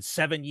 You said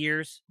 7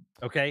 years.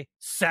 Okay.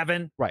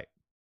 7. Right.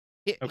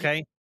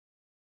 Okay.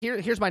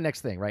 Here's my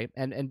next thing, right?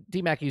 And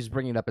D-Mackey's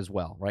bringing it up as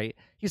well, right?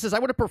 He says, I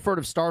would have preferred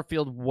if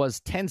Starfield was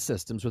 10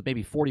 systems with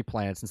maybe 40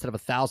 planets instead of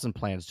 1,000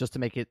 planets, just to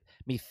make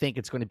me think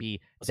it's going to be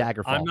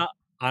Daggerfall.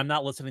 I'm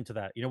not listening to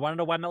that. You want to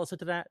know why I'm not listening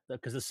to that?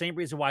 Because the same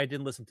reason why I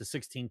didn't listen to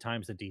 16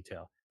 times the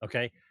detail.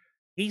 Okay.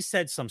 He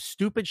said some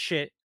stupid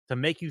shit to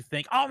make you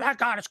think, oh my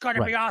God, it's going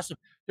to be awesome.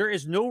 There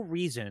is no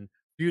reason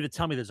for you to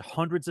tell me there's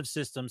hundreds of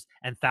systems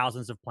and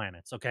thousands of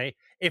planets. Okay.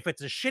 If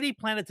it's a shitty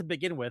planet to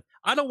begin with,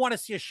 I don't want to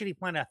see a shitty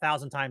planet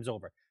 1,000 times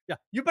over. Yeah.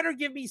 You better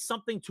give me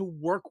something to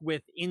work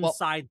with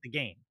inside the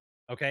game.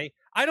 Okay.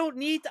 I don't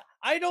need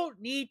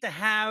to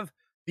have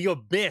the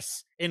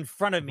abyss in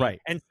front of me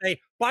and say,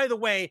 by the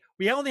way,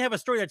 we only have a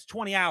story that's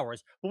 20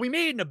 hours, but we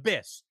made an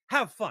abyss.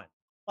 Have fun.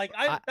 Like,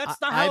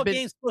 that's not how a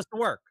game's supposed to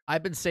work.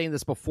 I've been saying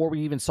this before we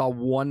even saw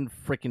one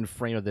freaking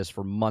frame of this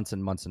for months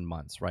and months and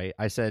months, right?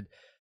 I said,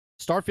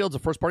 Starfield's a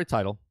first-party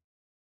title.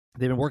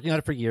 They've been working on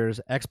it for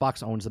years.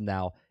 Xbox owns them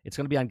now. It's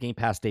going to be on Game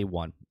Pass day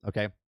one,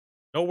 okay?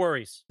 No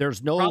worries.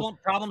 There's no...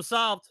 Problem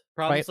solved.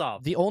 Problem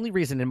solved. The only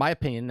reason, in my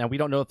opinion, now we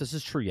don't know if this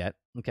is true yet,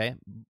 okay?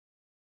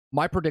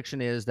 My prediction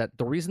is that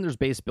the reason there's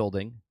base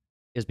building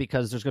is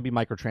because there's going to be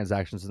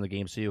microtransactions in the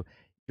game, so you're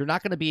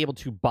not going to be able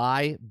to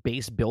buy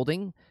base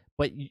building,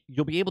 but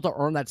you'll be able to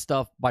earn that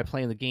stuff by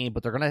playing the game,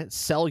 but they're going to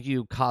sell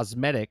you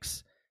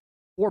cosmetics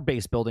for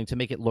base building to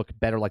make it look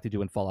better like they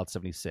do in Fallout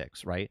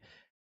 76, right?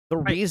 The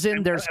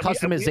reason there's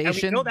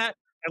customization...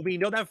 we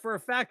know that for a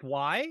fact.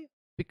 Why?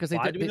 Because they've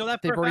already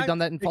done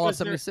that in Fallout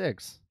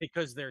 76.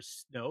 Because they're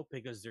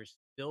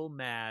still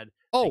mad.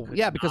 Oh,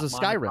 yeah, because of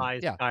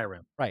Skyrim. Yeah.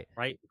 Skyrim.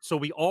 Right. So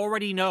we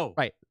already know.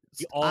 Right.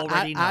 We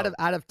already know.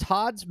 Out of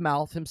Todd's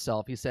mouth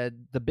himself, he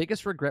said, the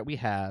biggest regret we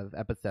have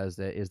at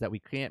Bethesda is that we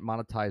can't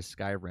monetize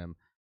Skyrim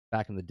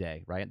back in the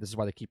day, right? This is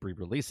why they keep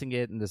re-releasing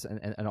it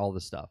and all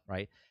this stuff,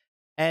 right?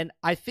 And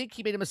I think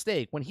he made a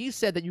mistake when he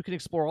said that you can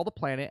explore all the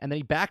planet, and then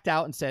he backed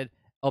out and said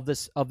of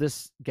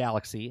this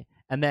galaxy,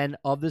 and then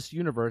of this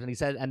universe, and he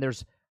said, and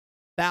there's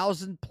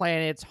 1,000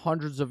 planets,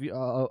 hundreds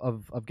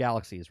of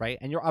galaxies, right?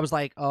 And I was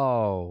like,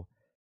 oh,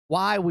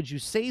 why would you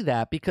say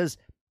that? Because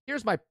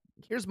here's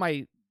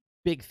my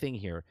big thing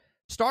here.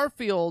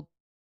 Starfield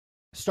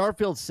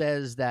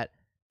says that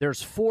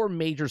there's 4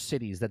 major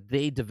cities that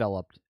they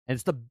developed, and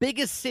it's the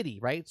biggest city,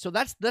 right? So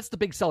that's the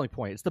big selling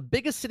point. It's the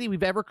biggest city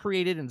we've ever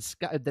created, and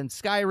then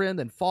Skyrim,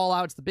 then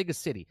Fallout. It's the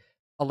biggest city,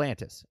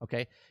 Atlantis.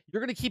 Okay,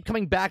 you're going to keep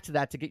coming back to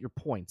that to get your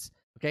points.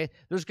 Okay,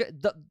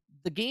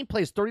 the game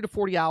plays 30 to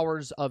 40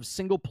 hours of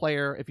single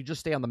player if you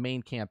just stay on the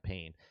main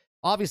campaign.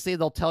 Obviously,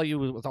 they'll tell you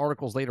with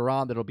articles later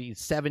on that it'll be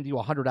 70 to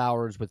 100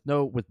 hours with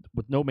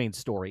no main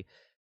story.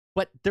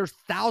 But there's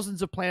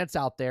thousands of planets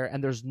out there,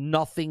 and there's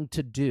nothing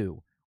to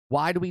do.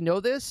 Why do we know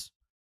this?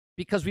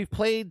 Because we've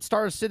played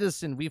Star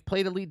Citizen, we've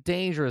played Elite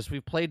Dangerous,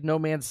 we've played No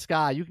Man's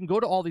Sky. You can go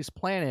to all these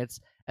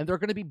planets, and they're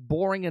going to be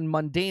boring and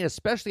mundane,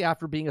 especially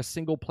after being a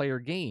single-player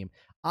game.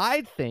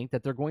 I think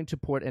that they're going to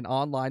put an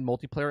online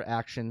multiplayer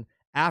action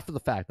after the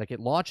fact. Like, it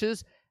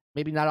launches,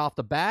 maybe not off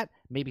the bat,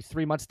 maybe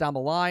 3 months down the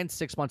line,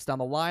 6 months down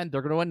the line,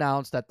 they're going to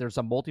announce that there's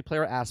a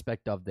multiplayer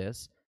aspect of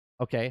this,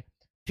 okay,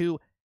 to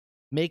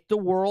make the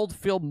world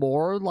feel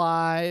more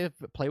alive,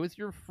 play with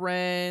your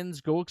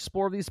friends, go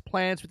explore these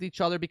planets with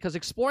each other, because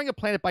exploring a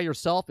planet by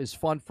yourself is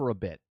fun for a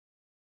bit.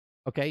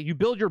 Okay, you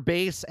build your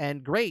base,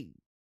 and great.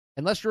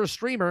 Unless you're a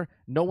streamer,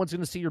 no one's going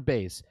to see your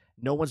base.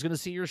 No one's going to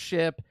see your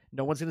ship.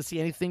 No one's going to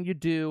see anything you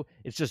do.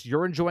 It's just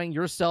you're enjoying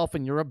yourself,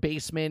 and you're a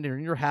basement, or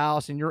in your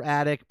house, in your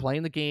attic,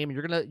 playing the game. And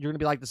you're gonna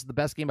be like, this is the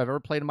best game I've ever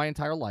played in my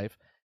entire life.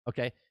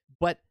 Okay,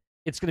 but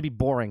it's going to be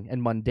boring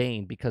and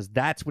mundane, because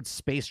that's what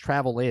space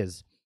travel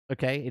is.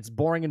 Okay, it's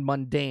boring and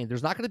mundane.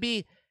 There's not going to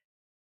be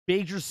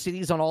major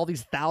cities on all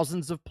these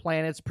thousands of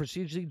planets,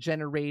 procedurally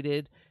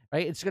generated,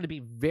 right? It's going to be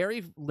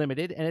very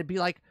limited, and it'd be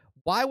like,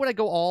 why would I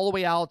go all the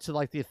way out to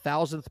like the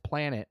 1,000th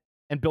planet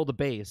and build a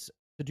base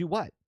to do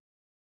what?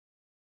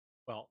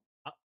 Well,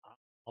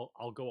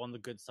 I'll go on the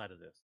good side of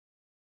this.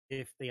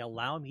 If they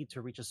allow me to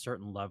reach a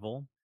certain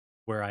level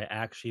where I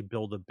actually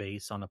build a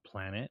base on a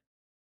planet,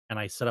 and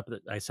I set up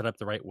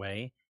the right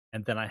way,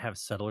 and then I have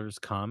settlers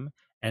come,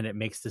 and it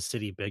makes the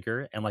city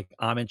bigger, and like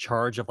I'm in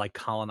charge of like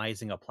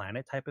colonizing a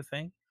planet type of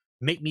thing,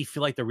 make me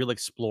feel like the real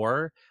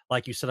explorer.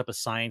 Like you set up a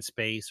science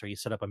base, or you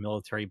set up a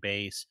military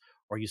base,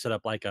 or you set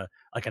up like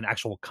an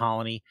actual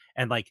colony,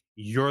 and like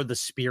you're the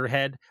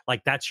spearhead.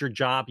 Like that's your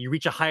job. You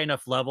reach a high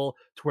enough level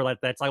to where like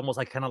that's almost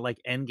like kind of like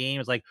end game.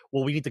 It's like,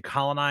 well, we need to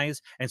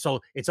colonize, and so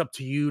it's up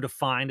to you to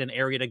find an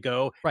area to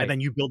go, right, and then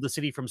you build the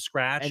city from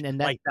scratch, and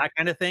that, like that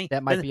kind of thing.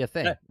 That might be a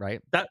thing,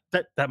 right?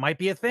 That might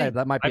be a thing.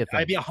 That might be a thing.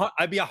 I'd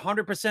be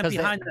 100%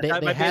 behind that.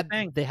 That might be a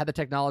thing. They had the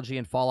technology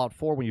in Fallout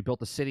 4 when you built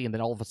the city, and then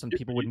all of a sudden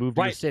people would move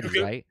to your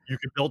city, right? You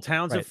could build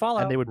towns in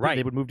Fallout, and they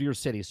would move to your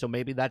city. So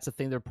maybe that's the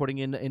thing they're putting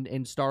in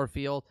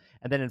Starfield.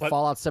 And then in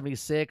Fallout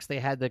 76, they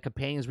had the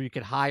companions where you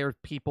could hire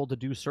people to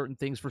do certain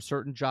things for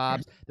certain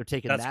jobs. They're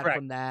taking that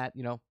from that,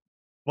 you know.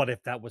 But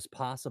if that was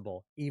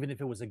possible, even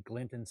if it was a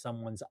glint in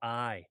someone's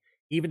eye,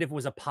 even if it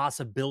was a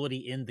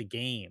possibility in the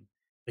game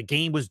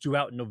was due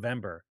out in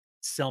November.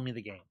 Sell me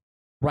the game.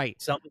 Right.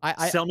 Sell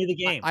me the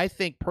game. I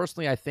think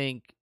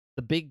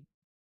the big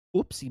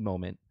oopsie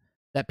moment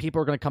that people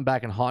are going to come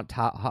back and haunt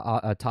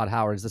Todd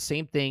Howard is the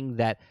same thing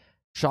that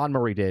Sean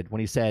Murray did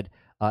when he said,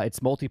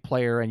 it's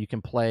multiplayer and you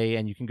can play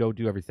and you can go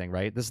do everything,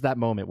 right? This is that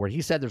moment where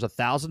he said there's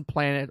 1,000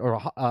 planets or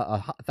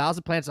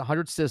 1,000 planets,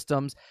 100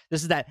 systems.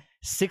 This is that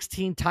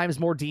 16 times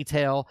more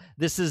detail.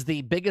 This is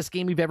the biggest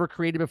game we've ever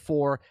created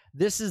before.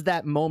 This is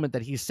that moment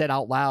that he said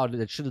out loud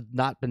that should have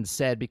not been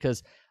said,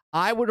 because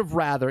I would have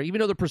rather, even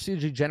though they're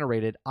procedurally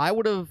generated, I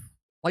would have,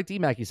 like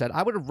D-Mac said,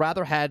 I would have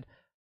rather had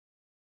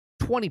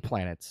 20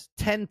 planets,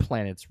 10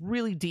 planets,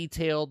 really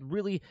detailed,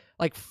 really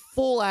like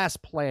full-ass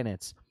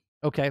planets,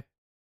 okay?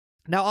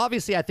 Now,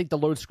 obviously, I think the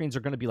load screens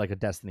are going to be like a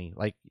Destiny.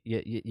 Like,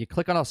 you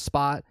click on a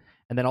spot,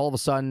 and then all of a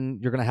sudden,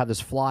 you're going to have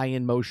this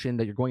fly-in motion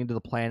that you're going into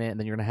the planet, and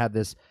then you're going to have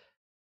this,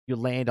 you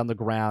land on the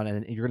ground,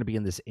 and you're going to be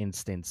in this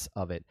instance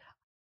of it.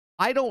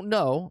 I don't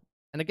know,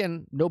 and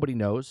again, nobody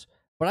knows,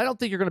 but I don't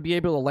think you're going to be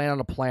able to land on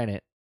a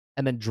planet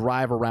and then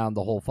drive around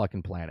the whole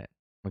fucking planet,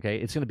 okay?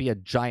 It's going to be a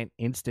giant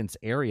instance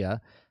area.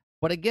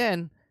 But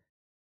again,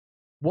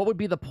 what would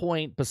be the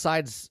point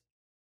besides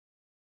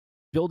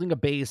building a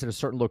base at a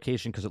certain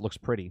location because it looks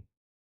pretty?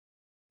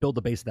 Build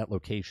the base at that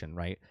location,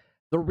 right?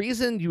 The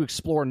reason you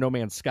explore No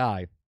Man's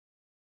Sky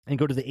and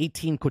go to the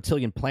 18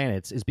 quintillion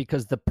planets is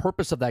because the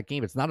purpose of that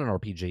game, it's not an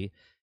RPG.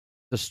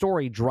 The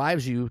story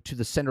drives you to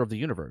the center of the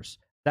universe.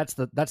 That's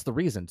the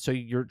reason. So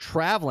you're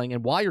traveling,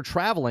 and while you're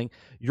traveling,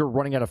 you're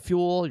running out of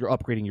fuel, you're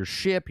upgrading your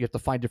ship, you have to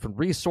find different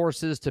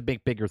resources to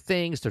make bigger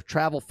things, to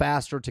travel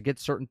faster, to get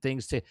certain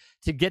things, to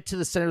get to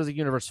the center of the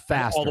universe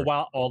faster.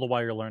 All the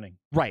while you're learning.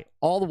 Right.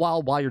 All the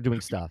while you're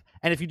doing stuff.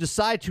 And if you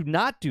decide to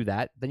not do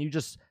that, then you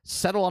just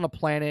settle on a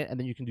planet, and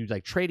then you can do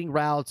like trading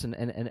routes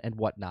and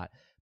whatnot.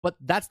 But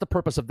that's the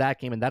purpose of that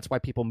game, and that's why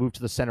people move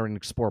to the center and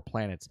explore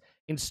planets.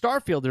 In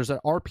Starfield, there's an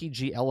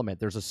RPG element.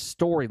 There's a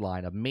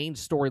storyline, a main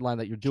storyline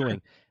that you're doing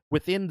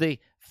within the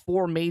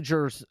 4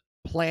 major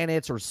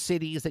planets or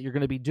cities that you're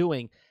going to be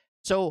doing.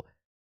 So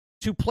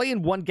to play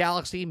in one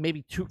galaxy,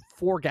 maybe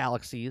 4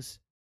 galaxies,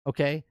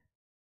 okay,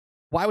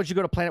 why would you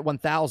go to Planet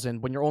 1000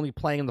 when you're only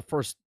playing in the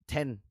first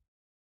 10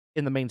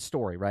 in the main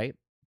story, right?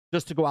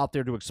 Just to go out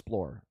there to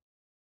explore.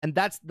 And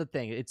that's the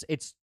thing.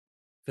 It's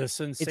the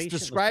sensation. It's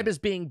described as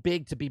being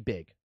big to be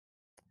big.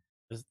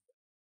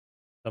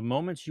 The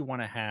moments you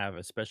want to have,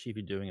 especially if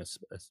you're doing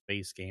a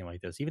space game like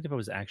this, even if it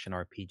was action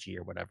RPG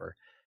or whatever,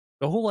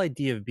 the whole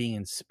idea of being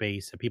in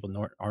space, that people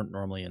aren't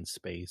normally in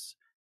space,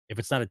 if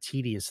it's not a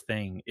tedious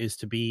thing, is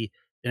to be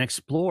an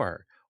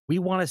explorer. We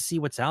want to see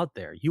what's out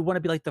there. You want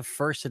to be like the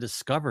first to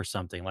discover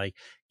something. Like,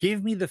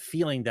 give me the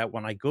feeling that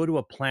when I go to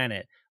a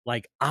planet,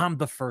 like I'm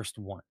the first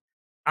one.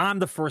 I'm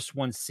the first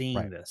one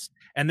seeing this.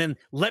 And then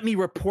let me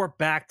report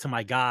back to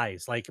my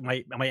guys, like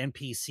my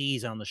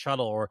NPCs on the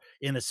shuttle or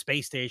in the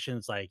space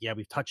stations. Like, yeah,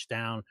 we've touched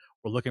down.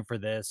 We're looking for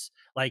this.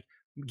 Like,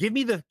 give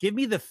me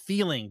the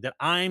feeling that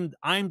I'm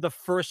the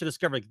first to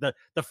discover,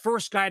 the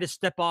first guy to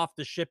step off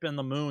the ship in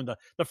the moon,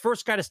 the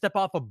first guy to step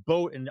off a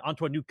boat and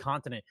onto a new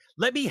continent.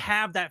 Let me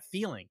have that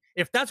feeling.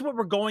 If that's what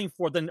we're going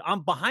for, then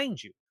I'm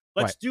behind you.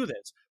 Let's do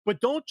this.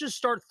 But don't just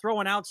start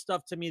throwing out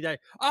stuff to me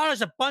that, oh,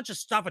 there's a bunch of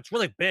stuff. It's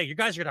really big. You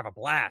guys are gonna have a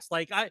blast.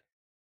 Like I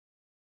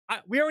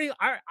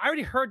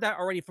already heard that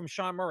already from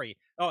Sean Murray.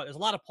 Oh, there's a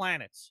lot of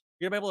planets.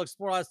 You're gonna be able to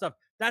explore a lot of stuff.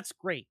 That's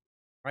great.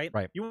 Right.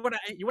 You want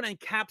to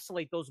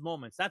encapsulate those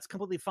moments. That's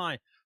completely fine.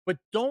 But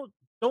don't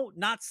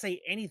not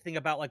say anything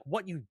about like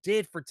what you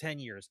did for 10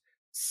 years.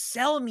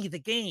 Sell me the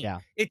game. Yeah.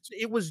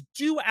 It was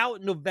due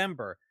out in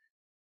November.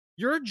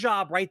 Your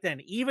job right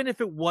then, even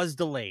if it was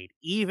delayed,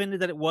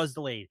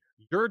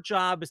 your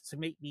job is to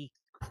make me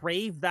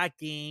crave that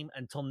game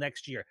until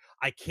next year.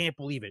 I can't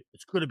believe it.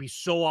 It's going to be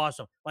so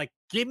awesome. Like,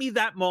 give me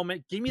that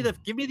moment. Give me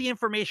the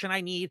information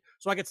I need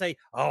so I can say,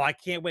 oh, I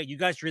can't wait. You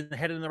guys are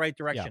headed in the right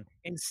direction.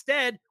 Yeah.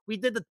 Instead, we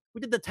did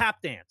the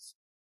tap dance.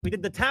 We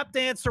did the tap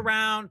dance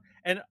around,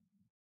 and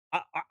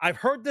I've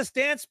heard this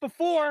dance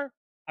before.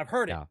 I've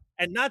heard it,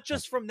 and not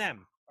just from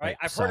them. Right?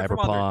 I've heard it from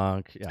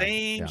others.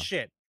 Same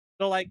shit.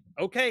 So, like,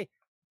 okay,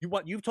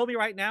 what you've told me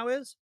right now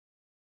is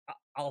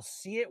I'll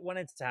see it when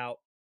it's out.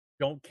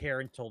 Don't care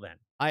until then.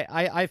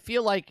 I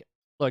feel like,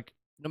 look,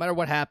 no matter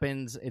what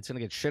happens, it's going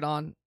to get shit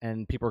on,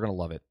 and people are going to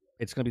love it.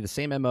 It's going to be the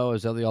same MO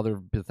as all the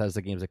other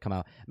Bethesda games that come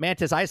out.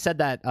 Mantis, I said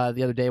that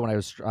the other day when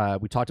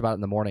we talked about it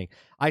in the morning.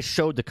 I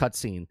showed the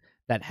cutscene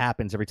that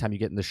happens every time you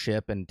get in the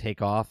ship and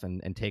take off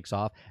and takes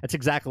off. That's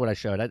exactly what I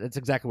showed. That's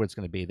exactly what it's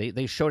going to be.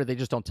 They showed it. They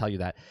just don't tell you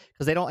that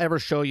because they don't ever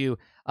show you.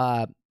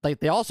 Like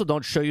they also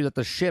don't show you that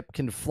the ship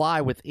can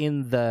fly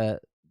within the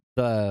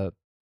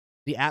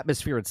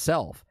atmosphere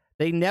itself.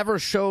 They never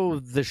show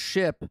the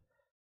ship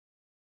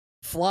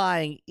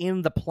flying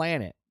in the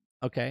planet.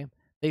 Okay.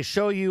 They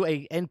show you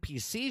a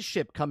NPC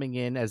ship coming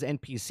in as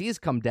NPCs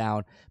come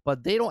down,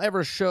 but they don't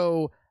ever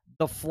show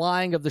the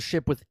flying of the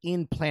ship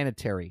within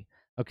planetary.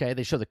 Okay,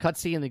 they show the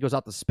cutscene and it goes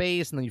out to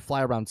space and then you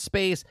fly around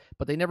space,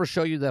 but they never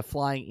show you the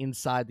flying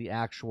inside the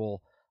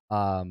actual,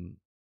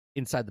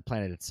 inside the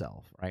planet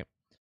itself, right?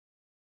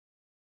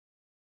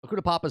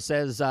 Akuta Papa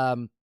says,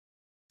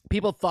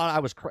 people thought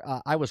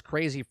I was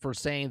crazy for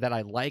saying that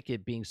I like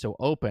it being so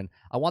open.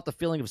 I want the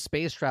feeling of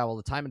space travel,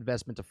 the time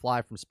investment to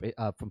fly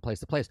from place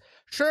to place.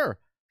 Sure,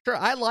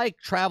 I like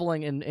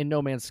traveling in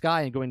No Man's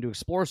Sky and going to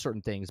explore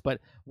certain things, but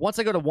once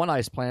I go to one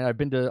ice planet, I've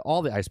been to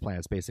all the ice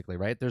planets, basically,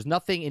 right? There's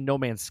nothing in No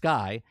Man's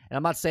Sky, and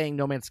I'm not saying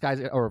No Man's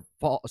Sky or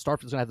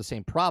Starfield's going to have the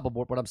same problem,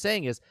 but what I'm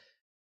saying is,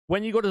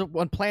 when you go to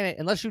one planet,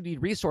 unless you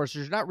need resources,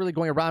 you're not really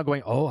going around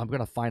going, oh, I'm going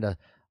to find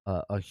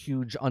a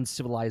huge,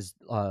 uncivilized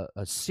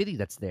a city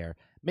that's there.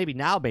 Maybe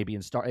now, maybe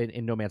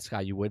in No Man's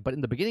Sky you would, but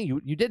in the beginning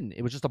you didn't.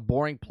 It was just a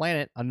boring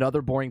planet,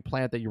 another boring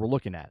planet that you were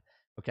looking at,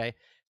 okay?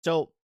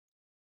 So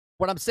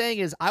what I'm saying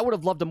is I would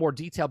have loved a more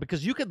detail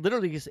because you could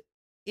literally,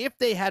 if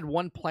they had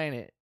one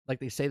planet like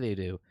they say they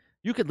do,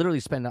 you could literally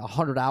spend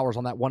 100 hours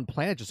on that one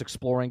planet just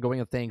exploring, going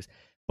to things.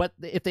 But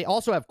if they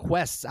also have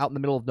quests out in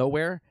the middle of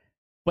nowhere,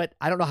 but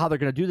I don't know how they're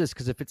going to do this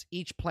because if it's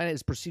each planet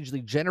is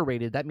procedurally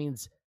generated, that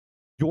means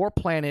your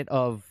planet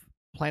of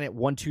planet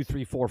 1, 2,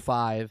 3, 4,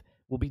 5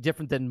 will be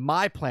different than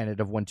my planet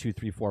of 1, 2,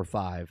 3, 4,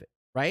 5,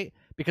 right?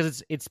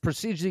 Because it's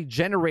procedurally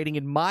generating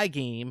in my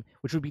game,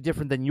 which would be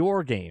different than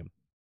your game.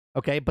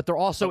 Okay, but they're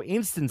also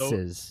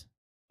instances.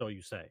 So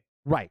you say.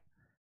 Right.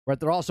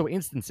 They're also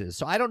instances.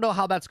 So I don't know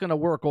how that's going to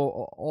work,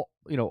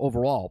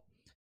 overall.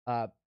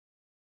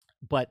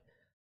 But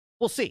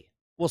we'll see.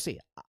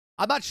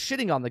 I'm not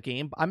shitting on the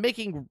game. I'm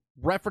making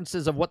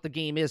references of what the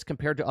game is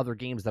compared to other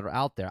games that are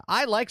out there.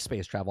 I like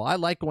space travel. I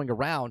like going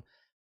around.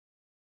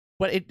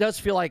 But it does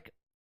feel like,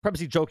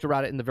 Prebsy joked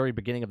about it in the very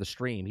beginning of the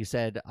stream. He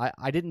said,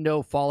 I didn't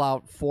know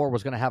Fallout 4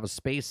 was going to have a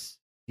space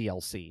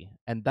DLC,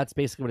 and that's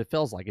basically what it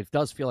feels like. It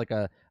does feel like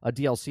a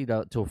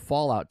DLC to a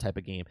Fallout type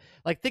of game.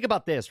 Like, think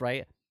about this,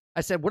 right?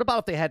 I said, what about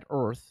if they had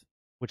Earth,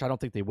 which I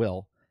don't think they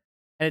will,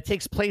 and it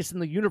takes place in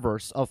the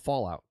universe of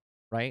Fallout,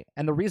 right?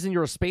 And the reason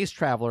you're a space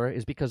traveler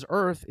is because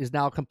Earth is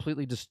now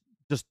completely just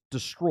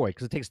destroyed,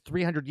 because it takes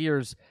 300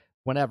 years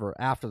whenever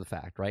after the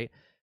fact, right?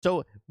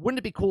 So wouldn't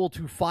it be cool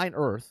to find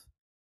Earth,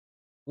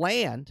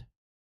 land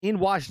in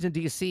Washington,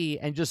 D.C.,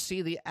 and just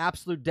see the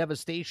absolute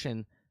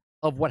devastation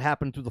of what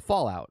happened through the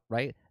Fallout,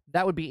 right?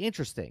 That would be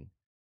interesting.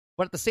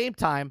 But at the same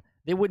time,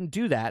 they wouldn't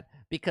do that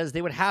because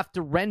they would have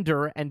to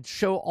render and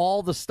show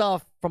all the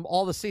stuff from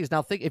all the cities.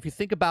 Now, if you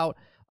think about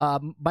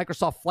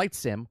Microsoft Flight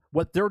Sim,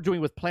 what they're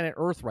doing with Planet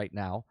Earth right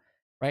now,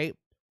 right?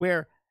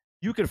 Where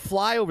you could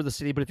fly over the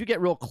city, but if you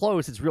get real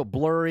close, it's real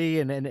blurry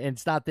and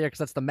it's not there because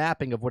that's the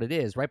mapping of what it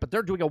is, right? But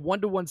they're doing a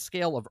 1-to-1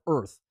 scale of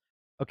Earth,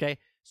 okay?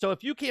 So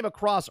if you came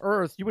across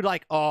Earth, you would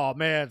like, oh,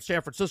 man,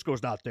 San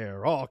Francisco's not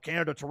there. Oh,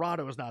 Canada,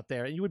 Toronto is not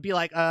there. And you would be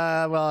like,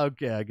 well,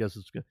 okay, I guess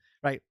it's good,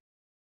 right?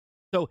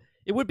 So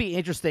it would be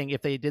interesting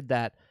if they did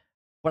that,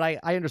 but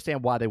I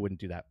understand why they wouldn't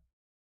do that.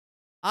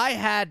 I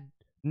had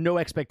no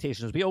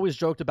expectations. We always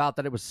joked about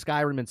that it was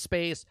Skyrim in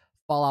space,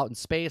 Fallout in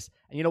space,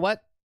 and you know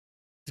what?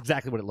 It's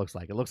exactly what it looks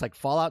like. It looks like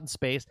Fallout in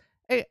space,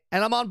 hey,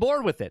 and I'm on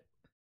board with it.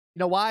 You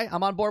know why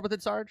I'm on board with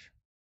it, Sarge?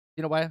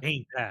 You know why?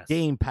 Game Pass.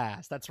 Game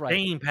Pass. That's right.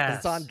 Game Pass.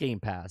 It's on Game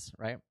Pass,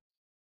 right?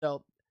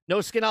 So no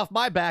skin off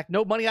my back,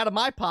 no money out of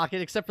my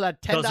pocket except for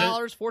that $10,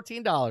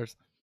 $14.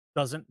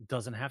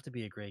 Doesn't have to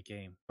be a great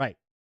game. Right.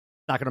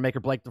 Not going to make or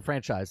break the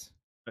franchise.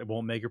 It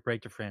won't make or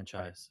break the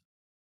franchise.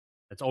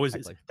 Right.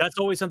 That's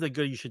always something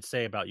good you should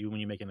say about you when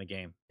you're making the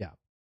game. Yeah.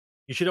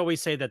 You should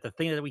always say that the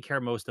thing that we care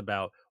most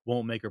about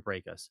won't make or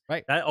break us.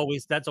 Right.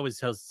 That's always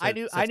tells. I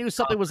knew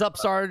something was up,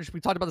 Sarge. We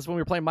talked about this when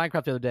we were playing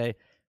Minecraft the other day.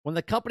 When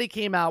the company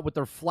came out with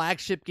their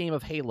flagship game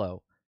of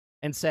Halo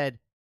and said,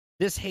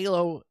 this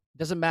Halo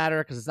doesn't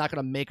matter because it's not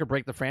going to make or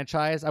break the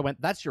franchise, I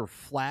went, that's your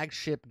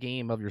flagship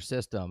game of your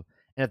system.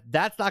 And if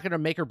that's not going to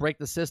make or break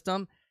the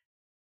system,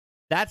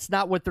 that's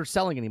not what they're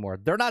selling anymore.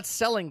 They're not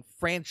selling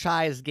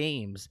franchise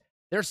games.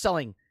 They're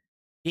selling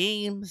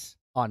games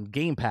on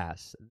Game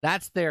Pass.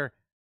 That's their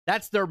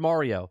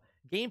Mario.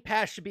 Game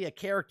Pass should be a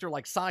character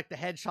like Sonic the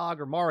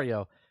Hedgehog or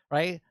Mario,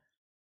 right?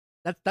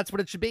 That's what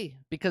it should be,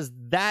 because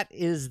that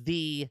is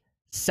the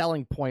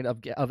selling point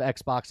of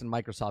Xbox and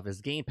Microsoft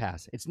is Game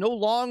Pass. It's no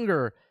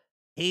longer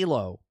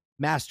Halo,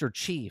 Master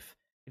Chief.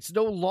 It's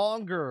no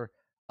longer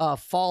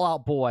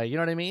Fallout Boy. You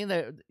know what I mean?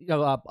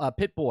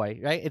 Pit Boy,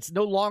 right? It's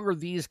no longer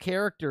these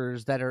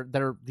characters that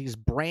are these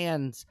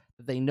brands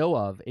that they know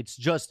of. It's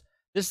just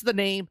this is the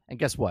name, and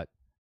guess what?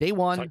 Day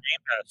one,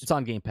 it's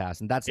on Game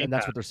Pass, and that's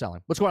what they're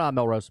selling. What's going on,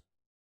 Melrose?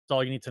 That's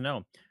all you need to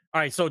know. All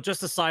right, so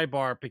just a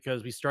sidebar,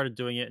 because we started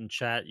doing it in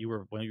chat.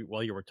 While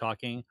you were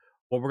talking,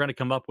 what we're going to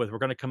come up with? We're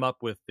going to come up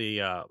with the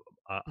a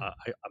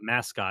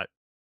mascot,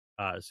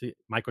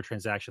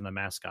 microtransaction. The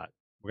mascot.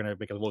 We're going to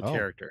make a little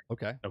character.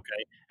 Okay.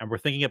 And we're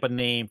thinking up a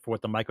name for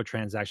what the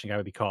microtransaction guy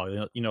would be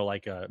called.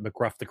 Like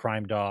McGruff the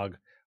crime dog,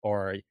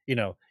 or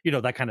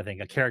that kind of thing,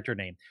 a character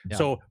name. Yeah.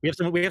 So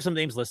we have some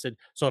names listed.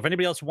 So if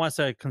anybody else wants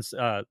to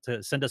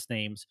send us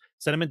names,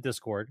 send them in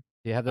Discord.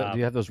 Do you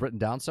have those written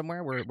down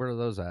somewhere? Where are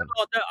those at?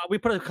 We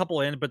put a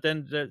couple in, but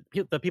then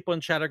the people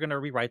in chat are going to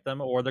rewrite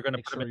them, or they're going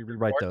to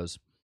rewrite those.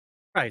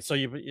 Right. So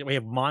we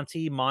have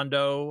Monty,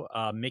 Mondo,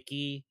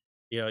 Mickey.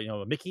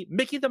 Mickey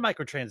the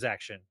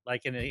microtransaction,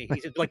 like he's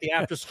like the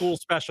after school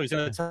special. He's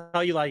going to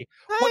tell you like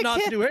what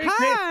not to do.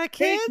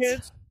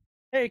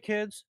 Hey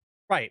kids.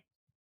 Right.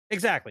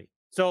 Exactly.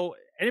 So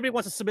anybody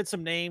wants to submit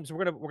some names,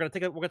 we're gonna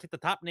take the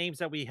top names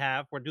that we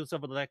have. We're doing some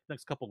for the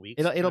next couple of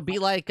weeks. It'll be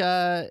like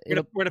we're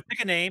gonna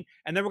pick a name,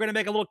 and then we're gonna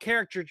make a little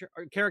caricature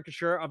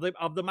of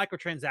the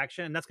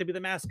microtransaction, and that's gonna be the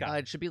mascot.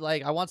 It should be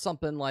like, I want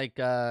something like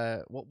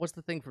what's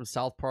the thing from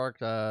South Park?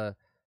 The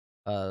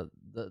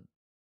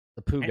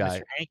poo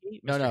guy.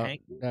 Mr.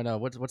 Hanky? No.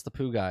 What's the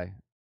poo guy?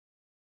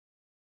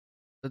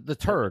 The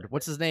turd.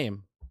 What's his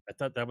name? I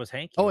thought that was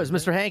Hanky. Oh, it's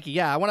Mr. Hanky.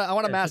 Yeah, I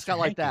want a mascot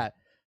like that.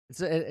 It's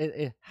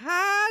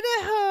howdy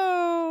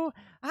ho!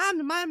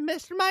 I'm my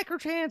Mr.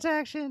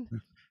 Microtransaction.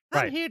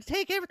 I'm here to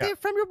take everything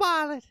from your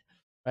wallet.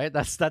 Right?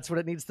 That's what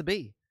it needs to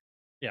be.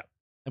 Yeah.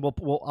 And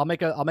I'll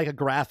make a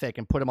graphic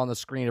and put him on the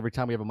screen every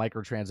time we have a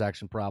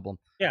microtransaction problem.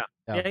 Yeah.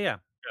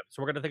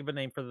 So we're gonna think of a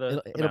name for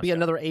the. It'll be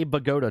another Abe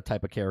Vigoda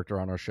type of character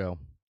on our show.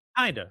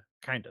 Kinda.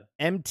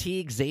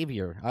 MT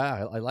Xavier.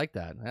 I like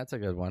that. That's a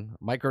good one.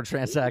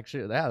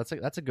 Microtransaction. Yeah,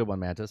 that's a good one,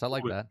 Mantis. I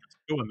like that.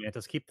 Good one,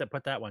 Mantis.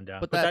 Put that one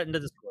down. Put that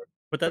into Discord.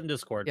 Put that in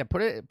Discord. Yeah,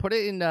 put it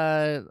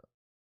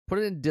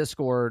in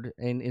Discord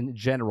in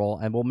general,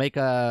 and we'll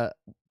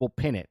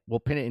pin it. We'll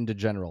pin it into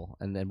general,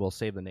 and then we'll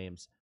save the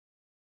names.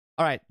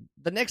 All right.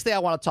 The next thing I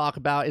want to talk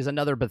about is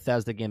another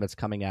Bethesda game that's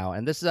coming out,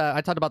 and this is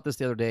I talked about this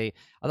the other day.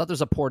 I thought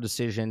there's a poor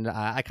decision.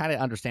 I kind of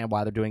understand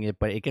why they're doing it,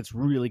 but it gets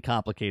really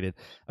complicated.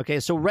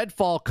 Okay, so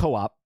Redfall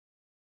co-op.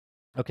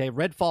 Okay,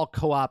 Redfall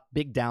co-op,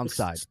 big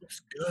downside. This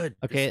looks good.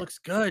 Okay, this looks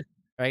good.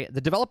 Right.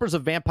 The developers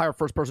of vampire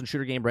first-person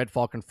shooter game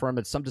Redfall confirmed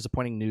that some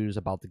disappointing news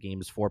about the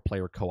game's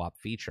 4-player co-op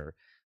feature.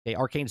 Okay,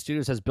 Arcane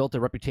Studios has built a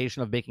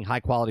reputation of making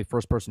high-quality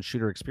first-person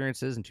shooter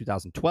experiences in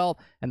 2012,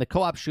 and the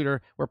co-op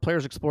shooter, where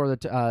players explore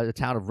the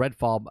town of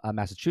Redfall,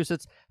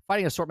 Massachusetts,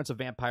 fighting assortments of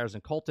vampires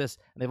and cultists,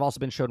 and they've also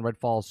been shown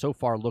Redfall so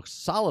far looks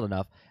solid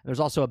enough, and there's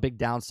also a big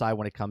downside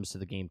when it comes to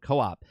the game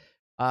co-op.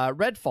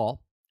 Redfall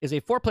is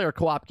a 4-player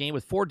co-op game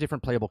with 4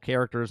 different playable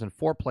characters and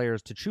 4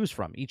 players to choose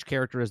from. Each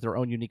character has their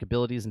own unique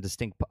abilities and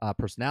distinct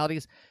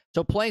personalities,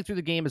 so playing through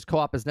the game as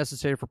co-op is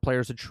necessary for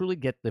players to truly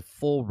get the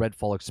full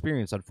Redfall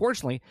experience.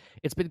 Unfortunately,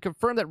 it's been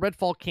confirmed that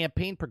Redfall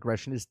campaign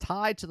progression is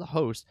tied to the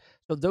host,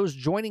 so those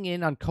joining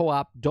in on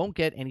co-op don't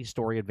get any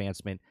story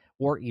advancement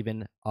or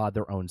even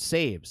their own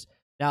saves.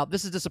 Now,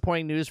 this is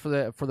disappointing news for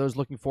those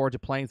looking forward to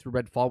playing through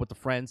Redfall with the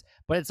friends,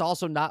 but it's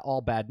also not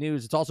all bad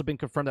news. It's also been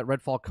confirmed that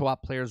Redfall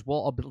co-op players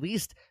will at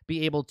least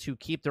be able to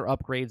keep their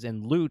upgrades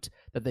and loot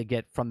that they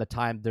get from the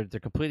time they're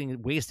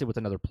completing wasted with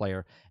another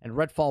player and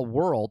Redfall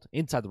world,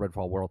 inside the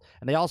Redfall world.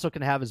 And they also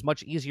can have as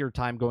much easier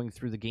time going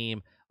through the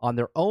game on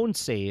their own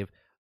save,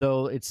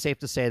 though it's safe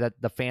to say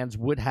that the fans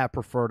would have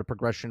preferred a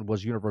progression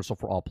was universal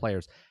for all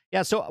players.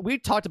 Yeah, so we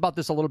talked about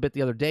this a little bit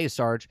the other day,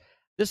 Sarge.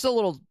 This is a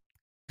little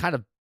kind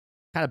of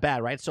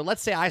bad, right? So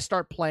let's say I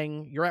start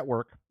playing, you're at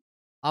work,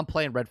 I'm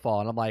playing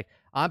Redfall, and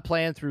I'm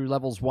playing through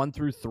levels 1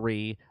 through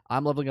 3,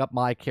 I'm leveling up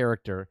my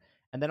character,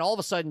 and then all of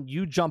a sudden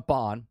you jump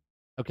on,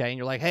 okay, and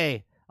you're like,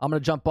 hey, I'm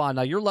going to jump on.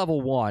 Now you're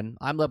level 1,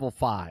 I'm level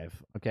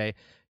 5, okay?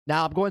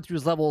 Now I'm going through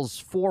levels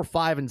 4,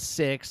 5, and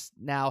 6.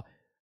 Now,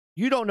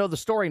 you don't know the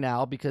story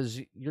now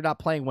because you're not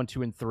playing 1,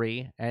 2, and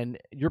 3, and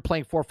you're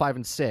playing 4, 5,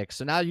 and 6.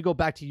 So now you go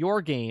back to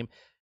your game.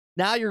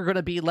 Now you're going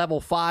to be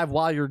level 5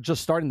 while you're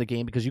just starting the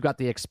game because you got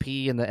the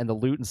XP and the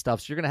loot and stuff.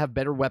 So you're going to have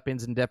better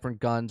weapons and different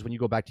guns when you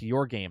go back to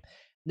your game.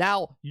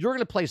 Now you're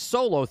going to play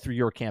solo through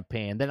your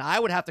campaign. Then I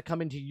would have to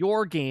come into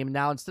your game.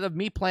 Now, instead of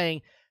me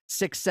playing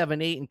 6,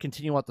 7, 8 and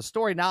continue out the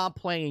story, now I'm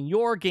playing in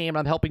your game and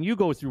I'm helping you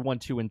go through 1,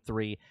 2, and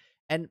 3.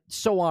 And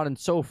so on and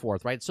so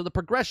forth, right? So the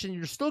progression,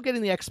 you're still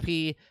getting the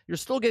XP, you're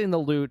still getting the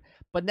loot,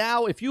 but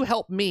now if you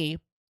help me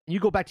and you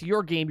go back to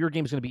your game's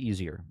going to be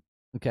easier,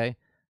 okay?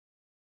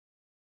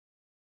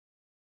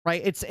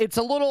 Right? It's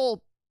a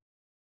little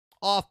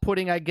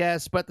off-putting, I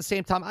guess, but at the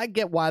same time, I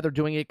get why they're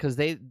doing it because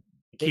it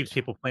keeps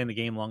people playing the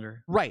game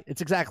longer. Right.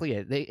 It's exactly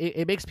it.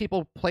 It makes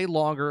people play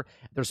longer.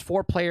 There's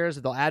 4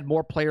 players. They'll add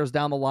more players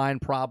down the line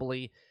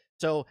probably.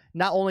 So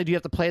not only do you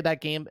have to play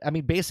that game, I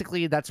mean,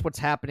 basically that's what's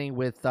happening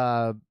with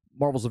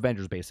Marvel's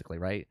Avengers, basically,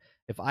 right?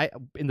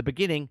 In the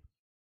beginning,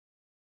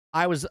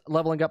 I was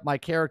leveling up my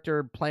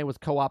character, playing with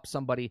co-op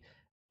somebody,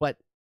 but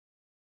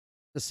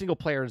the single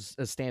player is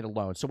a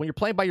standalone. So when you're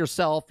playing by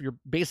yourself, you're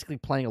basically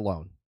playing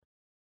alone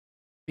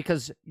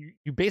because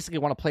you basically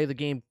want to play the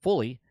game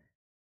fully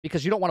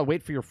because you don't want to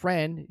wait for your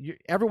friend.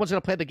 Everyone's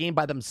going to play the game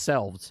by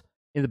themselves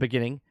in the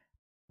beginning.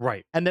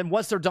 Right. And then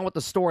once they're done with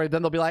the story,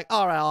 then they'll be like,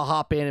 all right, I'll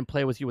hop in and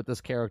play with you with this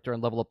character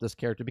and level up this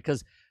character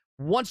because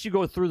once you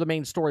go through the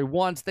main story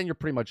once, then you're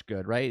pretty much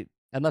good, right?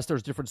 Unless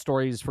there's different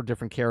stories for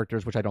different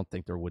characters, which I don't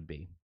think there would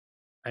be.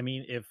 I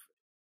mean, if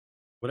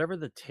whatever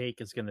the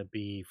take is going to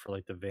be for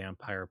like the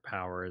vampire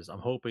powers, I'm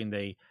hoping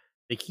they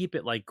keep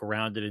it like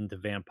grounded into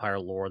vampire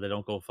lore. They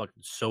don't go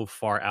fucking so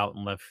far out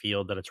in left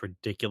field that it's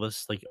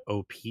ridiculous, like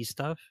OP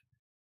stuff.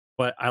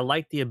 But I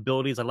like the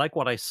abilities. I like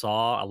what I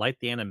saw. I like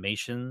the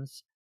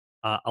animations.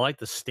 I like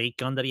the stake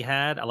gun that he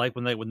had. I like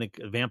when the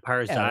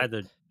vampires died,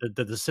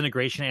 the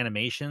disintegration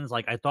animations.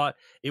 Like I thought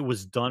it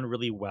was done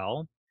really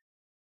well,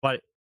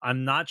 but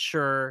I'm not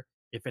sure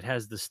if it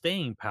has the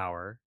staying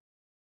power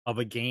of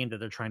a game that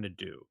they're trying to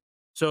do.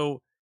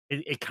 So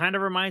it kind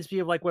of reminds me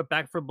of like what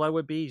Back 4 Blood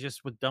would be,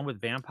 just done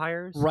with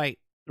vampires. Right.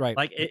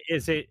 Like,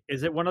 is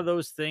it one of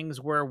those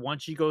things where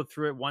once you go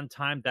through it one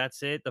time,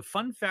 that's it? The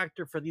fun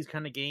factor for these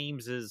kind of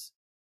games is,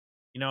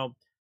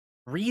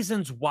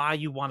 reasons why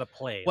you want to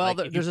play. Well,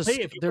 like, there's a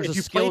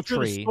skill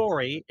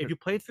tree. If you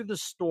play through the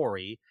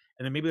story,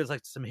 and then maybe there's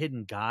like some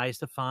hidden guys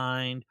to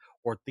find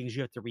or things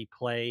you have to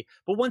replay.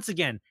 But once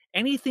again,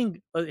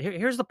 anything.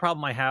 Here's the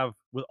problem I have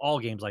with all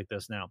games like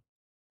this now.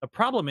 The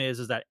problem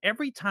is that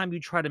every time you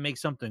try to make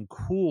something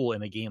cool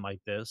in a game like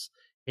this,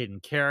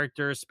 hidden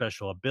characters,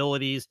 special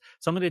abilities,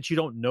 something that you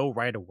don't know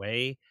right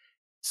away,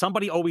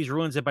 somebody always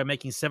ruins it by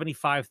making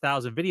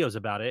 75,000 videos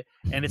about it,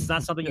 and it's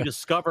not something you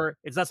discover.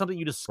 It's not something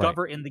you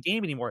discover in the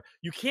game anymore.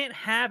 You can't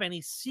have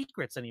any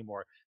secrets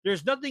anymore.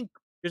 There's nothing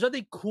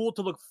cool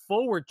to look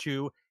forward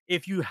to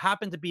if you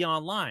happen to be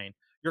online.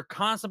 You're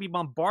constantly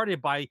bombarded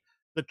by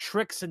the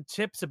tricks and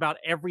tips about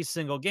every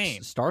single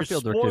game.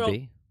 Starfield there could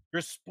be.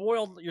 You're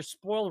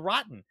spoiled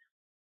rotten.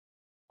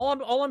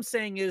 All I'm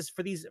saying is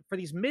for these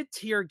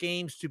mid-tier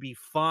games to be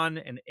fun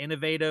and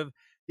innovative,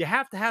 you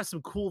have to have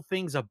some cool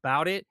things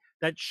about it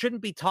that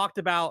shouldn't be talked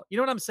about. You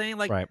know what I'm saying?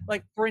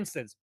 Like for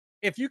instance,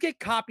 if you get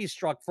copy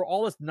struck for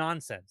all this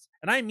nonsense,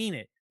 and I mean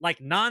it,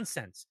 like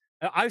nonsense.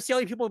 I've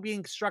seen people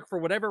being struck for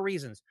whatever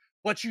reasons,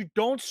 but you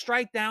don't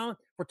strike down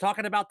for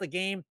talking about the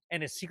game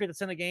and a secret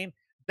that's in the game.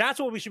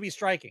 That's what we should be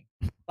striking.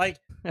 Like,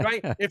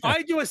 right? If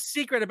I do a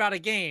secret about a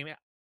game,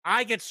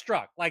 I get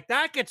struck. Like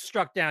that gets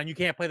struck down. You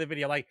can't play the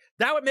video. Like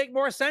that would make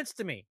more sense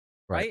to me,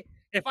 right?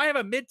 If I have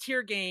a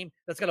mid-tier game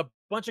that's got a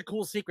bunch of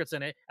cool secrets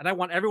in it and I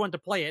want everyone to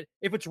play it,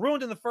 if it's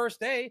ruined in the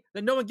first day,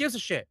 then no one gives a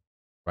shit.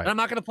 Right. And I'm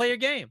not going to play your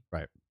game.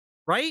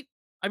 Right?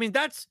 I mean,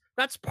 that's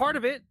part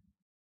of it.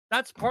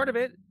 That's part of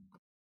it.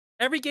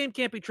 Every game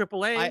can't be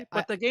AAA,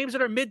 but the games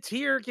that are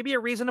mid-tier give you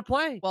a reason to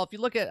play. Well, if you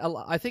look at,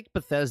 I think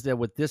Bethesda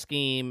with this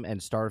game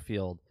and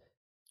Starfield,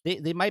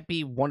 they might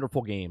be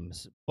wonderful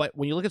games, but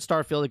when you look at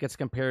Starfield, it gets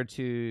compared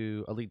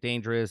to Elite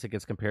Dangerous, it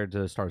gets compared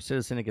to Star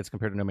Citizen, it gets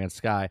compared to No Man's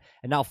Sky,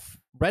 and now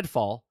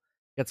Redfall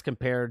gets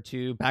compared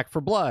to Back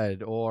 4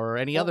 Blood or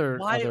any other.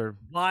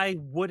 Why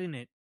wouldn't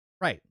it?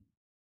 Right.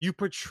 You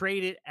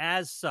portrayed it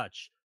as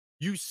such.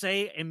 You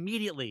say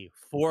immediately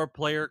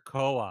 4-player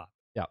co-op.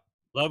 Yeah.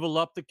 Level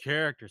up the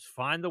characters.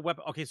 Find the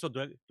weapon. Okay, so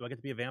do I get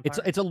to be a vampire?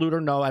 It's a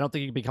looter. No, I don't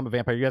think you can become a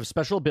vampire. You have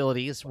special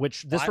abilities,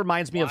 which this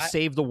reminds me of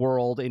Save the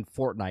World in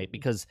Fortnite,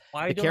 because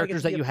the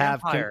characters that you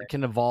have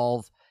can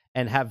evolve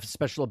and have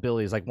special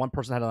abilities. Like one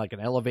person had like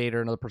an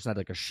elevator, another person had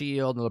like a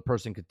shield, another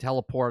person could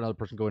teleport, another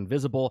person go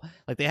invisible.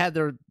 Like they had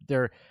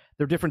their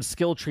different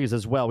skill trees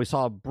as well. We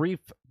saw a brief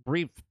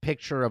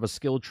picture of a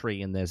skill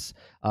tree in this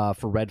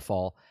for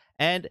Redfall,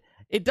 and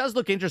it does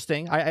look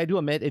interesting. I do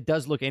admit it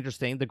does look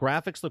interesting. The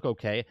graphics look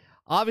okay.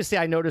 Obviously,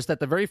 I noticed that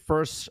the very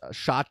first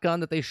shotgun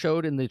that they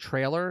showed in the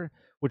trailer,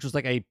 which was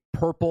like a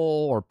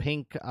purple or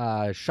pink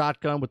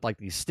shotgun with like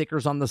these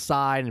stickers on the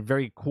side and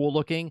very cool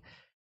looking,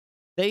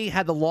 they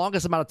had the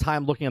longest amount of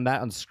time looking at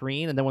that on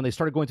screen. And then when they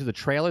started going through the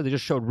trailer, they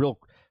just showed real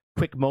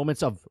quick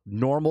moments of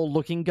normal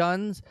looking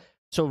guns.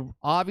 So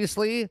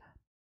obviously,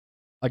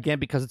 again,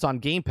 because it's on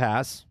Game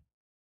Pass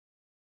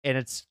and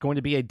it's going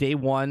to be a day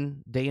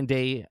one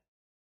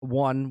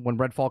when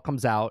Redfall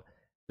comes out,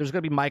 there's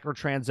going to be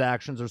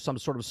microtransactions or some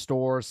sort of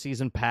store,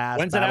 season pass,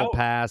 When's battle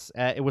pass.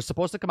 It was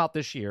supposed to come out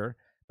this year,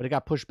 but it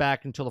got pushed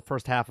back until the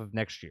first half of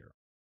next year.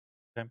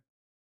 Okay.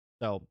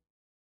 So,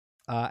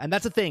 and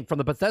that's the thing. From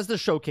the Bethesda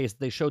showcase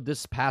that they showed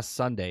this past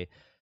Sunday,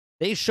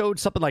 they showed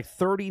something like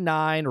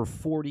 39 or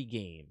 40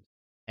 games.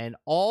 And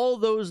all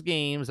those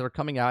games that are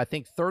coming out, I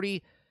think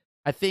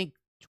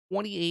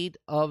 28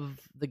 of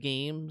the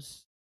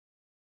games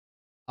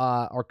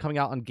are coming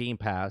out on Game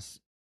Pass.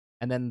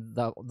 And then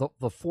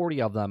the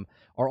 40 of them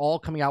are all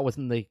coming out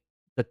within the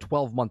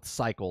 12-month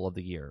cycle of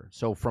the year.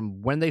 So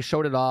from when they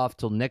showed it off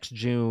till next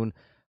June,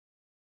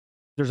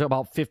 there's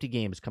about 50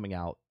 games coming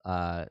out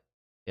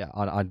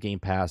on Game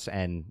Pass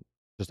and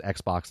just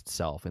Xbox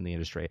itself in the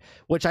industry,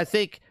 which I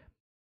think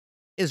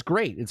is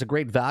great. It's a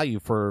great value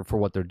for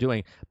what they're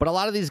doing. But a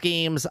lot of these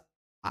games,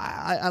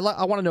 I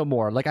want to know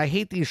more. Like, I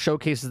hate these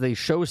showcases. They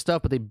show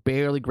stuff, but they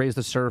barely graze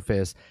the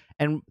surface.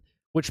 And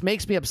which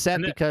makes me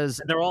upset because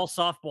they're all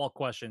softball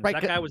questions. Right,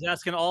 that guy was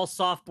asking all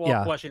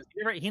softball questions.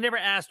 He never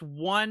asked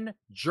one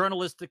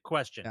journalistic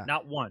question,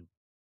 not one.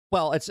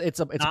 Well, it's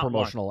a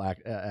promotional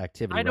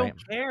activity. I don't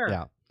care.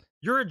 Yeah,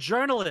 you're a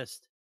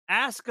journalist.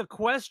 Ask a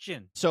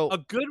question. So a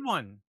good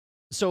one.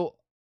 So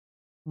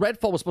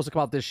Redfall was supposed to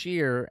come out this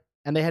year,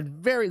 and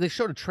they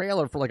showed a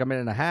trailer for like a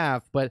minute and a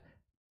half, but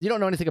you don't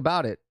know anything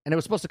about it, and it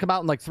was supposed to come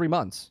out in like 3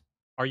 months.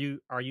 Are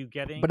you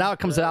getting? But now it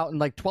comes out in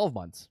like 12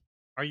 months.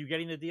 Are you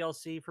getting the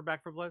DLC for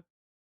Back 4 Blood?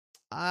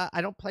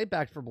 I don't play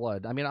Back 4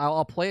 Blood. I mean,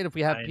 I'll play it if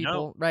we have people.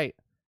 Know. Right.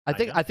 I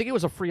think it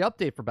was a free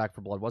update for Back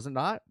 4 Blood, was it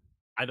not?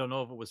 I don't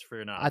know if it was free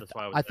or not. That's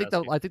why I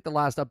think the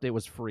last update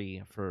was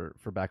free for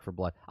Back 4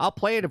 Blood. I'll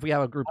play it if we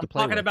have a group to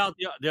play. I'm talking about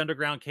the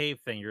underground cave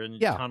thing. You're in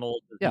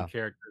tunnels. Yeah.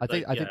 Characters. I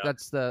think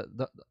that's a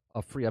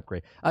free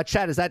upgrade.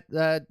 Chat, is that?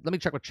 Let me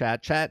check with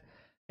chat. Chat.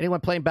 Anyone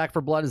playing Back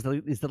 4 Blood is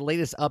the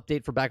latest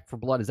update for Back 4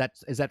 Blood? Is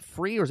that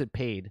free or is it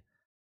paid?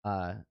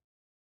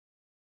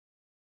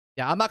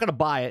 Yeah, I'm not gonna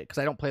buy it because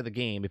I don't play the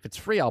game. If it's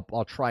free,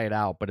 I'll try it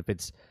out. But if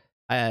it's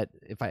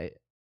if I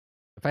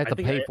have to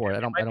pay for it, I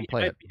don't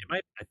play it.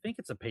 I think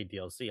it's a paid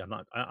DLC. I'm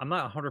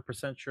not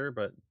 100% sure,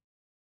 but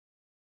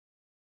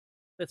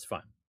it's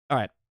fine. All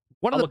right.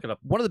 One of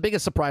the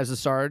biggest surprises,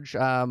 Sarge,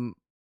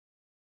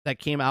 that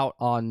came out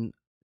on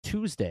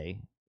Tuesday,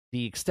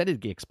 the extended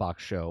Xbox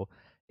show,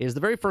 is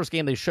the very first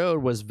game they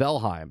showed was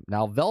Valheim.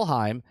 Now,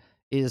 Valheim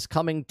is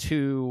coming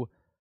to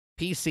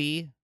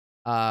PC.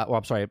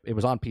 I'm sorry, it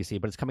was on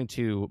PC, but it's coming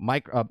to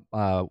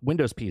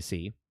Windows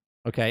PC,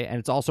 okay, and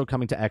it's also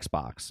coming to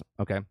Xbox,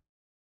 okay.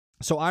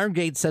 So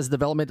Irongate says the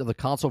development of the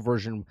console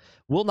version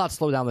will not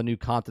slow down the new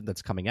content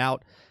that's coming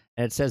out,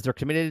 and it says they're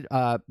committed.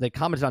 They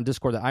commented on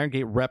Discord that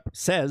Irongate rep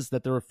says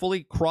that they're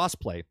fully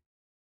cross-play,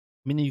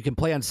 meaning you can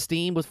play on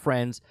Steam with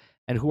friends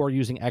and who are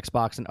using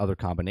Xbox and other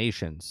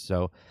combinations.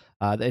 So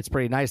it's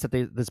pretty nice that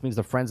this means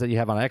the friends that you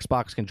have on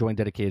Xbox can join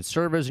dedicated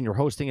servers and you're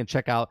hosting and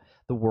check out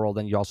the world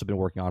that you've also been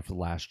working on for the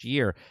last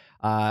year.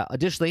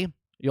 Additionally,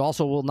 you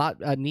also will not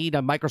need a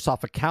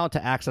Microsoft account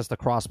to access the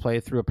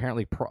crossplay through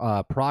apparently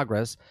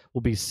progress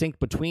will be synced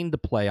between the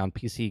play on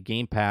PC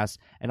Game Pass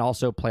and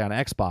also play on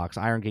Xbox.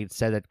 Irongate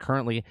said that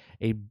currently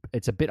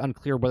it's a bit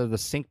unclear whether the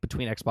sync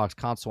between Xbox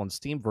console and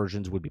Steam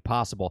versions would be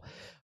possible.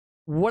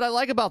 What I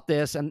like about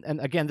this, and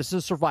again, this is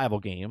a survival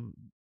game,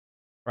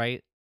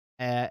 right?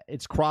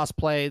 It's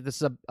cross-play.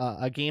 This is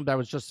a game that I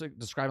was just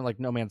describing like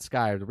No Man's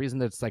Sky. The reason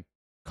that it's like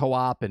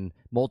co-op and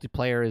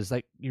multiplayer is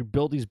like you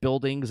build these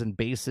buildings and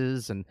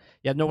bases and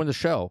you have no one to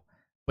show.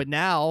 But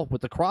now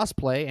with the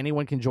cross-play,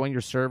 anyone can join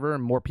your server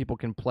and more people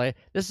can play.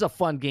 This is a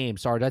fun game,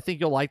 Sarge. I think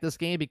you'll like this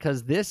game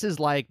because this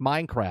is like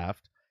Minecraft,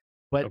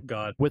 but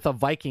with a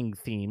Viking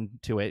theme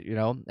to it, you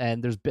know,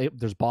 and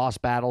there's boss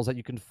battles that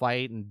you can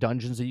fight and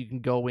dungeons that you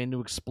can go in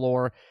to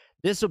explore.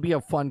 This will be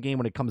a fun game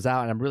when it comes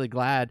out, and I'm really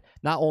glad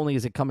not only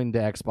is it coming to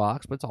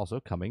Xbox, but it's also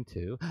coming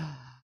to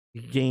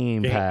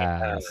Game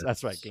Pass.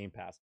 That's right, Game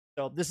Pass.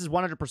 So this is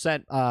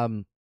 100%.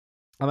 I'm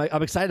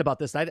excited about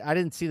this. I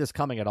didn't see this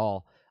coming at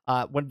all.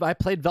 When I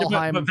played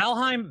Valheim, but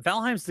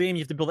Valheim's the game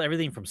you have to build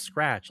everything from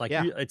scratch. Like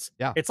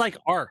it's like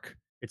Ark.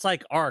 It's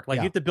like Ark. Like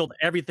you have to build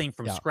everything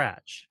from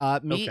scratch. I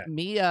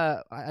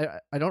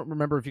don't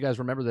remember if you guys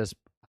remember this.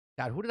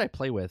 God, who did I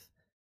play with?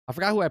 I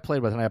forgot who I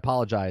played with, and I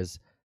apologize.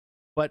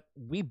 But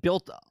we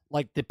built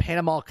like the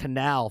Panama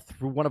Canal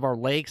through one of our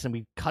lakes, and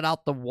we cut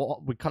out the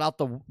wall. We cut out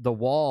the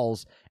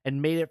walls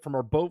and made it from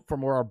our boat,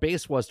 from where our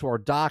base was, to our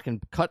dock,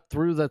 and cut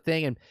through the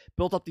thing and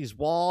built up these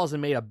walls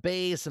and made a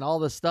base and all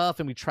this stuff.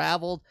 And we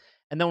traveled,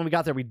 and then when we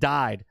got there, we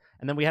died,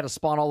 and then we had to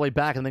spawn all the way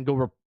back and then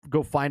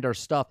go find our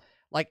stuff.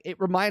 Like, it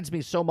reminds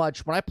me so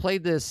much when I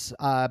played this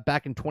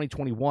back in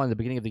 2021, the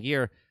beginning of the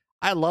year.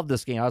 I loved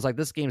this game. I was like,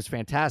 this game is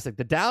fantastic.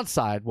 The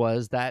downside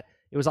was that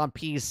it was on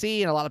PC,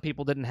 and a lot of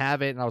people didn't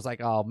have it. And I was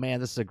like, oh, man,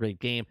 this is a great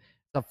game.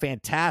 It's a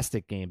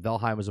fantastic game.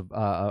 Valheim was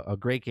a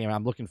great game.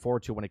 I'm looking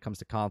forward to it when it comes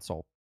to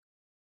console.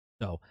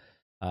 So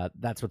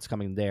that's what's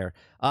coming there.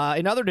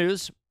 In other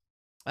news,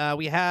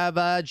 we have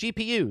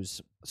GPUs.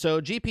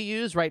 So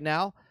GPUs right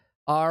now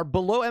are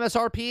below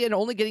MSRP and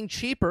only getting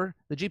cheaper.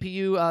 The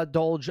GPU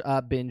Doge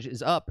binge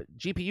is up.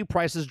 GPU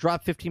prices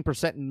dropped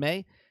 15% in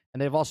May,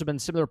 and they've also been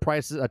similar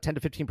prices, 10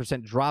 to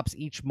 15% drops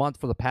each month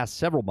for the past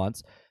several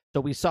months. So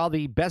we saw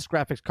the best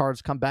graphics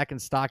cards come back in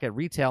stock at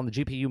retail, and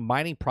the GPU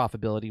mining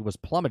profitability was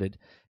plummeted.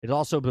 It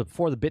also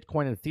before the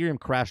Bitcoin and Ethereum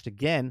crashed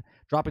again,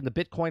 dropping the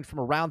Bitcoin from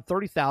around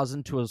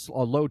 30,000 to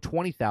a low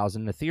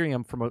 20,000,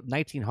 Ethereum from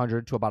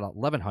 1,900 to about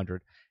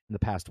 1,100 in the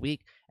past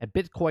week. And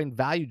Bitcoin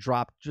value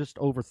dropped just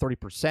over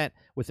 30%,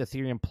 with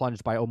Ethereum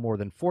plunged by more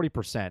than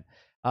 40%.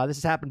 This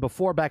has happened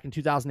before, back in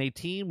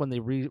 2018, when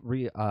they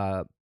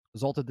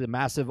resulted in the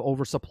massive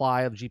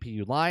oversupply of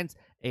GPU lines.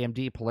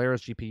 AMD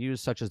Polaris GPUs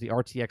such as the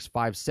RTX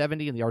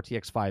 570 and the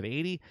RTX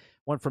 580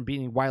 went from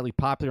being widely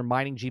popular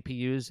mining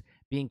GPUs,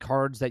 being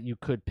cards that you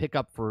could pick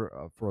up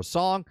for a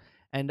song,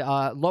 and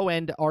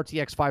low-end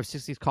RTX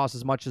 560s cost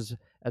as much as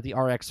the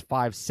RX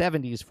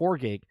 570s 4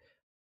 gig.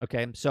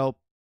 Okay, so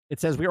it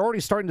says we're already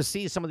starting to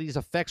see some of these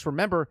effects.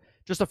 Remember,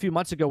 just a few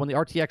months ago when the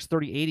RTX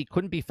 3080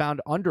 couldn't be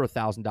found under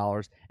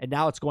 $1,000, and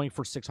now it's going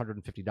for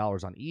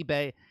 $650 on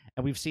eBay.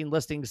 And we've seen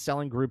listings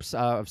selling groups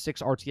of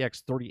 6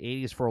 RTX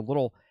 3080s for a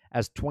little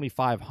as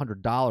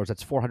 $2,500.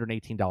 That's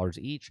 $418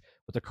 each,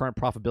 with the current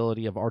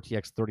profitability of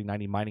RTX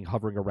 3090 mining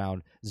hovering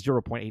around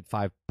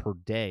 0.85 per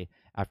day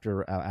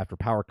after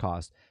power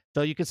cost.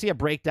 So you can see a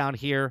breakdown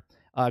here.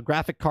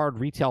 Graphic card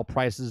retail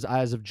prices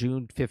as of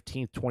June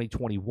 15th,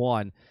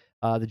 2021.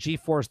 The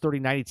GeForce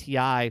 3090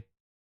 Ti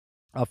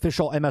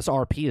official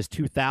MSRP is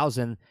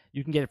 $2,000.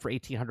 You can get it for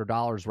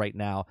 $1,800 right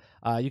now.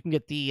 You can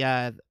get the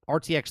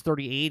RTX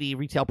 3080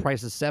 retail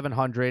price is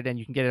 $700, and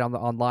you can get it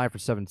online for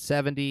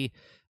 $770.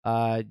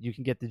 You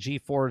can get the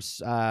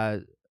GeForce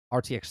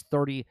RTX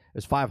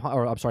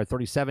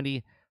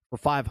 3070 for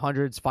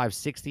 $500. It's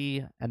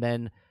 $560, and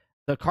then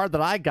the card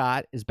that I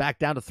got is back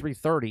down to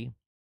 $330.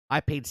 I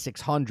paid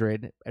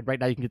 $600, and right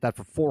now you can get that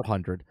for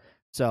 $400.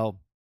 So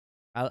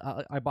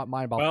I bought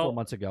mine about 4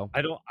 months ago.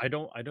 I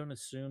don't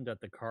assume that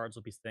the cards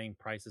will be staying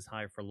prices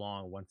high for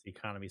long once the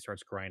economy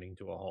starts grinding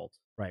to a halt.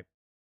 Right.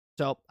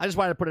 So I just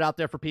wanted to put it out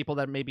there for people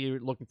that may be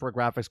looking for a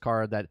graphics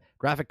card, that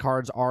graphic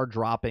cards are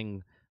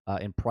dropping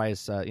in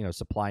price.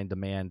 Supply and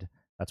demand.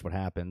 That's what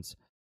happens.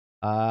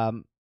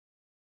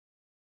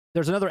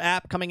 There's another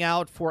app coming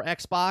out for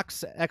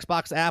Xbox.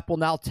 Xbox app will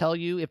now tell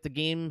you if the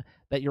game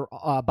that you're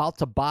about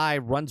to buy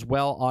runs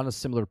well on a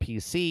similar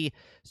PC.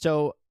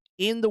 So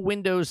in the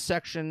Windows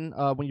section,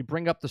 when you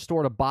bring up the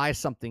store to buy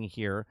something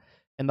here,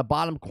 in the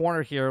bottom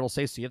corner here, it'll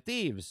say Sea of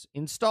Thieves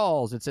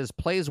installs. It says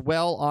plays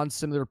well on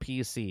similar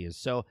PCs.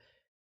 So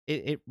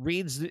it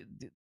reads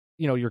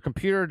your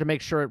computer to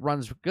make sure it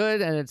runs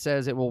good, and it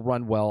says it will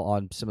run well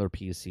on similar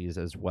PCs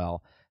as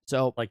well.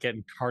 So, like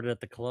getting carded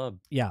at the club.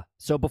 Yeah.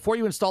 So before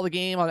you install the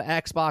game on the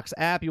Xbox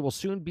app, you will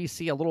soon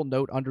see a little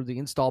note under the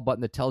install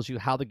button that tells you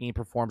how the game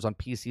performs on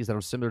PCs that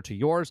are similar to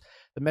yours.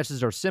 The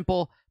messages are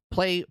simple.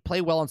 Play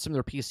well on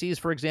similar PCs,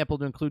 for example,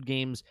 to include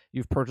games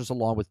you've purchased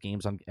along with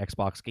games on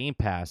Xbox Game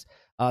Pass.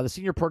 The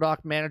senior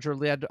product manager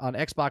led on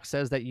Xbox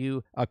says that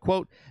you,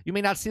 quote, you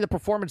may not see the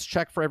performance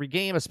check for every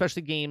game,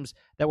 especially games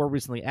that were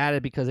recently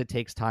added, because it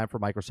takes time for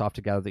Microsoft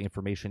to gather the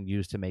information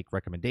used to make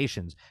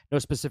recommendations. No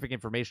specific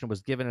information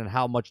was given on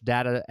how much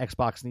data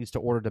Xbox needs to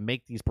order to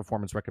make these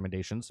performance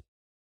recommendations.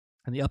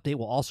 And the update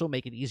will also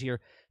make it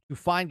easier to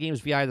find games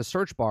via the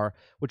search bar,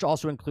 which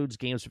also includes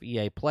games from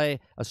EA Play,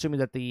 assuming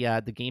that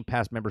the Game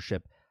Pass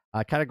membership.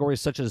 Categories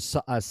such as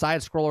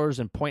side scrollers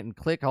and point and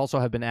click also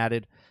have been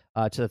added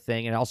to the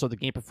thing, and also the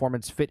game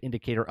performance fit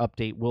indicator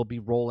update will be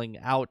rolling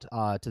out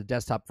to the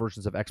desktop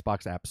versions of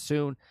Xbox apps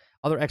soon.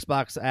 Other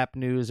Xbox app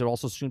news, it will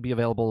also soon be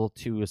available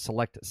to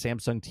select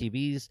Samsung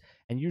TVs,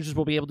 and users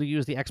will be able to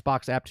use the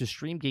Xbox app to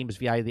stream games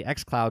via the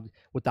xCloud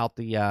without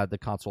the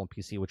console and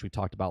PC, which we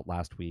talked about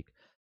last week.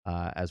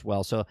 As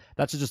well. So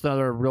that's just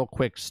another real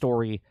quick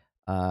story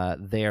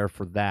there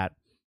for that.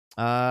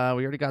 We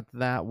already got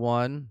that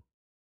one.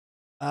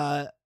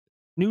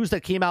 news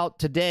that came out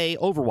today,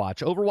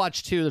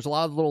 Overwatch 2, there's a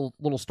lot of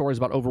little stories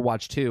about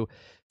Overwatch 2.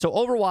 So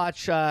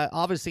Overwatch,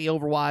 obviously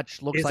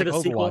Overwatch looks like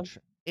Overwatch.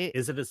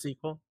 Is it a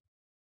sequel?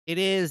 It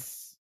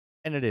is,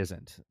 and it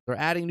isn't. They're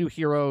adding new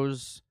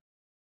heroes.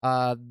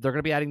 They're going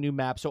to be adding new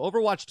maps. So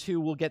Overwatch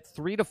 2 will get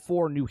 3 to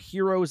 4 new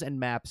heroes and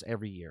maps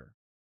every year.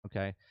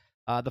 Okay.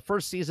 The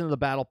first season of the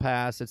Battle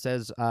Pass, it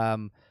says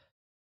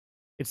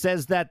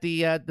that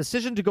the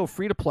decision to go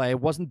free to play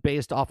wasn't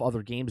based off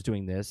other games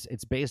doing this.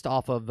 It's based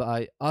off of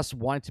us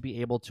wanting to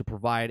be able to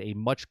provide as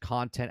much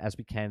content as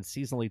we can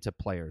seasonally to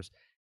players.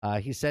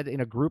 He said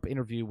in a group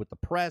interview with the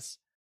press,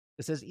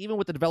 it says, even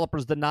with the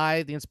developers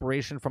deny the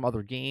inspiration from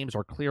other games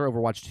or clear,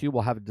 Overwatch 2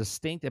 will have a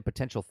distinct and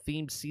potential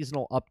themed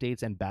seasonal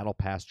updates and Battle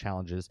Pass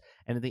challenges.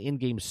 And in the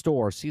in-game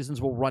store,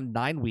 seasons will run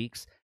 9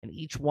 weeks, and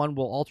each one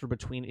will alter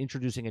between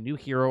introducing a new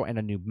hero and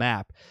a new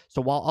map.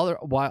 So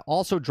while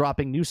also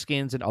dropping new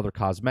skins and other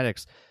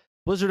cosmetics.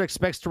 Blizzard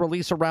expects to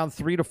release around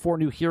 3 to 4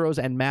 new heroes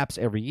and maps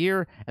every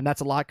year, and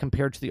that's a lot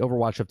compared to the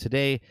Overwatch of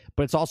today,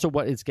 but it's also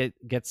what it's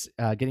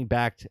getting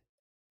back to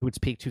its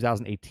peak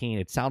 2018.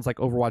 It sounds like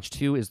Overwatch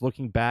 2 is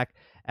looking back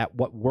at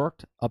what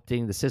worked,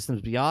 updating the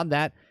systems beyond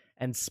that,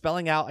 and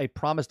spelling out a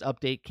promised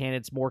update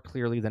candidates more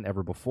clearly than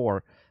ever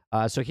before.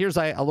 So here's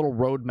a little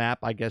roadmap,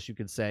 I guess you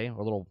could say,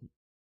 or a little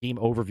game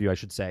overview, I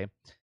should say.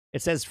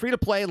 It says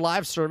free-to-play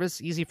live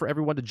service, easy for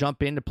everyone to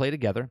jump in to play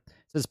together.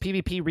 It says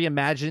PvP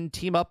reimagined,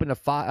 team up in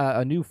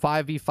a new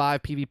 5v5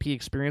 PvP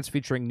experience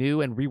featuring new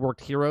and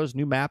reworked heroes,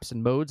 new maps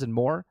and modes, and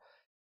more.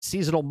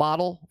 Seasonal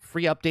model,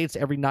 free updates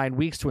every 9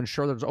 weeks to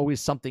ensure there's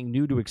always something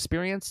new to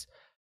experience.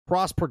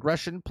 Cross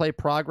progression, play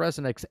progress,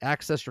 and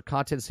access your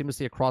content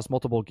seamlessly across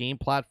multiple game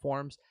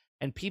platforms.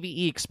 And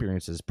PvE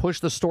experiences. Push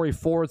the story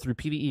forward through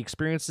PvE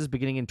experiences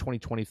beginning in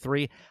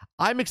 2023.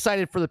 I'm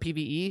excited for the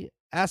PvE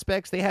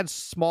aspects. They had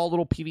small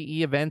little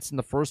PvE events in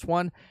the first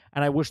one,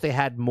 and I wish they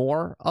had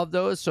more of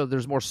those, so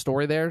there's more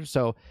story there.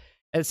 So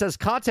it says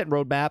content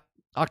roadmap.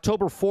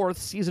 October 4th,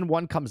 Season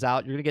 1 comes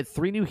out. You're going to get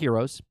 3 new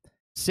heroes,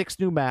 6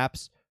 new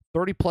maps,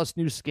 30-plus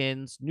new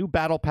skins, new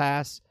Battle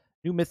Pass,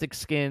 new Mythic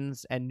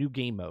skins, and new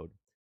game mode.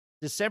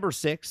 December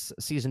 6th,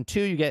 Season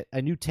 2, you get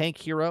a new tank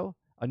hero,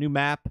 a new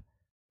map,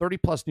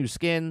 30-plus new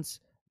skins,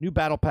 new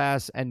Battle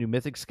Pass, and new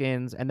Mythic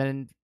skins. And then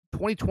in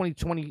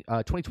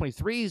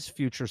 2023's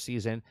future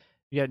season,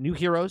 you got new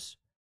heroes,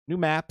 new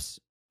maps,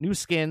 new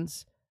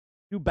skins,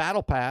 new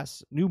Battle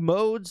Pass, new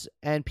modes,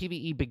 and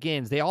PvE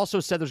begins. They also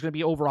said there's going to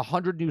be over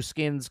 100 new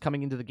skins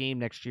coming into the game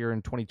next year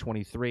in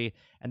 2023,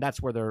 and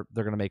that's where they're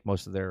going to make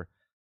most of their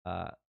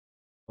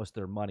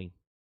money.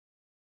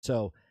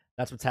 So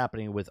that's what's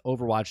happening with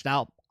Overwatch.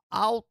 Now,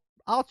 I'll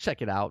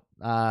check it out.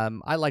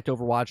 I liked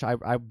Overwatch.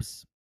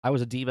 I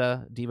was a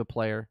diva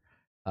player.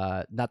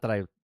 Not that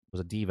I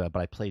was a diva,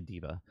 but I played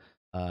diva.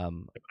 I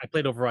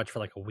played Overwatch for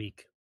like a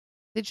week.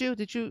 Did you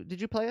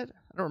play it?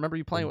 I don't remember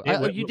you playing.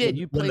 You did.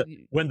 You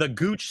played when the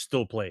Gooch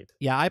still played.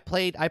 Yeah, I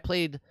played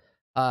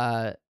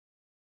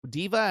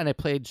Diva and I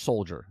played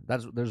Soldier.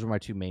 Those were my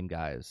 2 main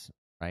guys,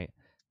 right?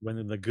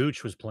 When the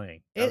Gooch was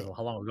playing.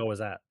 How long ago was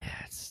that?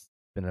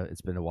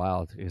 It's been a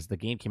while because the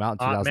game came out in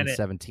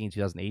 2017,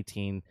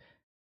 2018.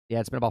 Yeah,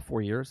 it's been about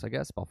 4 years, I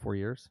guess. About 4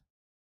 years,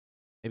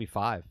 maybe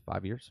 5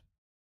 years.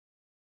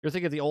 You're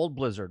thinking of the old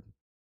Blizzard.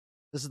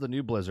 This is the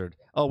new Blizzard.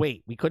 Oh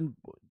wait, we couldn't.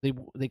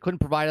 They couldn't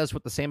provide us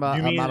with the same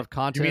amount of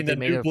content. You mean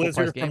the new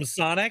Blizzard from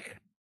Sonic?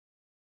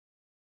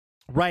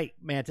 Right,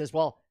 Mantis.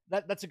 Well,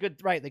 that's a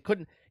good right. They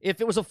couldn't. If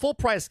it was a full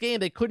price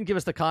game, they couldn't give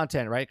us the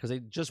content, right? Because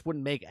they just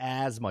wouldn't make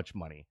as much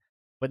money.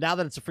 But now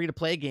that it's a free to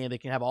play game, they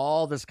can have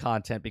all this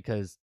content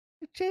because.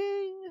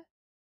 Ching.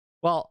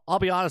 Well, I'll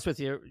be honest with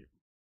you.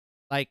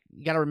 Like,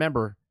 you got to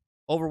remember,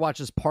 Overwatch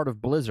is part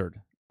of Blizzard,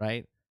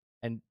 right?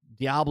 And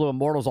Diablo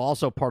Immortal's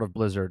also part of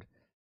Blizzard.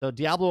 So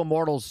Diablo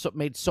Immortal's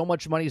made so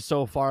much money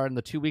so far in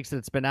the 2 weeks that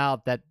it's been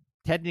out that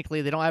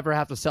technically they don't ever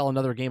have to sell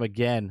another game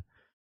again.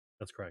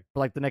 That's correct. For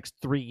like the next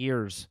 3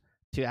 years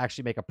to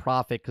actually make a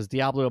profit because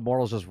Diablo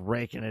Immortal's just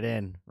raking it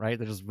in, right?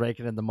 They're just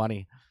raking in the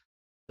money.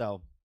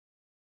 So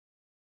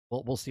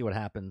we'll see what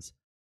happens.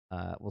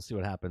 We'll see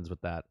what happens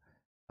with that.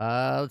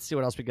 Let's see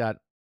what else we got.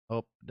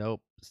 Oh,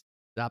 nope.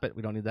 Stop it.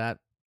 We don't need that.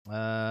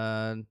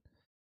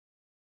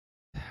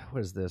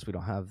 What is this? We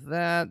don't have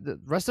that. The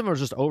rest of them are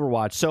just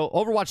Overwatch. So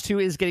Overwatch 2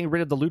 is getting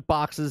rid of the loot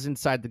boxes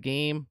inside the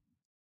game.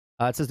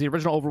 It says the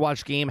original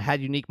Overwatch game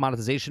had unique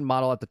monetization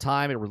model at the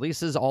time it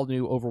releases. All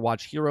new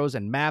Overwatch heroes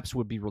and maps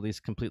would be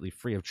released completely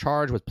free of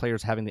charge, with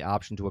players having the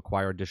option to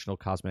acquire additional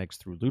cosmetics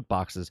through loot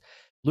boxes.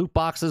 Loot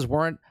boxes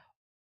weren't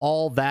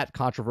all that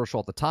controversial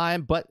at the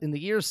time, but in the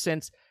years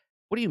since,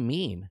 what do you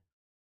mean?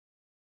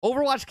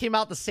 Overwatch came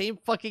out the same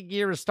fucking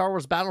year as Star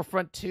Wars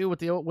Battlefront 2 with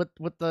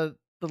the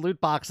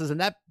loot boxes,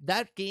 and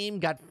that game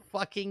got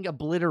fucking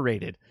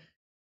obliterated.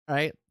 All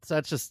right, so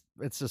it's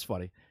just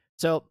funny.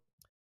 So,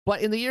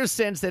 but in the years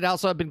since, they'd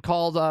also have been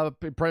called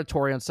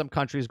predatory on some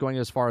countries, going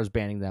as far as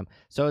banning them.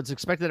 So it's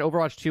expected that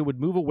Overwatch 2 would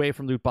move away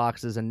from loot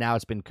boxes, and now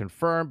it's been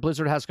confirmed.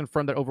 Blizzard has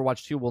confirmed that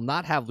Overwatch 2 will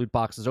not have loot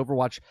boxes.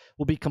 Overwatch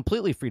will be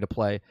completely free to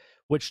play,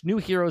 which new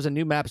heroes and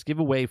new maps give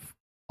away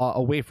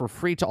away for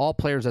free to all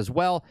players as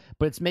well,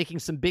 but it's making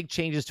some big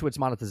changes to its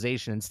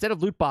monetization. Instead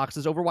of loot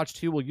boxes, Overwatch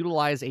 2 will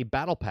utilize a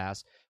battle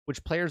pass,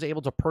 which players are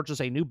able to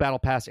purchase a new battle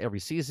pass every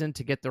season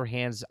to get their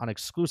hands on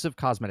exclusive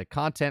cosmetic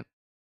content.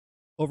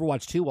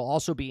 Overwatch 2 will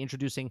also be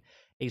introducing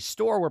a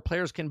store where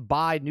players can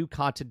buy new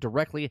content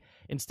directly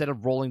instead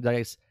of rolling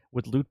dice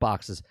with loot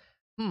boxes.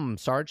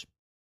 Sarge.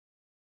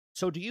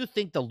 So do you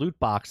think the loot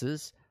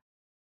boxes,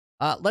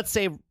 let's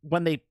say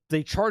when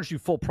they charge you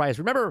full price,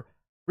 remember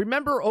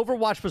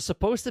Overwatch was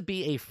supposed to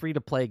be a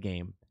free-to-play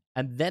game,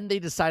 and then they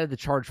decided to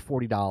charge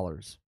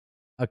 $40,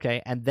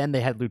 okay? And then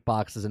they had loot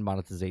boxes and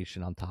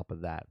monetization on top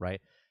of that,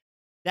 right?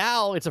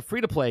 Now it's a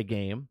free-to-play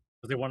game.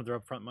 Because they wanted their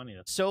upfront money.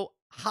 So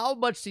how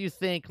much do you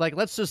think, like,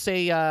 let's just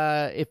say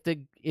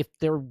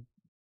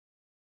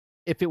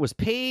if it was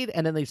paid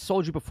and then they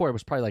sold you before, it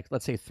was probably like,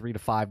 let's say $3 to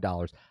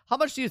 $5. How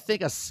much do you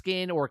think a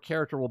skin or a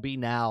character will be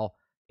now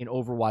in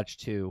Overwatch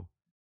 2?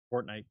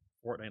 Fortnite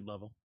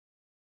level.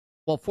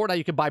 Well, Fortnite,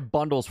 you can buy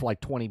bundles for like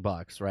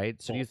 $20,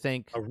 right? So do you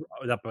think...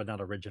 But not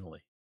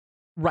originally.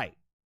 Right.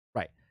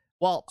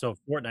 Well... So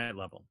Fortnite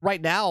level.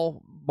 Right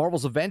now,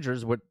 Marvel's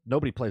Avengers,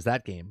 nobody plays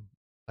that game.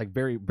 Like,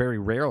 very, very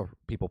rare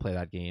people play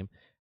that game.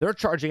 They're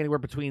charging anywhere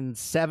between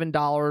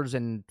 $7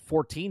 and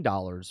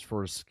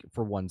 $14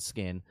 for one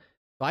skin.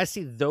 So I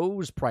see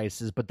those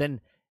prices, but then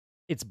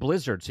it's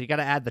Blizzard, so you got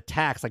to add the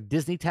tax, like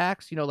Disney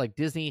tax. Like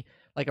Disney,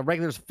 like a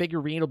regular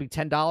figurine will be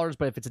 $10,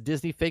 but if it's a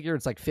Disney figure,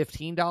 it's like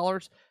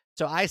 $15.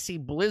 So I see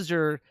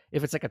Blizzard,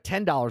 if it's like a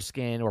 $10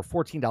 skin or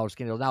 $14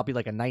 skin, it'll now be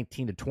like a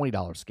 $19 to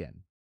 $20 skin,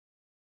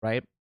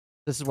 right?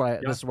 This is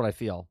what I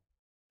feel.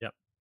 Yep.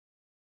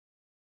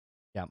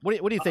 Yeah.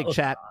 What do you think,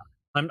 chat?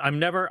 I'm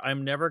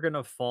never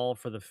gonna fall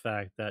for the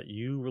fact that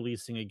you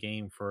releasing a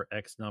game for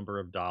X number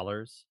of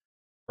dollars,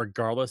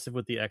 regardless of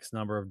what the X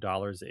number of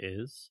dollars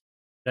is,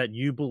 that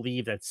you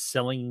believe that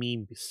selling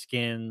me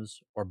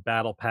skins or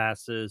battle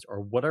passes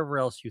or whatever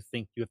else you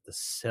think you have to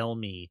sell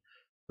me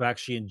to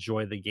actually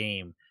enjoy the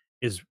game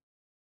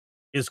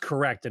is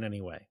correct in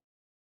any way,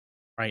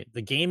 right?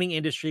 The gaming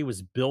industry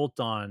was built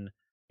on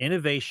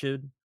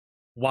innovation,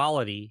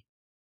 quality,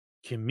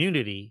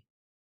 community,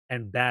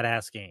 and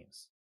badass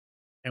games.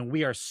 And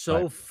we are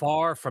so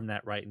far from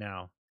that right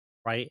now,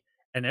 right?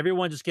 And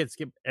everyone just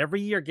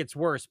every year gets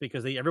worse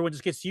because everyone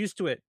just gets used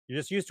to it. You're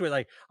just used to it.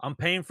 Like, I'm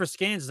paying for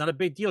skins. It's not a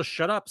big deal.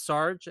 Shut up,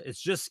 Sarge.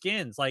 It's just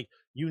skins. Like,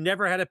 you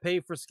never had to pay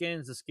for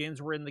skins. The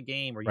skins were in the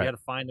game, or you had to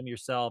find them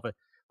yourself.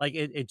 Like,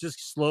 it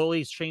just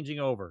slowly is changing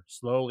over.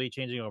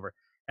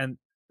 And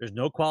there's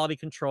no quality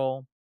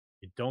control.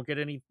 You don't get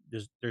any.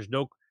 There's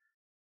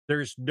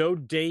no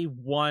day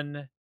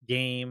one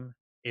game.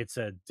 It's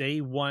a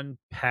day one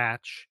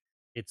patch.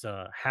 It's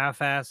a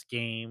half-ass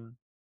game.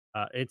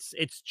 It's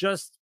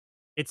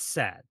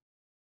sad.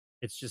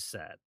 It's just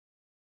sad.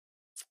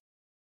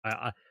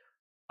 I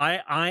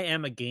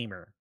am a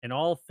gamer, and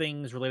all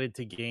things related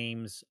to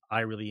games I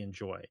really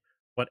enjoy.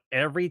 But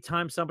every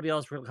time somebody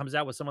else comes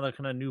out with some other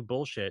kind of new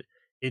bullshit,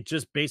 it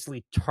just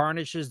basically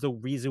tarnishes the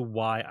reason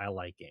why I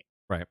like games.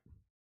 Right.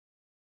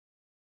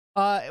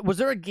 Was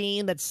there a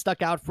game that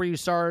stuck out for you,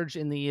 Sarge,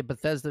 in the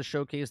Bethesda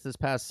showcase this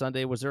past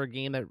Sunday? Was there a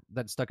game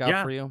that stuck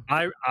out for you?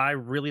 I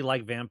really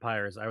like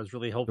vampires. I was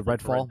really hopeful. The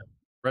Redfall?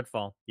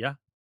 Redfall, yeah.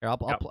 Here,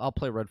 I'll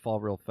play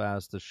Redfall real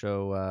fast to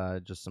show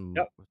just some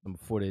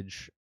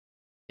footage.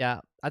 Yeah,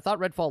 I thought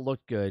Redfall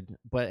looked good,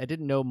 but I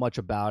didn't know much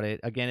about it.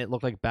 Again, it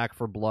looked like Back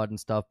 4 Blood and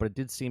stuff, but it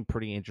did seem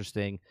pretty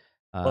interesting.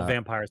 Love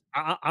vampires.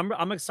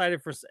 I'm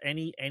excited for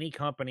any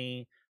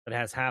company that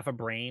has half a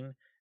brain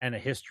and a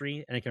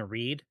history and it can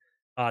read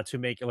to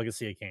make a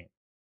Legacy of Kain.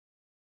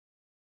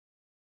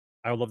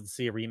 I would love to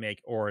see a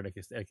remake or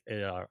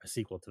a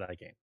sequel to that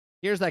game.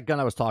 Here's that gun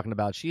I was talking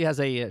about. She has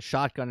a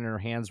shotgun in her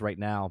hands right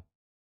now.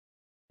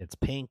 It's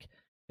pink.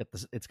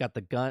 It's got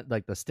the gun,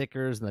 like the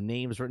stickers and the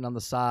names written on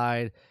the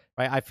side.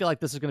 Right. I feel like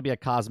this is going to be a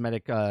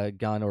cosmetic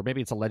gun, or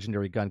maybe it's a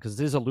legendary gun because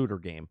it is a looter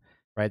game.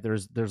 Right.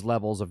 There's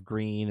levels of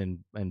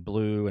green and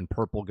blue and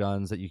purple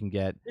guns that you can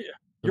get. Yeah.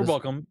 You're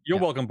welcome. You're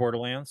welcome,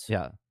 Borderlands.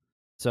 Yeah.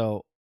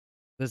 So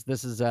this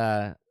is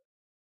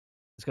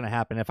it's going to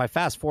happen. If I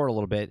fast forward a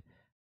little bit,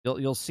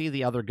 you'll see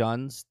the other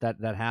guns that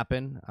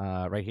happen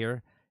right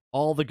here.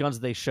 All the guns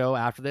they show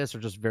after this are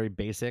just very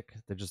basic.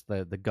 They're just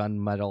the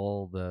gun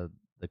metal, the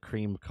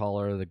cream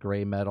color, the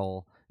gray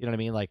metal. You know what I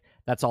mean? Like,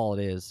 that's all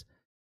it is.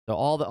 So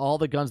all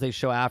the guns they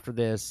show after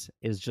this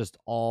is just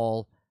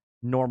all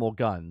normal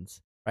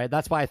guns, right?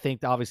 That's why I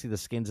think obviously the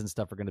skins and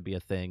stuff are going to be a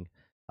thing.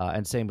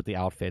 And same with the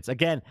outfits.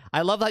 Again,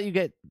 I love that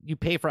you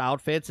pay for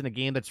outfits in a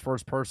game that's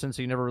first person,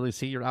 so you never really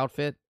see your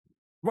outfit.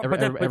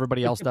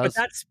 Everybody else does.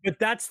 But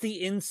that's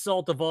the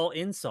insult of all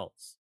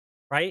insults,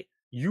 right?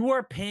 You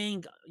are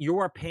paying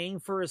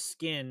for a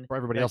skin for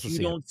everybody else you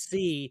don't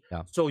see,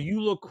 so you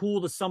look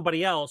cool to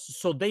somebody else.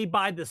 So they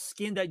buy the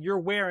skin that you're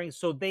wearing,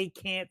 so they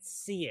can't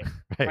see it.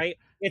 Right?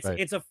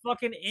 It's a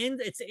fucking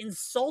it's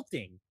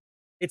insulting.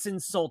 It's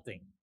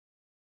insulting.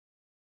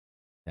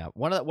 Yeah,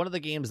 one of the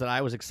games that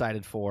I was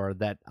excited for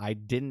that I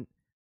didn't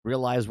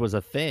realize was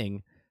a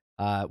thing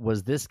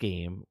was this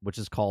game, which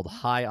is called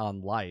High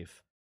on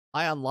Life.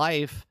 High on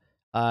Life.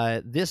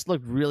 This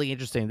looked really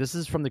interesting. This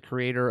is from the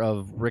creator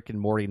of Rick and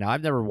Morty. Now,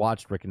 I've never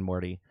watched Rick and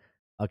Morty,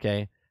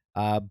 okay,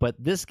 but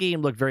this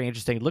game looked very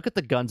interesting. Look at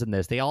the guns in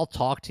this. They all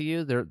talk to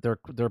you.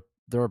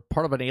 They're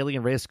part of an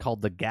alien race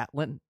called the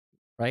Gatling,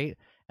 right?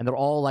 And they're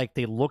all like,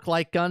 they look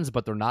like guns,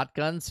 but they're not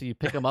guns. So you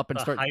pick them up and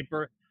start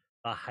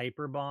a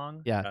hyper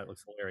bong. Yeah, that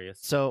looks hilarious.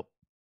 So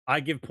I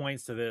give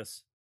points to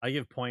this.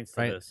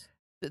 This.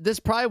 This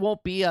probably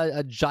won't be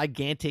a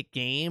gigantic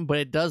game, but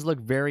it does look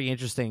very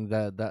interesting.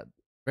 The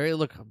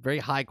very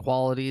high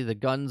quality. The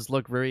guns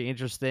look very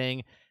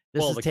interesting.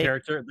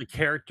 The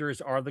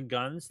characters are the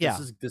guns.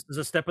 This is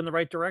a step in the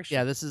right direction.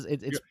 Yeah,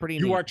 it's pretty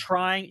neat.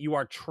 You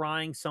are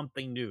trying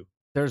something new.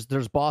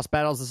 There's boss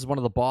battles. This is one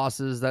of the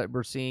bosses that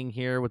we're seeing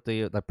here with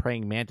the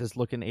praying mantis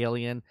looking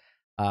alien.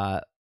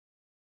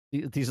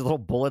 These little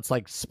bullets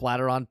like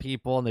splatter on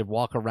people and they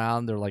walk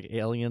around. They're like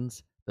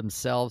aliens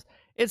themselves.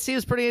 It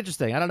seems pretty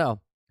interesting. I don't know.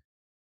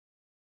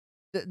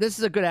 This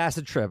is a good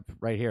acid trip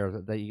right here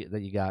that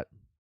you got.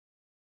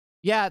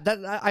 Yeah,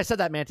 I said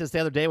that, Mantis, the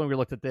other day when we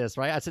looked at this,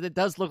 right? I said it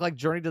does look like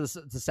Journey to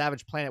the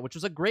Savage Planet, which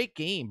was a great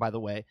game, by the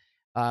way,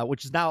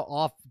 which is now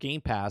off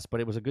Game Pass, but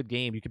it was a good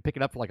game. You could pick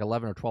it up for like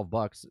 $11 or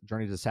 $12,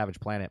 Journey to the Savage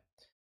Planet.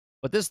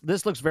 But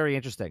this looks very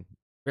interesting.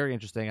 Very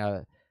interesting.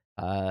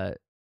 So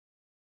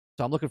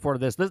I'm looking forward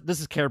to this.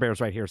 This is Care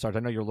Bears right here, Sarge. I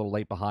know you're a little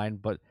late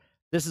behind, but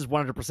this is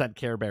 100%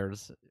 Care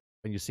Bears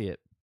when you see it.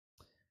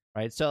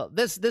 Right? So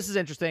this is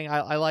interesting.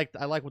 I like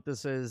what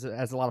this is. It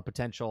has a lot of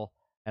potential,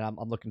 and I'm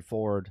looking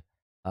forward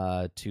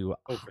to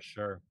for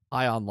sure.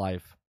 High on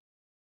Life.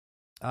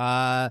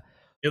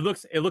 It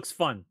looks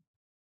fun.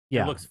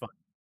 Yeah, it looks fun.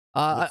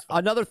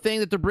 Another thing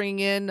that they're bringing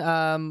in,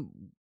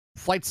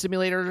 Flight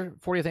Simulator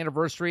 40th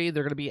anniversary.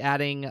 They're going to be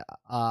adding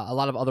a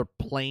lot of other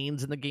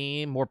planes in the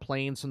game, more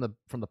planes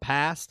from the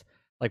past,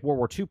 like World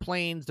War II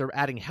planes. They're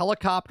adding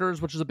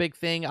helicopters, which is a big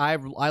thing. I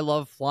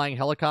love flying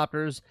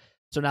helicopters.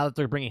 So now that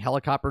they're bringing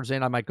helicopters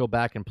in, I might go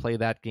back and play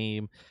that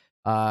game.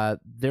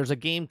 There's a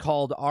game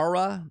called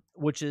Ara,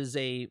 which is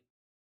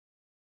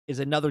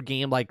another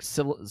game like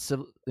Civ,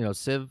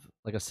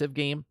 like a Civ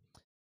game.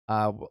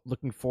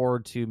 Looking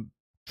forward to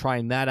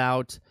trying that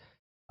out.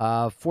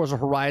 Forza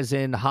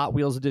Horizon Hot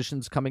Wheels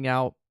editions coming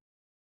out.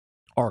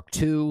 Arc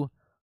 2,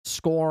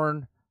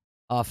 Scorn,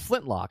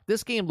 Flintlock.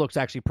 This game looks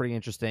actually pretty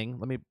interesting.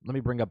 Let me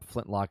bring up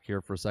Flintlock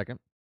here for a second.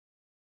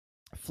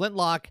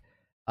 Flintlock,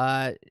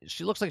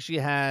 she looks like she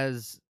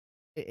has.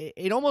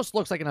 It almost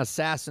looks like an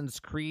Assassin's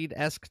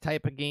Creed-esque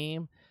type of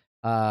game.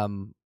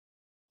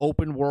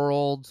 Open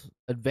world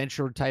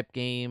adventure type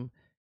game.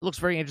 It looks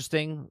very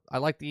interesting. I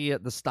like the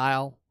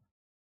style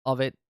of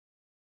it.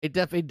 It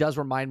definitely does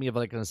remind me of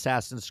like an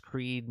Assassin's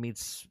Creed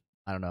meets,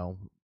 I don't know.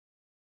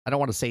 I don't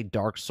want to say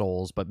Dark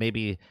Souls, but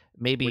maybe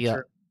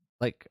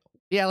like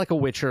a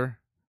Witcher,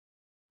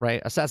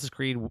 right? Assassin's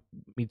Creed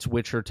meets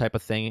Witcher type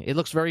of thing. It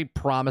looks very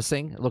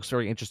promising. It looks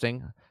very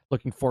interesting.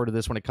 Looking forward to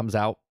this when it comes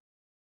out.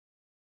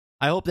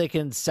 I hope they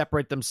can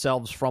separate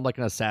themselves from like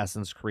an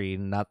Assassin's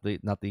Creed, not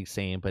the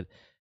same, but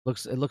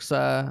it looks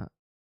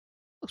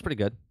pretty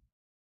good.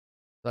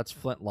 That's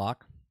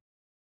Flintlock.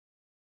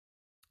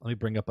 Let me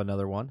bring up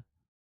another one.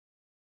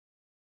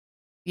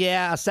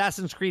 Yeah,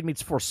 Assassin's Creed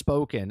meets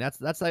Forspoken.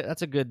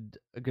 That's a good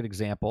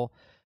example.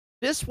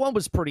 This one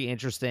was pretty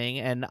interesting,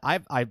 and I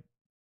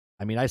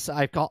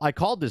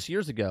called this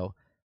years ago.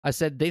 I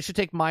said they should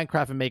take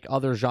Minecraft and make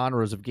other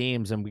genres of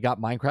games, and we got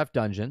Minecraft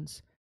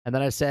Dungeons. And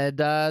then I said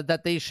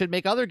that they should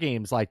make other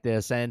games like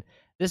this, and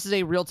this is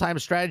a real-time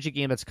strategy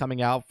game that's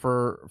coming out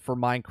for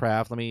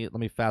Minecraft. Let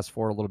me fast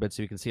forward a little bit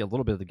so you can see a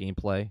little bit of the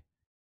gameplay.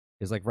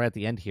 It's like right at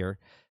the end here,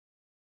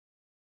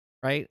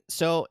 right?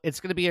 So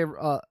it's going to be an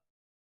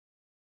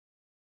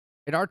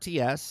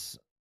RTS,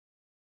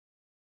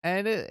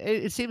 and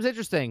it seems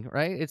interesting,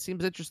 right? It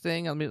seems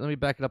interesting. Let me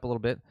back it up a little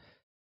bit.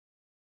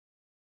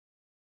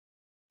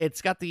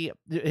 It's got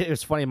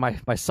it's funny.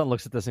 My son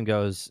looks at this and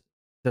goes,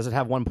 "Does it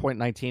have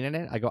 1.19 in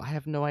it?" I go, "I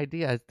have no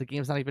idea. The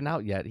game's not even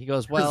out yet." He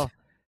goes, "Well."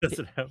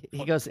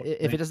 He goes,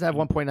 if it doesn't have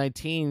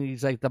 1.19,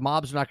 he's like, the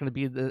mobs are not going to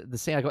be the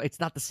same. I go,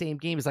 it's not the same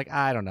game. He's like,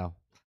 I don't know.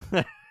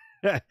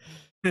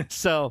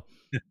 so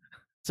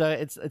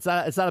it's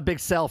not a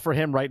big sell for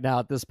him right now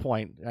at this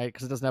point, right?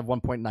 Because it doesn't have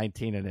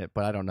 1.19 in it.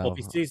 But I don't know. Well,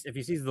 if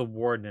he sees the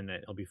Warden in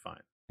it, he'll be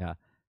fine. Yeah,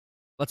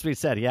 that's what he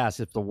said. He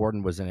asked if the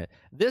Warden was in it.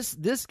 This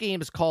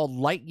game is called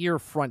Lightyear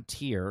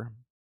Frontier.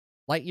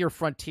 Lightyear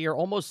Frontier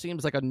almost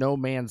seems like a No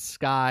Man's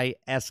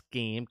Sky-esque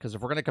game, because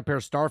if we're going to compare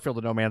Starfield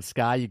to No Man's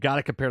Sky, you got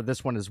to compare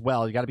this one as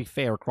well. You got to be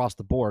fair across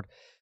the board.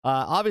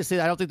 Obviously,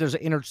 I don't think there's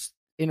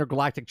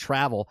intergalactic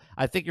travel.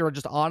 I think you're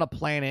just on a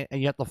planet,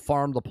 and you have to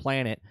farm the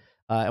planet.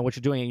 And what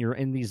you're doing, and you're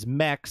in these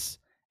mechs,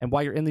 and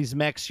while you're in these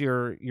mechs,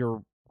 you're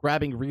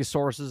grabbing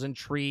resources and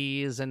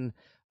trees and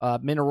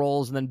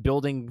minerals, and then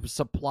building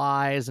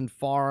supplies and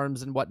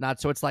farms and whatnot.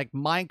 So it's like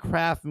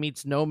Minecraft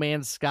meets No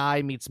Man's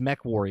Sky meets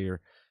Mech Warrior.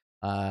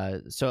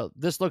 So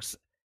this looks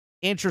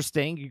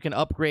interesting. You can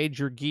upgrade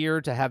your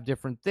gear to have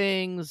different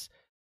things.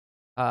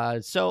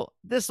 So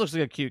this looks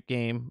like a cute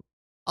game.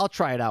 I'll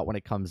try it out when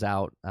it comes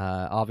out.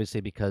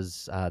 Obviously,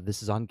 because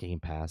this is on Game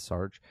Pass,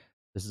 Sarge.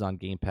 This is on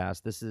Game Pass.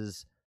 This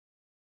is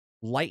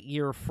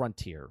Lightyear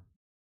Frontier.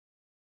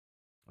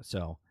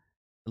 So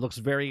it looks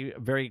very,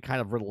 very kind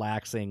of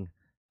relaxing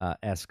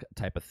esque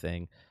type of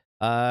thing.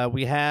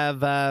 We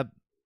have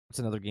what's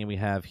another game we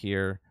have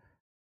here?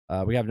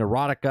 We have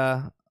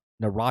Naraka.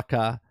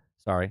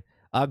 Sorry,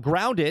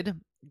 Grounded.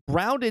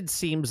 Grounded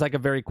seems like a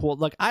very cool.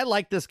 Like I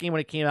liked this game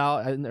when it came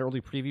out in the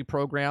early preview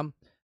program.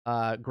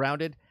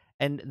 Grounded,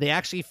 and they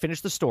actually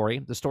finished the story.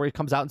 The story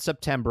comes out in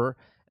September.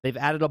 They've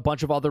added a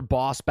bunch of other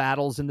boss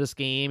battles in this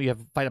game. You have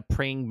to fight a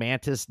praying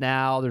mantis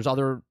now. There's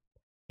other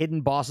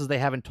hidden bosses they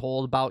haven't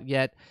told about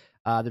yet.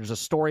 There's a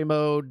story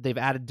mode. They've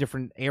added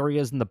different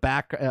areas in the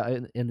back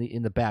in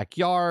the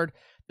backyard.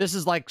 This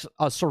is like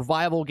a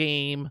survival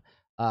game.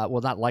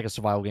 Well, not like a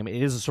survival game.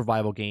 It is a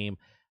survival game.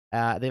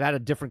 They've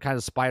added different kinds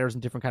of spiders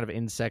and different kind of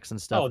insects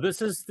and stuff. Oh,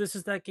 this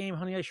is that game,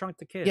 Honey, I Shrunk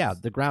the Kids. Yeah,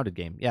 the Grounded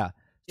game. Yeah.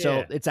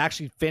 So it's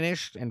actually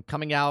finished and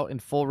coming out in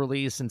full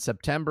release in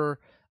September.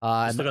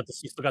 You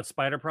still got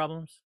spider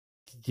problems?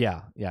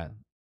 Yeah.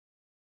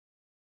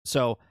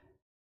 So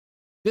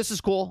this is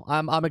cool.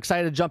 I'm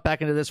excited to jump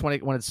back into this when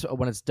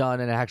it's done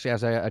and it actually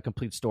has a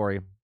complete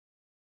story.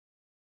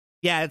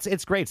 Yeah,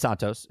 it's great,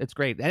 Santos. It's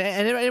great.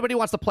 And anybody who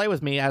wants to play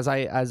with me as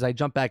I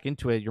jump back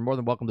into it, you're more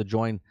than welcome to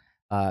join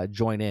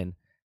in.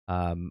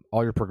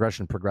 All your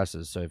progression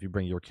progresses. So if you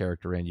bring your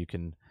character in, you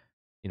can,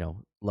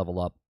 level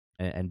up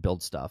and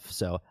build stuff.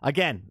 So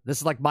again, this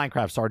is like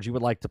Minecraft, Sarge. You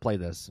would like to play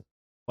this,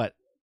 but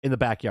in the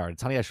backyard.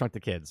 It's Honey, I Shrunk the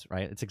Kids,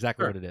 right? It's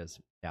exactly what it is.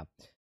 Yeah.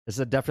 This is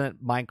a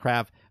definite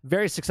Minecraft,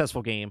 very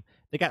successful game.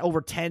 They got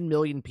over 10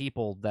 million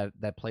people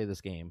that play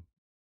this game.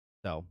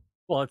 So,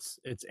 well,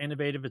 it's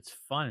innovative, it's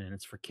fun, and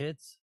it's for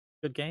kids.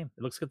 Good game.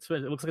 It looks good.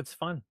 It looks like it's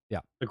fun. Yeah.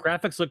 The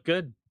graphics look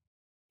good.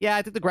 Yeah,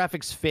 I think the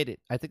graphics fit it.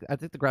 I think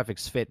the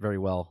graphics fit very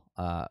well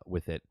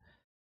with it.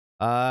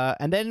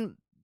 And then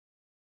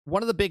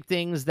one of the big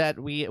things that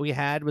we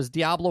had was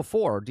Diablo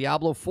 4.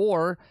 Diablo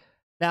 4.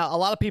 Now, a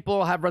lot of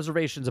people have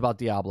reservations about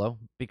Diablo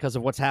because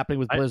of what's happening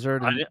with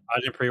Blizzard. I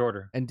didn't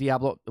pre-order. And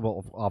Diablo,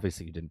 well,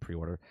 obviously you didn't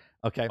pre-order.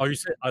 Okay. Oh,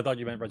 I thought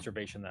you meant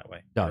reservation that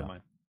way. No, never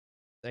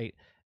mind.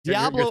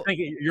 Diablo,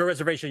 your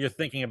reservation. You're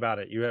thinking about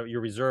it. You have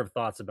your reserved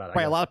thoughts about it.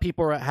 Right. A lot of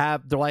people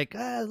they're like,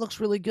 it looks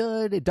really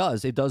good. It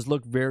does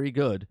look very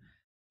good.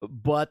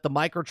 But the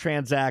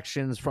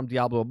microtransactions from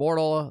Diablo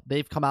Immortal,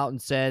 they've come out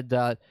and said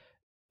they're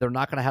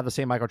not going to have the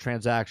same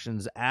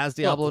microtransactions as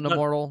Diablo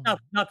Immortal.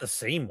 Not the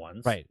same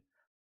ones, right?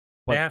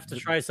 But they have to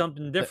try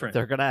something different.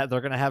 They're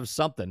gonna have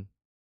something.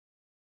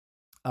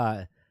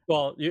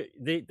 Well,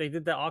 they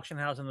did the auction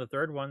house in the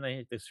third one.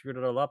 They screwed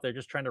it all up. They're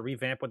just trying to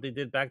revamp what they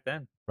did back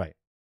then. Right.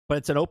 But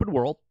it's an open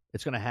world.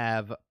 It's going to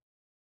have.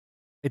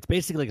 It's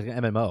basically like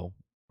an MMO.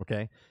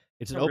 Okay.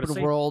 It's an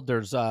open world.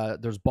 There's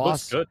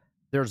boss.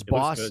 There's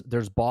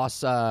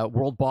boss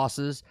world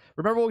bosses.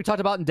 Remember what we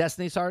talked about in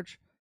Destiny, Sarge?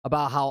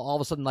 About how all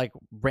of a sudden like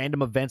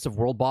random events of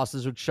world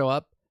bosses would show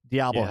up.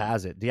 Diablo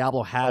has it.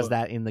 Diablo has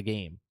that in the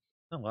game.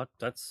 Oh, well,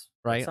 that's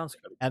right. That sounds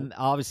good. And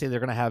obviously they're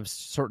going to have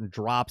certain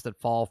drops that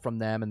fall from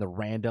them, and they're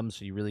random,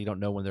 so you really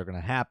don't know when they're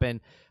going to happen.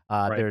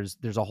 Right.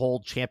 There's a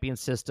whole champion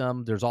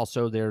system. There's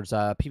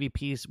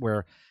PvPs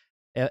where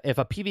if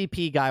a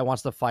PvP guy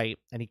wants to fight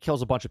and he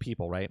kills a bunch of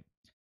people, right?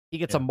 He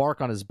gets a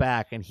mark on his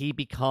back and he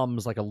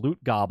becomes like a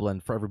loot goblin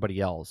for everybody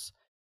else.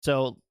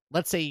 So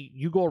let's say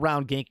you go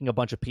around ganking a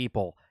bunch of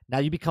people. Now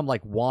you become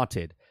like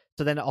wanted.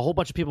 So then a whole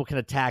bunch of people can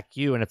attack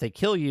you, and if they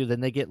kill you, then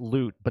they get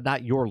loot, but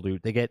not your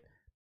loot. They get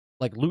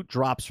like loot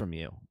drops from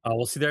you. Oh,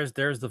 well, see,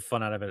 there's the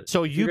fun out of it.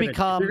 So if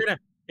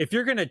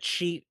you're gonna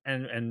cheat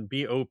and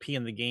be OP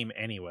in the game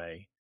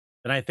anyway,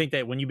 then I think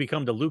that when you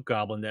become the loot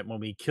goblin, that when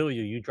we kill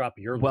you, you drop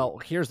your loot. Well,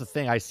 here's the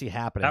thing I see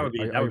happening. That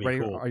would be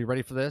cool. Are you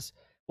ready for this?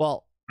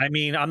 Well, I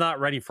mean, I'm not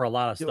ready for a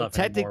lot of stuff.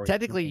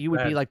 Technically, you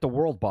would be like the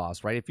world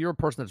boss, right? If you're a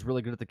person that's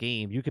really good at the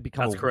game, you could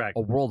become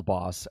a world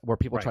boss where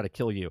people try to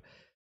kill you.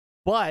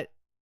 But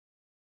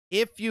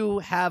if you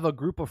have a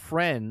group of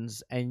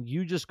friends and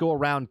you just go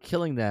around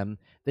killing them,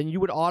 then you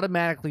would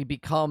automatically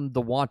become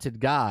the wanted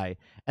guy.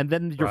 And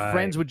then your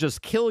friends would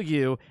just kill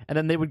you, and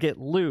then they would get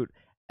loot.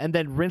 And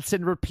then rinse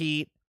and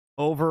repeat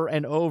over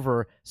and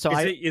over. So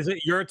is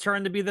it your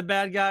turn to be the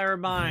bad guy or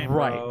mine,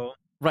 bro?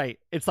 Right.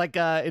 It's like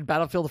in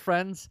Battlefield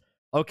Friends.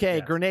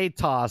 Okay, grenade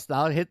toss.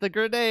 Now hit the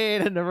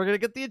grenade, and then we're going to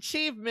get the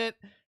achievement,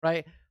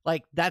 right?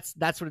 Like, that's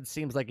what it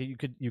seems like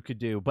you could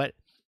do. But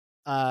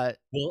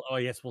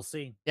yes, we'll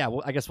see. Yeah,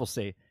 well, I guess we'll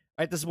see.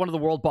 All right, this is one of the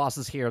world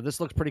bosses here. This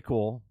looks pretty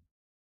cool.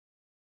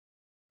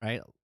 Right?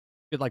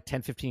 Good, like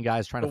 10, 15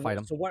 guys trying to fight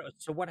him. So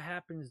what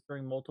happens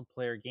during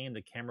multiplayer game?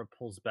 The camera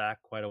pulls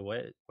back quite a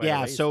way.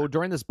 So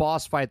during this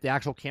boss fight, the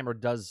actual camera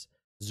does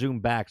zoom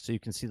back so you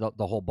can see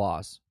the whole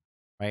boss,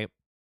 right?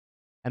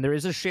 And there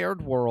is a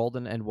shared world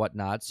and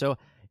whatnot. So,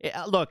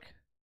 look,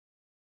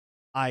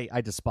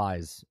 I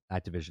despise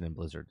Activision and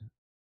Blizzard.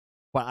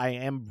 but I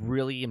am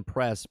really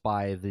impressed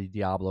by the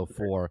Diablo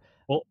 4.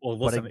 Well,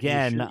 listen, but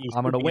again,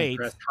 I'm going to wait.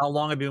 Impressed. How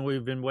long have we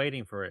been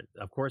waiting for it?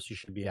 Of course you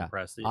should be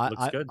impressed. It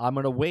looks good. I'm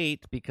going to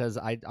wait because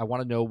I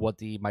want to know what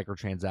the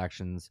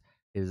microtransactions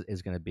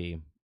is going to be.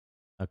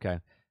 Okay.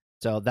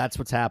 So that's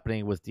what's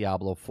happening with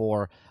Diablo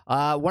 4.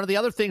 One of the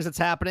other things that's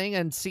happening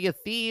in Sea of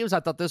Thieves, I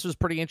thought this was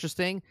pretty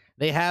interesting.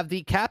 They have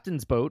the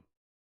Captain's Boat.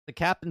 The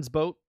Captain's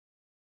Boat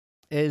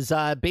is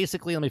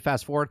basically, let me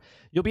fast forward.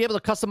 You'll be able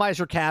to customize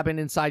your cabin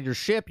inside your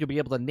ship. You'll be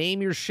able to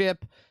name your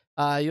ship.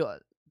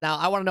 Now,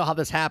 I want to know how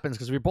this happens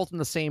because we're both in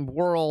the same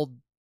world.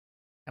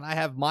 Can I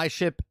have my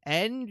ship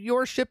and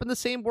your ship in the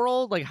same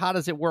world? Like, how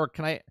does it work?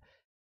 Can I...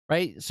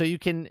 Right, so you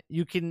can.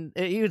 It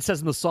even says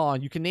in the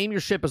song, you can name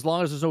your ship as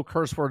long as there's no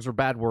curse words or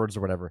bad words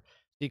or whatever.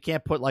 You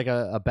can't put like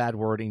a bad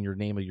word in your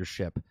name of your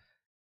ship,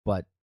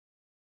 but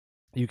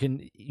you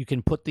can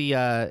put the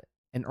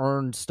and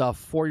earn stuff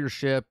for your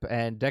ship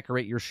and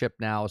decorate your ship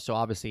now. So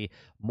obviously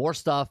more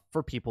stuff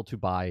for people to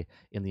buy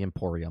in the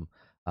Emporium.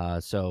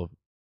 So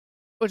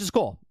which is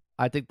cool.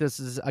 I think this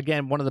is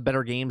again one of the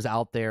better games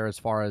out there as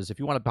far as if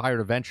you want to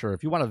hire a venture,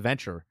 if you want to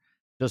venture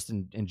just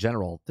in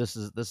general, this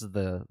is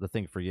the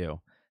thing for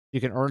you. You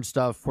can earn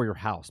stuff for your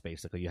house,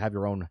 basically. You have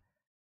your own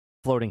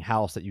floating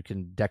house that you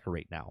can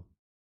decorate now.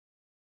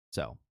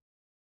 So,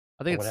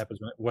 I think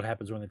what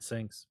happens when it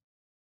sinks?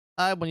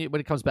 When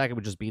it comes back, it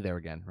would just be there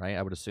again, right?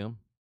 I would assume.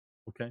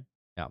 Okay.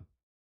 Yeah.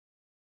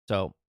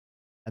 So,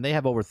 and they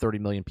have over 30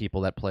 million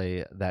people that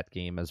play that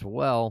game as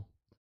well.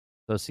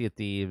 So, Sea of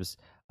Thieves.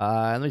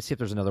 Let me see if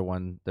there's another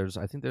one.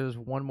 I think there's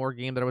one more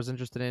game that I was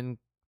interested in.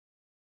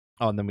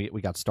 Oh, and then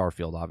we got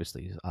Starfield,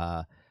 obviously.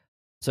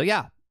 So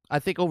yeah. I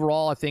think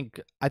overall, I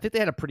think they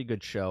had a pretty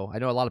good show. I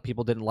know a lot of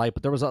people didn't like,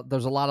 but there's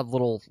a lot of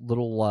little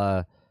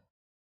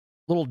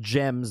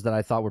gems that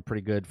I thought were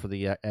pretty good for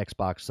the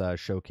Xbox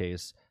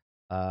showcase.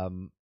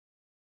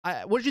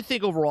 What did you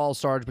think overall,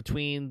 Sarge,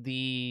 between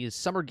the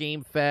Summer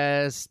Game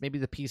Fest, maybe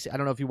the PC? I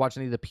don't know if you watched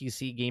any of the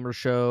PC Gamer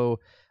Show,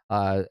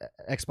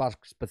 Xbox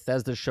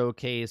Bethesda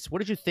showcase. What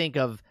did you think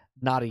of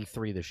not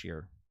E3 this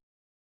year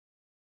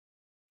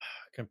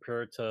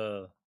compared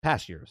to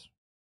past years?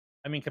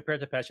 I mean,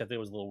 compared to past year, I think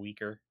it was a little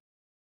weaker.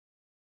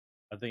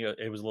 I think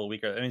it was a little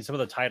weaker. I mean, some of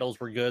the titles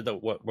were good.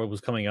 That what was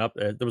coming up.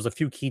 There was a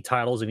few key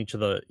titles in each of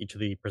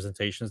the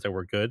presentations that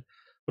were good,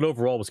 but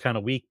overall it was kind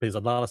of weak because a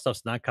lot of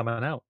stuff's not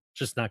coming out.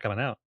 Just not coming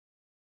out.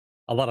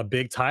 A lot of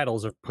big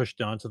titles are pushed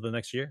on to the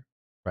next year.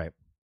 Right.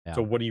 Yeah.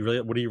 So what are you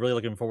really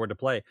looking forward to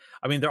play?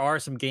 I mean, there are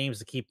some games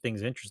to keep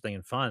things interesting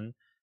and fun.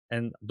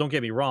 And don't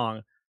get me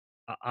wrong,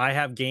 I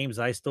have games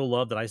I still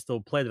love that I still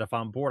play. That if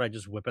I'm bored, I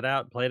just whip it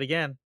out and play it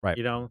again. Right.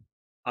 You know,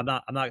 I'm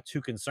not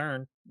too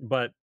concerned,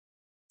 but.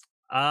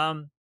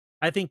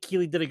 I think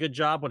Keighley did a good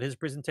job with his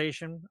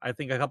presentation. I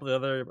think a couple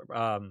of the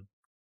other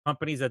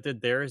companies that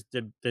did theirs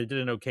did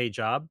an okay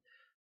job.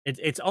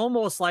 It's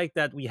almost like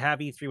that we have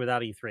E3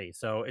 without E3,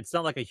 so it's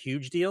not like a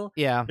huge deal.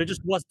 Yeah, there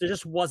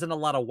just wasn't a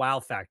lot of wow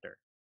factor.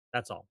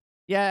 That's all.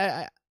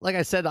 Yeah, like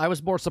I said, I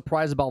was more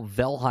surprised about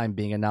Valheim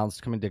being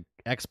announced coming to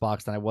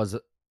Xbox than I was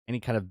any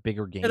kind of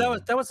bigger game. Yeah,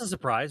 that was a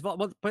surprise. But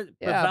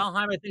Valheim,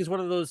 I think, is one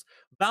of those.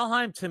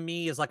 Valheim to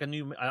me is like a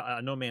new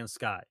No Man's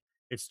Sky.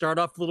 It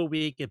started off a little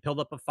weak. It built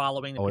up a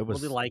following. People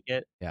really like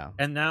it. Yeah.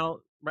 And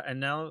now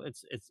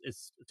it's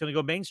going to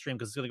go mainstream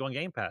because it's going to go on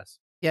Game Pass.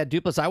 Yeah,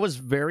 Dupless, I was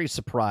very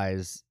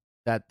surprised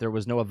that there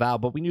was no Avowed,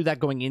 but we knew that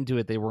going into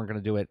it they weren't going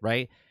to do it,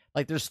 right?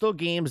 Like there's still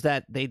games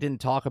that they didn't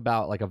talk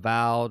about, like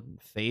Avowed,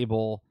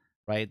 Fable,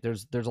 right?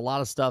 There's a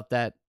lot of stuff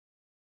that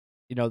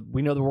we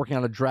know they're working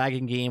on a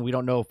dragon game. We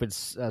don't know if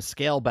it's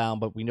scale bound,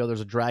 but we know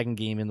there's a dragon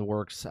game in the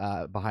works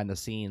behind the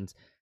scenes.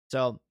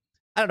 So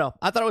I don't know.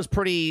 I thought it was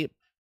pretty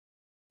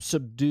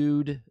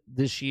subdued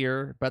this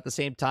year, but at the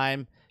same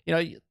time,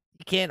 you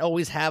can't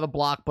always have a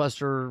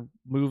blockbuster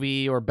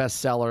movie or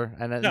bestseller,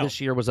 and this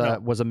year was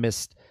a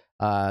missed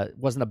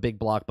wasn't a big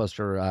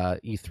blockbuster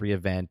E3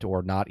 event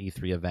or not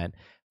E3 event.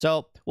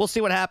 So we'll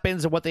see what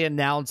happens and what they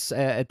announce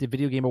at the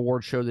Video Game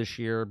Awards show this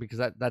year, because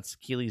that's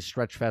Keighley's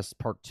Stretch Fest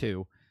Part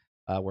 2,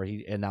 where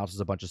he announces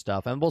a bunch of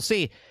stuff, and we'll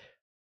see.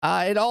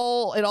 It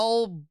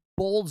all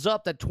bolds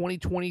up that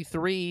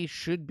 2023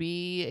 should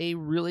be a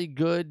really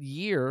good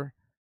year.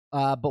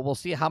 But we'll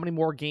see how many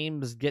more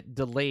games get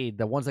delayed.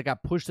 The ones that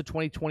got pushed to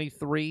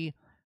 2023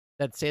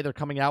 that say they're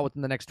coming out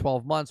within the next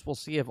 12 months, we'll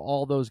see if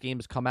all those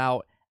games come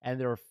out and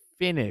they're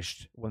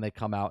finished when they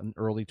come out in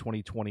early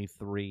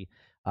 2023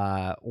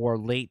 or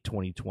late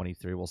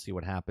 2023. We'll see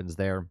what happens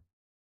there.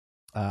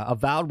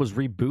 Avowed was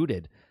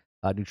rebooted,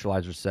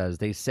 Neutralizer says.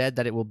 They said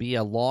that it will be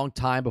a long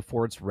time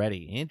before it's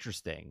ready.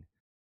 Interesting.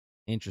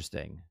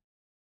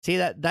 See,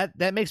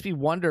 that makes me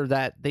wonder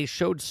that they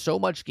showed so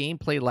much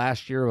gameplay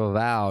last year of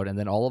Avowed, and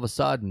then all of a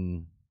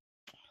sudden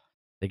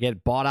they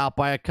get bought out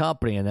by a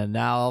company, and then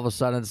now all of a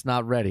sudden it's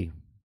not ready.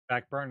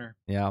 Back burner.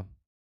 Yeah.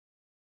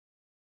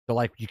 So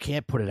like, you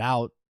can't put it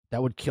out.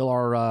 That would kill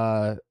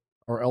our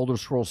Elder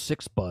Scrolls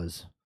 6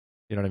 buzz.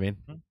 You know what I mean?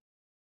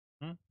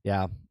 Mm-hmm.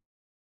 Yeah.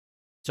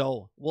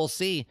 So we'll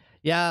see.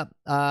 Yeah.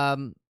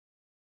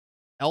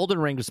 Elden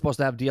Ring is supposed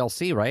to have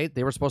DLC, right?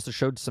 They were supposed to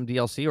show some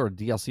DLC, or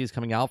DLC is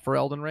coming out for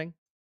Elden Ring.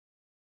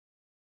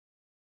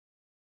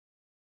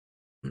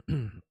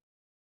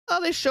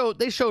 They showed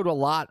a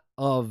lot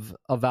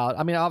about.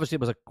 I mean, obviously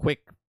it was a quick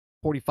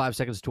 45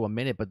 seconds to a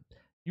minute, but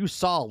you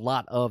saw a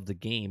lot of the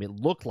game. It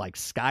looked like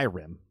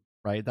Skyrim,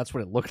 right? That's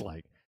what it looked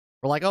like.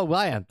 We're like, oh,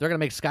 well, yeah, they're gonna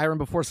make Skyrim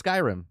before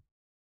Skyrim.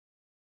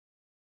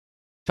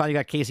 Sean, you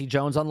got Casey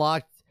Jones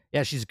unlocked.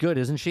 Yeah, she's good,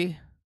 isn't she?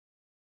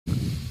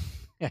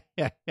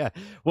 yeah.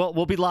 Well,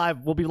 we'll be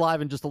live. We'll be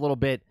live in just a little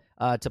bit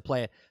to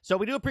play it. So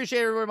we do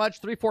appreciate it very much.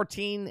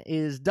 314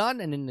 is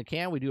done and in the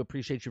can. We do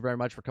appreciate you very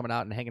much for coming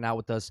out and hanging out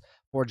with us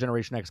for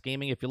Generation X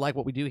Gaming. If you like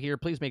what we do here,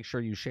 please make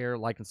sure you share,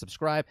 like, and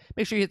subscribe.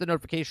 Make sure you hit the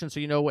notification so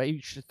you know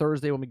each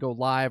Thursday when we go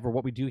live or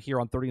what we do here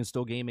on 30 and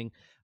Still Gaming.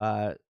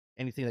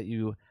 Anything that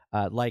you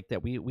like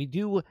that we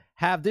do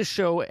have this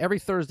show every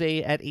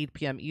Thursday at 8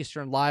 p.m.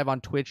 Eastern, live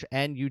on Twitch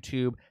and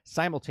YouTube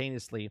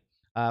simultaneously.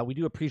 We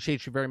do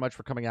appreciate you very much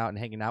for coming out and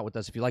hanging out with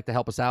us. If you'd like to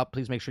help us out,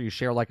 please make sure you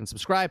share, like, and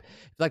subscribe.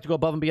 If you'd like to go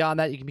above and beyond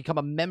that, you can become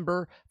a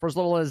member for as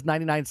little as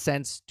 99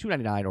 cents,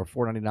 $2.99, or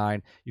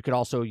 $4.99. You could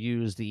also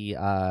use the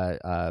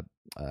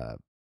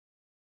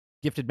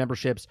gifted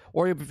memberships,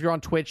 or if you're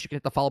on Twitch, you can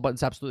hit the follow button.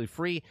 It's absolutely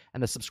free,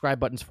 and the subscribe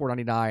button's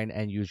 $4.99,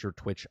 and use your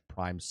Twitch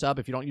Prime sub.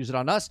 If you don't use it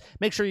on us,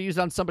 make sure you use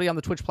it on somebody on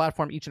the Twitch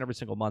platform each and every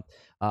single month.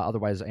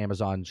 Otherwise,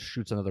 Amazon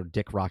shoots another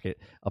dick rocket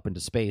up into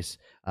space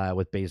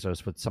with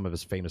Bezos, with some of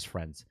his famous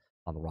friends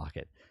on the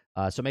rocket.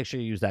 So make sure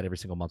you use that every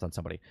single month on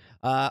somebody.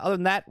 Other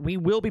than that, we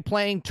will be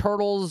playing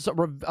Turtles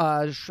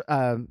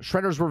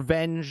Shredder's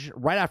Revenge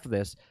right after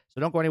this. So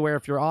don't go anywhere.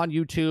 If you're on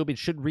YouTube, it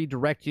should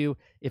redirect you.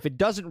 If it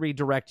doesn't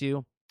redirect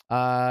you,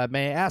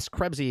 may I ask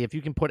Krebsy if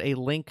you can put a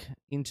link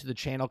into the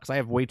channel, because I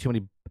have way too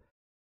many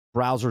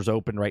browsers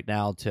open right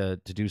now to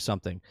do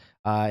something.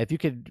 If you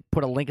could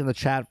put a link in the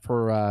chat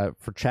for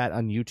chat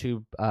on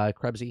YouTube,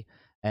 Krebsy,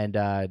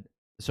 and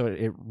so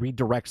it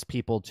redirects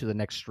people to the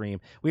next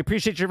stream. We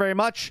appreciate you very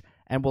much,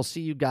 and we'll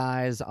see you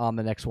guys on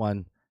the next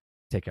one.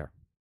 Take care.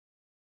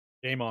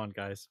 Game on,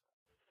 guys.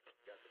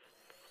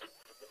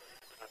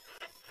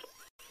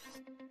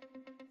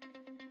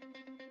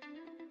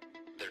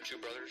 They're two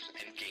brothers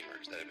and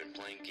gamers that have been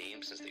playing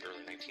games since the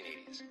early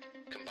 1980s.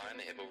 Combined,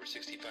 they have over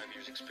 65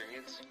 years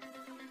experience.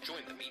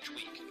 Join them each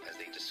week as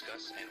they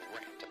discuss and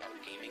rant about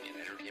gaming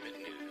and entertainment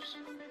news.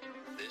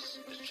 This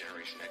is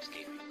Generation X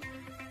Gaming.